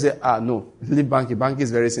 People say, no, leave Banky. Banky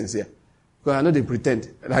is very sincere. Because I know they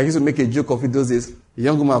pretend. And I used to make a joke of it those days. A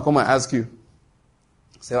young woman will come and ask you,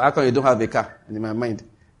 say, how come you don't have a car? And in my mind,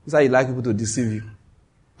 this is how you like people to deceive you.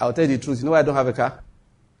 I'll tell you the truth. You know why I don't have a car?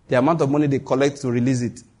 The amount of money they collect to release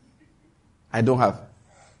it, I don't have.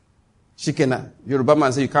 Shikena, Yoruba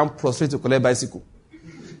man say you can't prostrate to collect bicycle.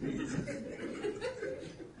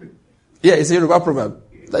 Yeah, it's a Yoruba proverb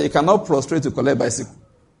that you cannot prostrate to collect bicycle.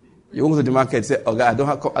 You go to the market, say, okay, I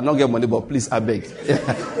don't get money, but please, I beg.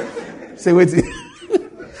 Say, wait.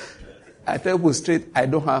 I tell people straight, I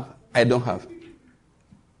don't have.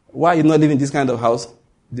 Why are you not living in this kind of house?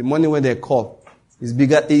 The money when they call is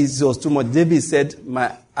bigger, is just too much. David said,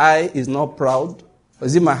 my eye is not proud. Or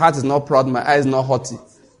is it my heart is not proud, my eye is not haughty.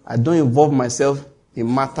 I don't involve myself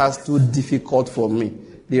in matters too difficult for me.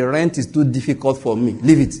 The rent is too difficult for me.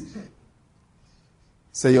 Leave it.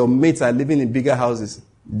 So your mates are living in bigger houses.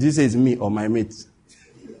 This is me or my mates.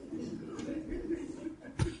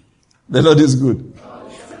 The Lord is good.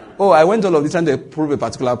 Oh, I went all of this trying to prove a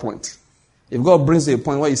particular point. If God brings you a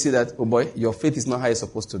point where you see that, oh boy, your faith is not how it's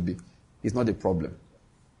supposed to be, it's not a problem.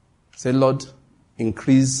 Say, Lord,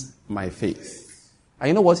 increase my faith. And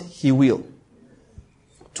you know what? He will.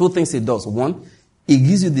 Two things he does. One, he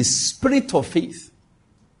gives you the spirit of faith.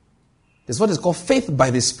 That's what is called faith by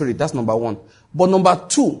the Spirit. That's number one. But number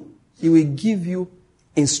two, he will give you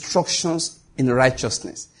instructions in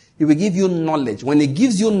righteousness. He will give you knowledge. When he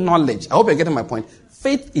gives you knowledge, I hope you're getting my point,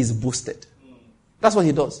 faith is boosted. That's what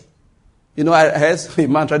he does. You know, I heard a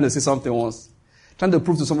man trying to say something once, trying to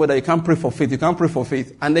prove to somebody that you can't pray for faith. You can't pray for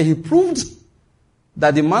faith. And then he proved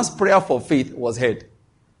that the man's prayer for faith was heard.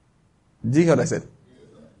 Did you hear what I said?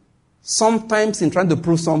 Sometimes in trying to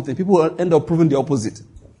prove something, people will end up proving the opposite.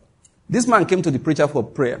 This man came to the preacher for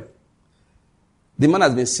prayer. The man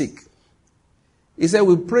has been sick. He said,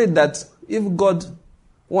 we prayed that if God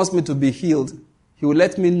wants me to be healed, he will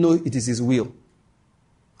let me know it is his will.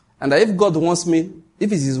 And that if God wants me,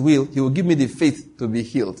 if it is his will, he will give me the faith to be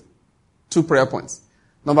healed. 2 prayer points.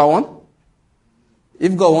 Number 1,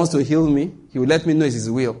 if God wants to heal me, he will let me know it is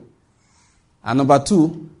his will. And number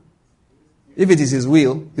 2, if it is his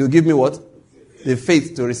will, he will give me what? The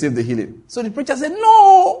faith to receive the healing. So the preacher said,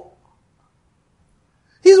 no!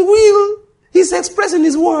 His will, he's expressing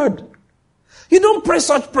his word. You don't pray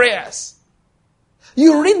such prayers.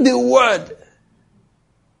 You read the word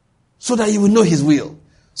so that you will know his will.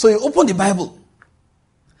 So you open the Bible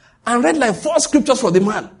and read like 4 scriptures for the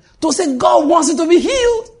man to say God wants you to be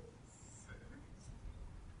healed.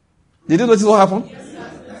 Did you notice what happened?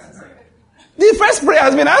 The first prayer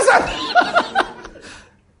has been answered.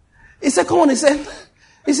 He said, come on, he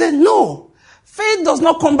said, no. Faith does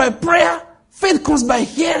not come by prayer. Faith comes by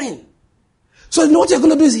hearing. So you know what you're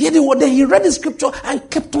going to do is hear the word. Then he read the scripture and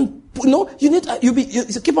kept on, you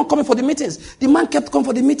keep on coming for the meetings. The man kept coming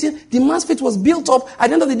for the meeting. The man's faith was built up. At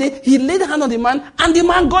the end of the day, he laid a hand on the man and the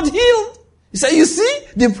man got healed. He said, you see,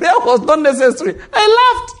 the prayer was not necessary.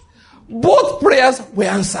 I laughed. Both prayers were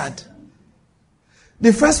answered.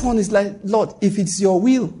 The first one is like, Lord, if it's your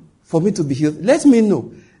will for me to be healed, let me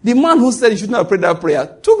know. The man who said he should not have prayed that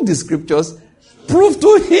prayer took the scriptures, proved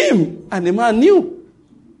to him, and the man knew.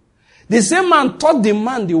 The same man taught the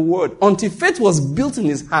man the word until faith was built in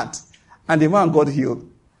his heart and the man got healed.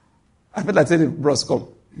 I feel like saying, bros, come.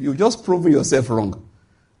 You've just proven yourself wrong.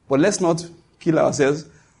 But let's not kill ourselves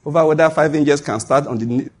over whether 5 angels can start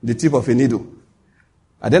on the tip of a needle.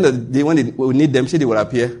 At the end of the day, when we need them, they will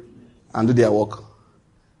appear and do their work.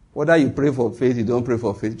 Whether you pray for faith, you don't pray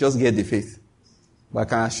for faith, just get the faith. But I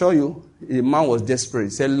can assure you, the man was desperate. He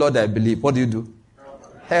said, Lord, I believe. What do?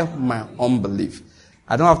 Help my unbelief.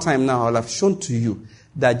 I don't have time now. I'll have shown to you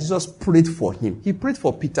that Jesus prayed for him. He prayed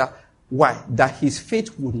for Peter. Why? That his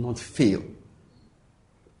faith would not fail.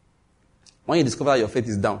 When you discover that your faith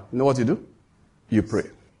is down, you know what you do? You pray.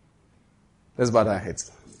 Let's bow our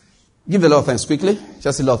heads. Give the Lord thanks quickly.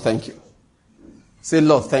 Just say, Lord, thank you. Say,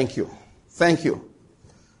 Lord, thank you. Thank you.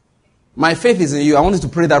 My faith is in you. I want you to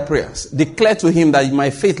pray that prayer. Declare to him that my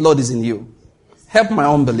faith, Lord, is in you. Help my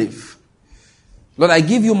unbelief. Lord, I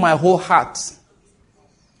give you my whole heart.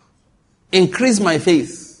 Increase my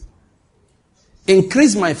faith.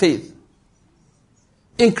 Increase my faith.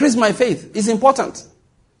 Increase my faith. It's important.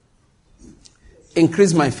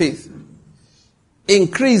 Increase my faith.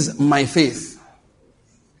 Increase my faith.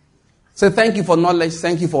 Say, thank you for knowledge.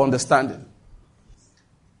 Thank you for understanding.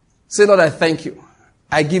 Say, Lord, I thank you.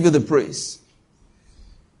 I give you the praise.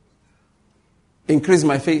 Increase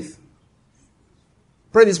my faith.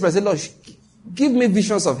 Pray this prayer. Say, Lord, give me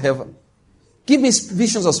visions of heaven. Give me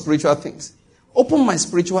visions of spiritual things. Open my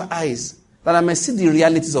spiritual eyes that I may see the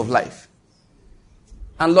realities of life.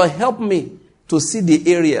 And Lord, help me to see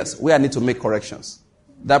the areas where I need to make corrections.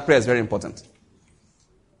 That prayer is very important.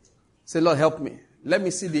 Say, Lord, help me. Let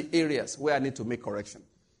me see the areas where I need to make correction.